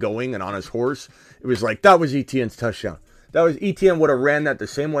got going and on his horse. It was that was Etienne's touchdown. That was Etienne would have ran that the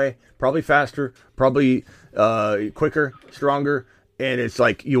same way, probably faster, probably quicker, stronger. And it's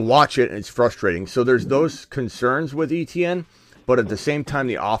you watch it and it's frustrating. So there's those concerns with Etienne, but at the same time,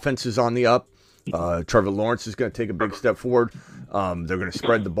 the offense is on the up. Trevor Lawrence is going to take a big step forward. They're going to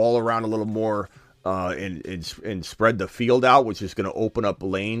spread the ball around a little more. And spread the field out, which is going to open up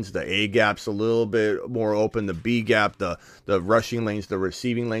lanes. The A gap's a little bit more open. The B gap, the rushing lanes, the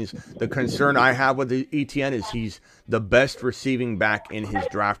receiving lanes. The concern I have with Etienne is he's the best receiving back in his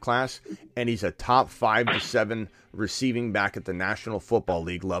draft class, and he's a top 5 to 7 receiving back at the National Football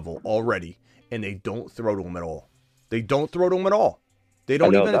League level already, and they don't throw to him at all. They don't throw to him at all. They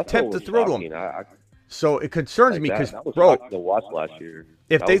don't even attempt to throw to him. So it concerns me because, bro, to watch last year.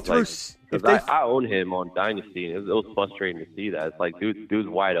 If they threw, I own him on Dynasty, and it was frustrating to see that. It's dude's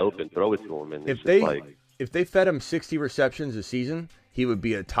wide open, throw it to him, and if they fed him 60 receptions a season, he would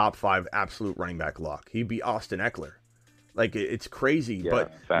be a top 5 absolute running back lock. He'd be Austin Eckler. It's crazy,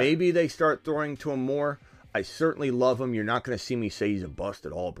 but maybe they start throwing to him more. I certainly love him. You're not going to see me say he's a bust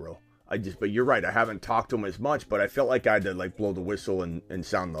at all, bro. But you're right. I haven't talked to him as much, but I felt like I had to blow the whistle and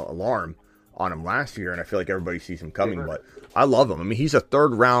sound the alarm on him last year, and I feel like everybody sees him coming, but I love him. I mean, he's a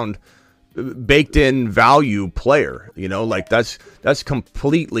third round baked in value player, that's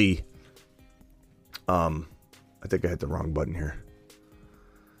completely, I think I hit the wrong button here.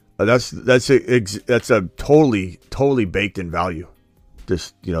 That's a totally baked in value.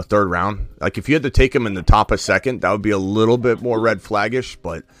 Just, third round. If you had to take him in the top of second, that would be a little bit more red flaggish,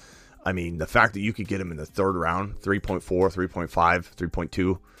 but I mean, the fact that you could get him in the third round, 3.4, 3.5,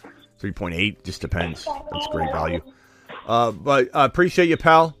 3.2, 3.8, just depends. That's great value. But I appreciate you,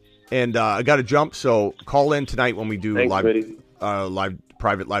 pal. And I got to jump, so call in tonight when we do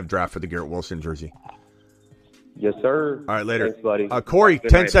private live draft for the Garrett Wilson jersey. Yes, sir. All right, later. Thanks, buddy. Corey,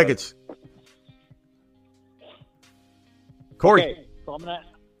 10 seconds. Corey. Okay, so I'm going to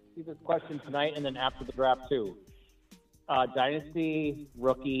see this question tonight and then after the draft, too. Dynasty,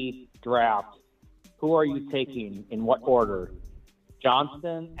 rookie, draft. Who are you taking? In what order?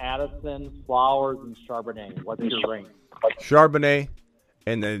 Johnston, Addison, Flowers, and Charbonnett. What's your rank? Charbonnett,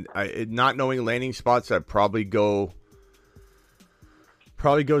 and then not knowing landing spots, I'd probably go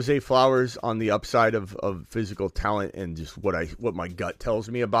Zay Flowers on the upside of physical talent and just what my gut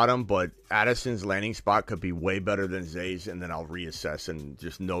tells me about him. But Addison's landing spot could be way better than Zay's, and then I'll reassess and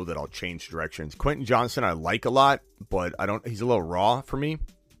just know that I'll change directions. Quentin Johnson I like a lot, but he's a little raw for me.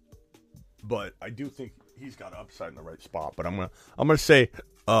 But I do think he's got upside in the right spot. But I'm gonna say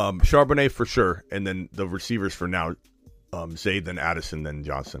Charbonnett for sure, and then the receivers for now, Zay, then Addison, then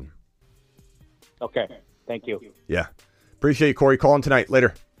Johnson. Okay, thank you. Yeah. Appreciate you, Corey. Call in tonight.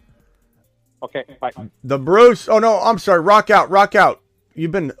 Later. Okay, bye. The Bruce. Oh, no, I'm sorry. Rock out.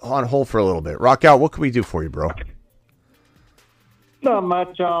 You've been on hold for a little bit. Rock out. What can we do for you, bro? Not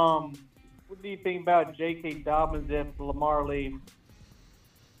much. What do you think about J.K. Dobbins if Lamar leaves?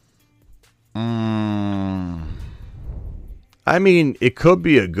 I mean, it could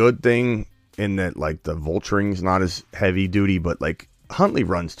be a good thing in that, the vulturing's not as heavy duty, but, Huntley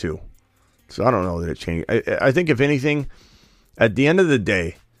runs too. So I don't know that it changed. I think, if anything, at the end of the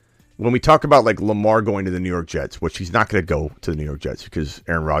day, when we talk about Lamar going to the New York Jets, which he's not going to go to the New York Jets because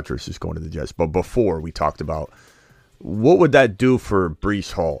Aaron Rodgers is going to the Jets, but before we talked about what would that do for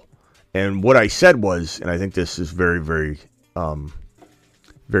Breece Hall? And what I said was, and I think this is very, very,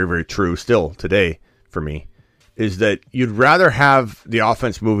 very, very true still today for me, is that you'd rather have the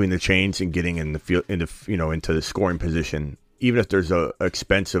offense moving the chains and getting in the field, into the scoring position, even if there's a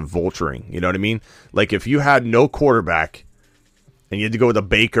expensive vulturing. You know what I mean? If you had no quarterback and you had to go with a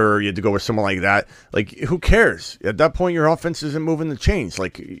Baker, you had to go with someone like that, who cares? At that point, your offense isn't moving the chains.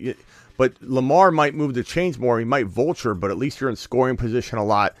 But But Lamar might move the chains more. He might vulture, but at least you're in scoring position a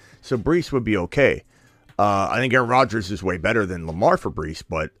lot. So Brees would be okay. I think Aaron Rodgers is way better than Lamar for Brees,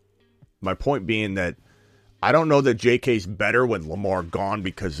 but my point being that I don't know that JK's better with Lamar gone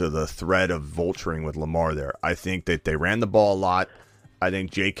because of the threat of vulturing with Lamar there. I think that they ran the ball a lot. I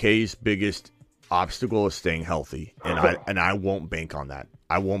think JK's biggest obstacle is staying healthy, and I won't bank on that.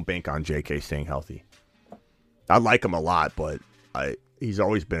 I won't bank on JK staying healthy. I like him a lot, but he's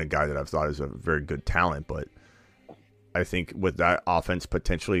always been a guy that I've thought is a very good talent, but I think with that offense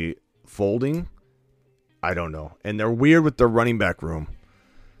potentially folding, I don't know. And they're weird with their running back room.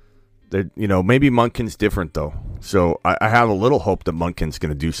 Maybe Monken's different, though. So I have a little hope that Monken's going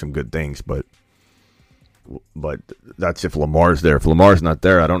to do some good things, but that's if Lamar's there. If Lamar's not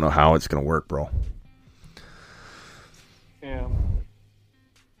there, I don't know how it's going to work, bro. Yeah.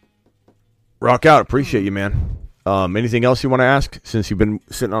 Rock out. Appreciate you, man. Anything else you want to ask since you've been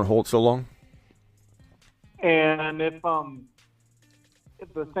sitting on hold so long? And if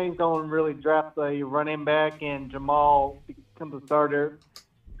the Saints don't really draft a running back and Jamal becomes a starter,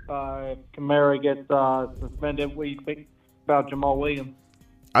 if Kamara gets suspended, what do you think about Jamal Williams?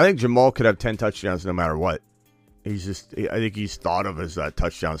 I think Jamal could have 10 touchdowns no matter what. I think he's thought of as a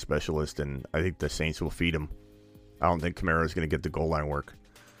touchdown specialist, and I think the Saints will feed him. I don't think Kamara is going to get the goal line work.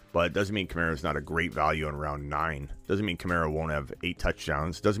 But it doesn't mean Kamara is not a great value in round 9. Doesn't mean Kamara won't have 8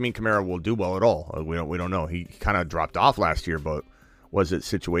 touchdowns. Doesn't mean Kamara will do well at all. We don't know. He kind of dropped off last year, but was it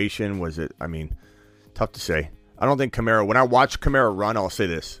situation? Was it? I mean, tough to say. I don't think Kamara. When I watched Kamara run, I'll say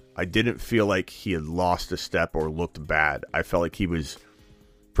this: I didn't feel like he had lost a step or looked bad. I felt like he was,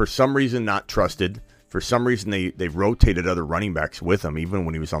 for some reason, not trusted. For some reason, they rotated other running backs with him, even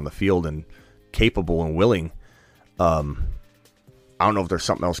when he was on the field and capable and willing. I don't know if there's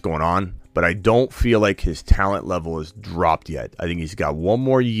something else going on, but I don't feel like his talent level has dropped yet. I think he's got one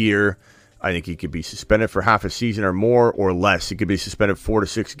more year. I think he could be suspended for half a season or more or less. He could be suspended 4 to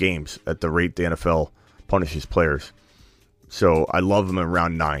 6 games at the rate the NFL punishes players. So I love him in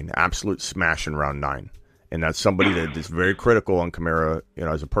round 9. Absolute smash in round 9. And that's somebody that is very critical on Kamara,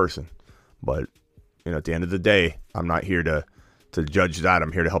 as a person. But, at the end of the day, I'm not here to judge that.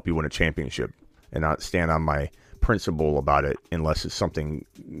 I'm here to help you win a championship and not stand on my principle about it unless it's something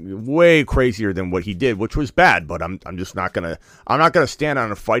way crazier than what he did, which was bad. But I'm just not gonna stand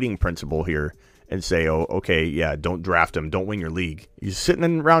on a fighting principle here and say, oh, okay, yeah, don't draft him, don't win your league. He's sitting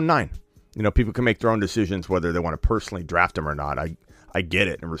in round 9. People can make their own decisions whether they want to personally draft him or not. I get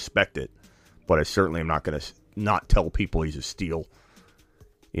it and respect it, but I certainly am not going to not tell people he's a steal.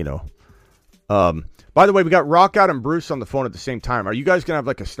 By the way, we got Rock Out and Bruce on the phone at the same time. Are you guys gonna have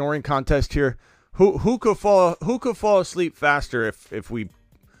like a snoring contest here? Who could fall asleep faster if we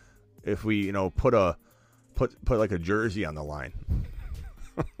put like a jersey on the line?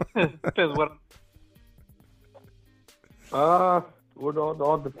 Depends what. Would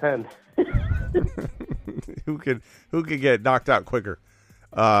all depend. Who could get knocked out quicker?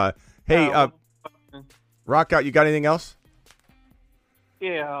 Hey, Rock Out, you got anything else?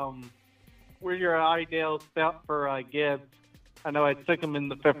 Yeah. Where's your ideal spot for Gibbs? I know I took him in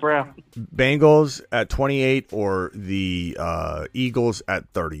the 5th round. Bengals at 28 or the Eagles at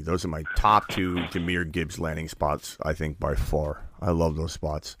 30. Those are my top 2 Jahmyr Gibbs landing spots, I think, by far. I love those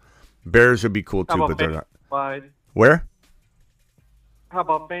spots. Bears would be cool, too, but they're not. Wise? Where? How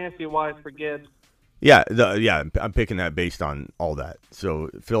about fantasy-wise for Gibbs? Yeah, I'm picking that based on all that. So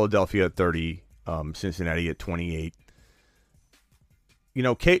Philadelphia at 30, Cincinnati at 28.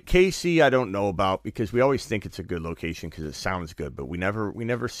 KC I don't know about because we always think it's a good location because it sounds good, but we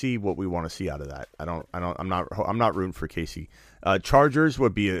never see what we want to see out of that. I'm not rooting for KC. Chargers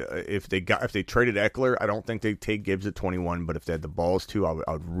would be if they traded Eckler. I don't think they'd take Gibbs at 21, but if they had the balls too, I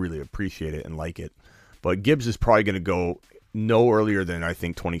would really appreciate it and like it. But Gibbs is probably going to go no earlier than I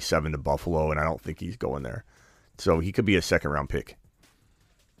think 27 to Buffalo, and I don't think he's going there. So he could be a 2nd round pick.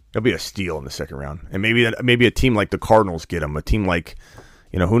 He'll be a steal in the 2nd round, and maybe a team like the Cardinals get him. A team like,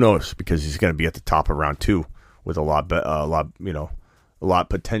 who knows? Because he's going to be at the top of round 2 with a lot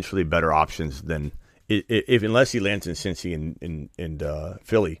potentially better options than if unless he lands in Cincy and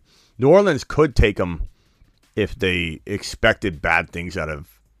Philly. New Orleans could take him if they expected bad things out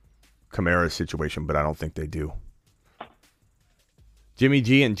of Kamara's situation, but I don't think they do. Jimmy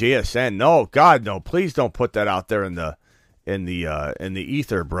G and JSN, no, God, no! Please don't put that out there in the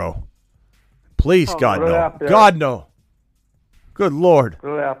ether, bro. Please, God, no. God, no. Good Lord.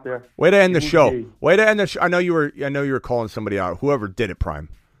 Throw it out there. Way to end the show. Way to end the show. I know you were calling somebody out. Whoever did it, Prime.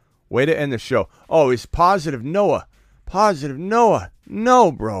 Way to end the show. Oh, it's Positive Noah. Positive Noah.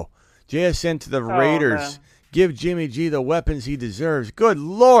 No, bro. JSN to the Raiders. Man. Give Jimmy G the weapons he deserves. Good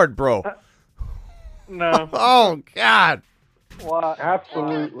Lord, bro. No. Oh, God. Well,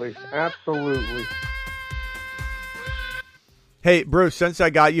 absolutely. Absolutely. Hey, Bruce, since I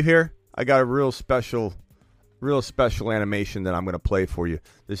got you here, I got a real special animation that I'm going to play for you.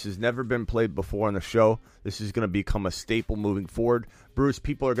 This has never been played before on the show. This is going to become a staple moving forward. Bruce,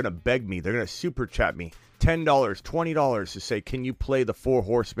 people are going to beg me. They're going to super chat me $10, $20 to say, can you play the Four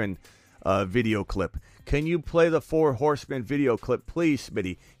Horsemen video clip? Can you play the Four Horsemen video clip? Please,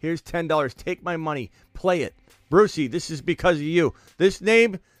 Smitty. Here's $10. Take my money. Play it. Brucey, this is because of you. This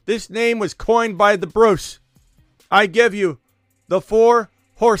name was coined by the Bruce. I give you the Four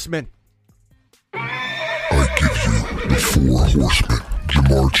Horsemen. I give you the Four Horsemen.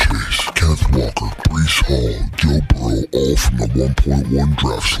 Jamar Chase, Kenneth Walker, Breece Hall, Joe Burrow, all from the 1.1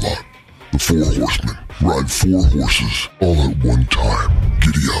 draft slot. The Four Horsemen ride 4 horses all at one time.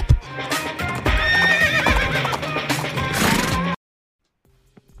 Giddy up.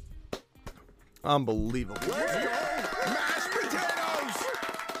 Unbelievable.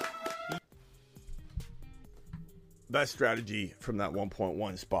 Best strategy from that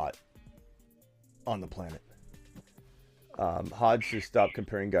 1.1 spot on the planet. Hodge should stop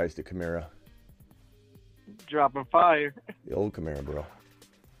comparing guys to Kamara. Dropping fire. The old Kamara, bro.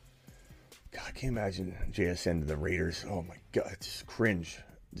 God, can you imagine JSN to the Raiders? Oh, my God. Just cringe.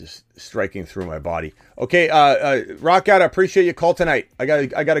 Just striking through my body. Okay, Rock Out, I appreciate your call tonight. I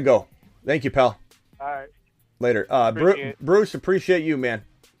gotta go. Thank you, pal. All right. Later. Appreciate Bruce, appreciate you, man.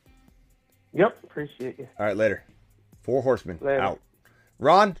 Yep, appreciate you. All right, later. Four Horsemen Later. out.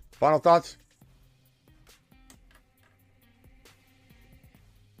 Ron, final thoughts?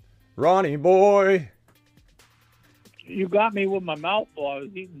 Ronnie boy. You got me with my mouth full. I was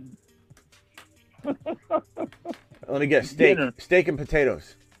eating. Let me guess. Steak. Dinner. Steak and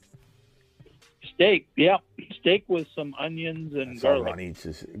potatoes. Steak, yeah. Steak with some onions and That's all garlic. Ron eats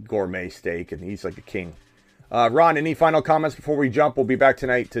is gourmet steak, and he's like a king. Ron, any final comments before we jump? We'll be back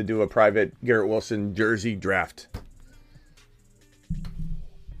tonight to do a private Garrett Wilson jersey draft.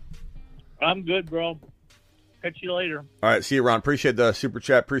 I'm good, bro. Catch you later. All right, see you, Ron. Appreciate the super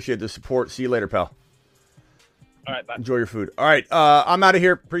chat. Appreciate the support. See you later, pal. All right, bye. Enjoy your food. All right, I'm out of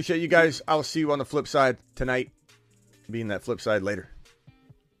here. Appreciate you guys. I'll see you on the flip side tonight. Be in that flip side later.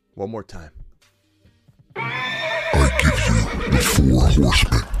 One more time. I give you the Four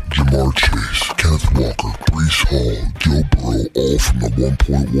Horsemen. Jamar Chase, Kenneth Walker, Breece Hall, Joe Burrow, all from the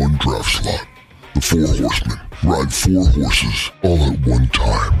 1.1 draft slot. The Four Horsemen ride 4 horses all at one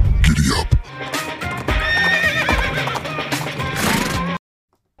time. Giddy up.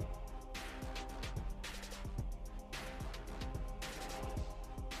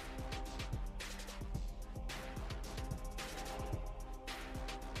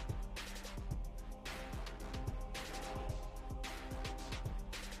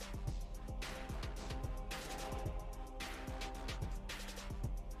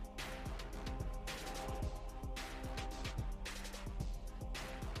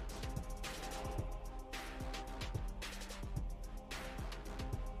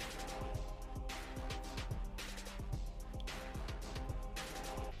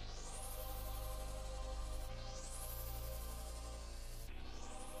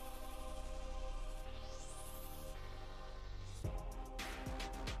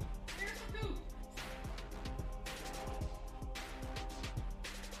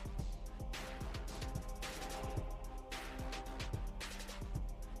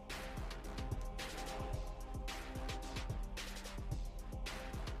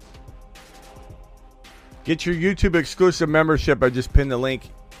 Get your YouTube exclusive membership. I just pinned the link.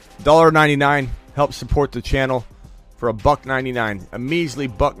 $1.99. Help support the channel for $1.99. A measly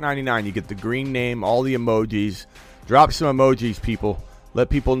 $1.99. You get the green name, all the emojis. Drop some emojis, people. Let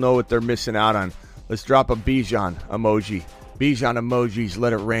people know what they're missing out on. Let's drop a Bijan emoji. Bijan emojis.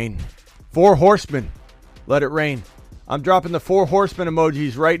 Let it rain. 4 Horsemen. Let it rain. I'm dropping the 4 Horsemen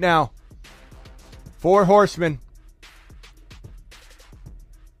emojis right now. 4 Horsemen.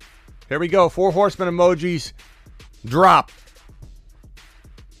 Here we go. 4 Horsemen emojis. Drop.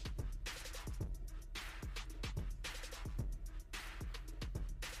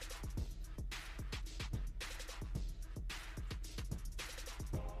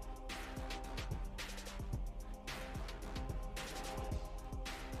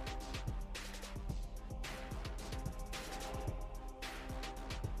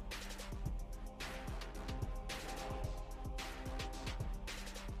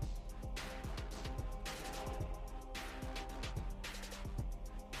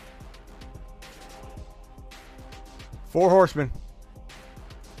 Four Horsemen.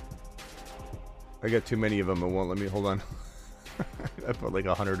 I got too many of them. It won't let me. Hold on. I put like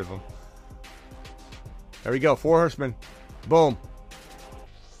 100 of them. There we go. 4 horsemen. Boom.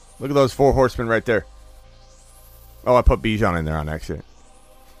 Look at those 4 horsemen right there. Oh, I put Bijan in there on accident.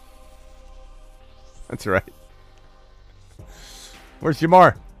 That's right. Where's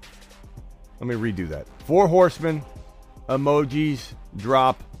Jamar? Let me redo that. 4 horsemen. Emojis.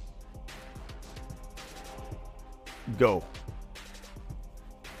 Drop. Go.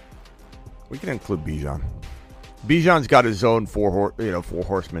 We can include Bijan. Bijan's got his own 4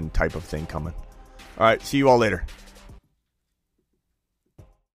 horsemen type of thing coming. All right, see you all later.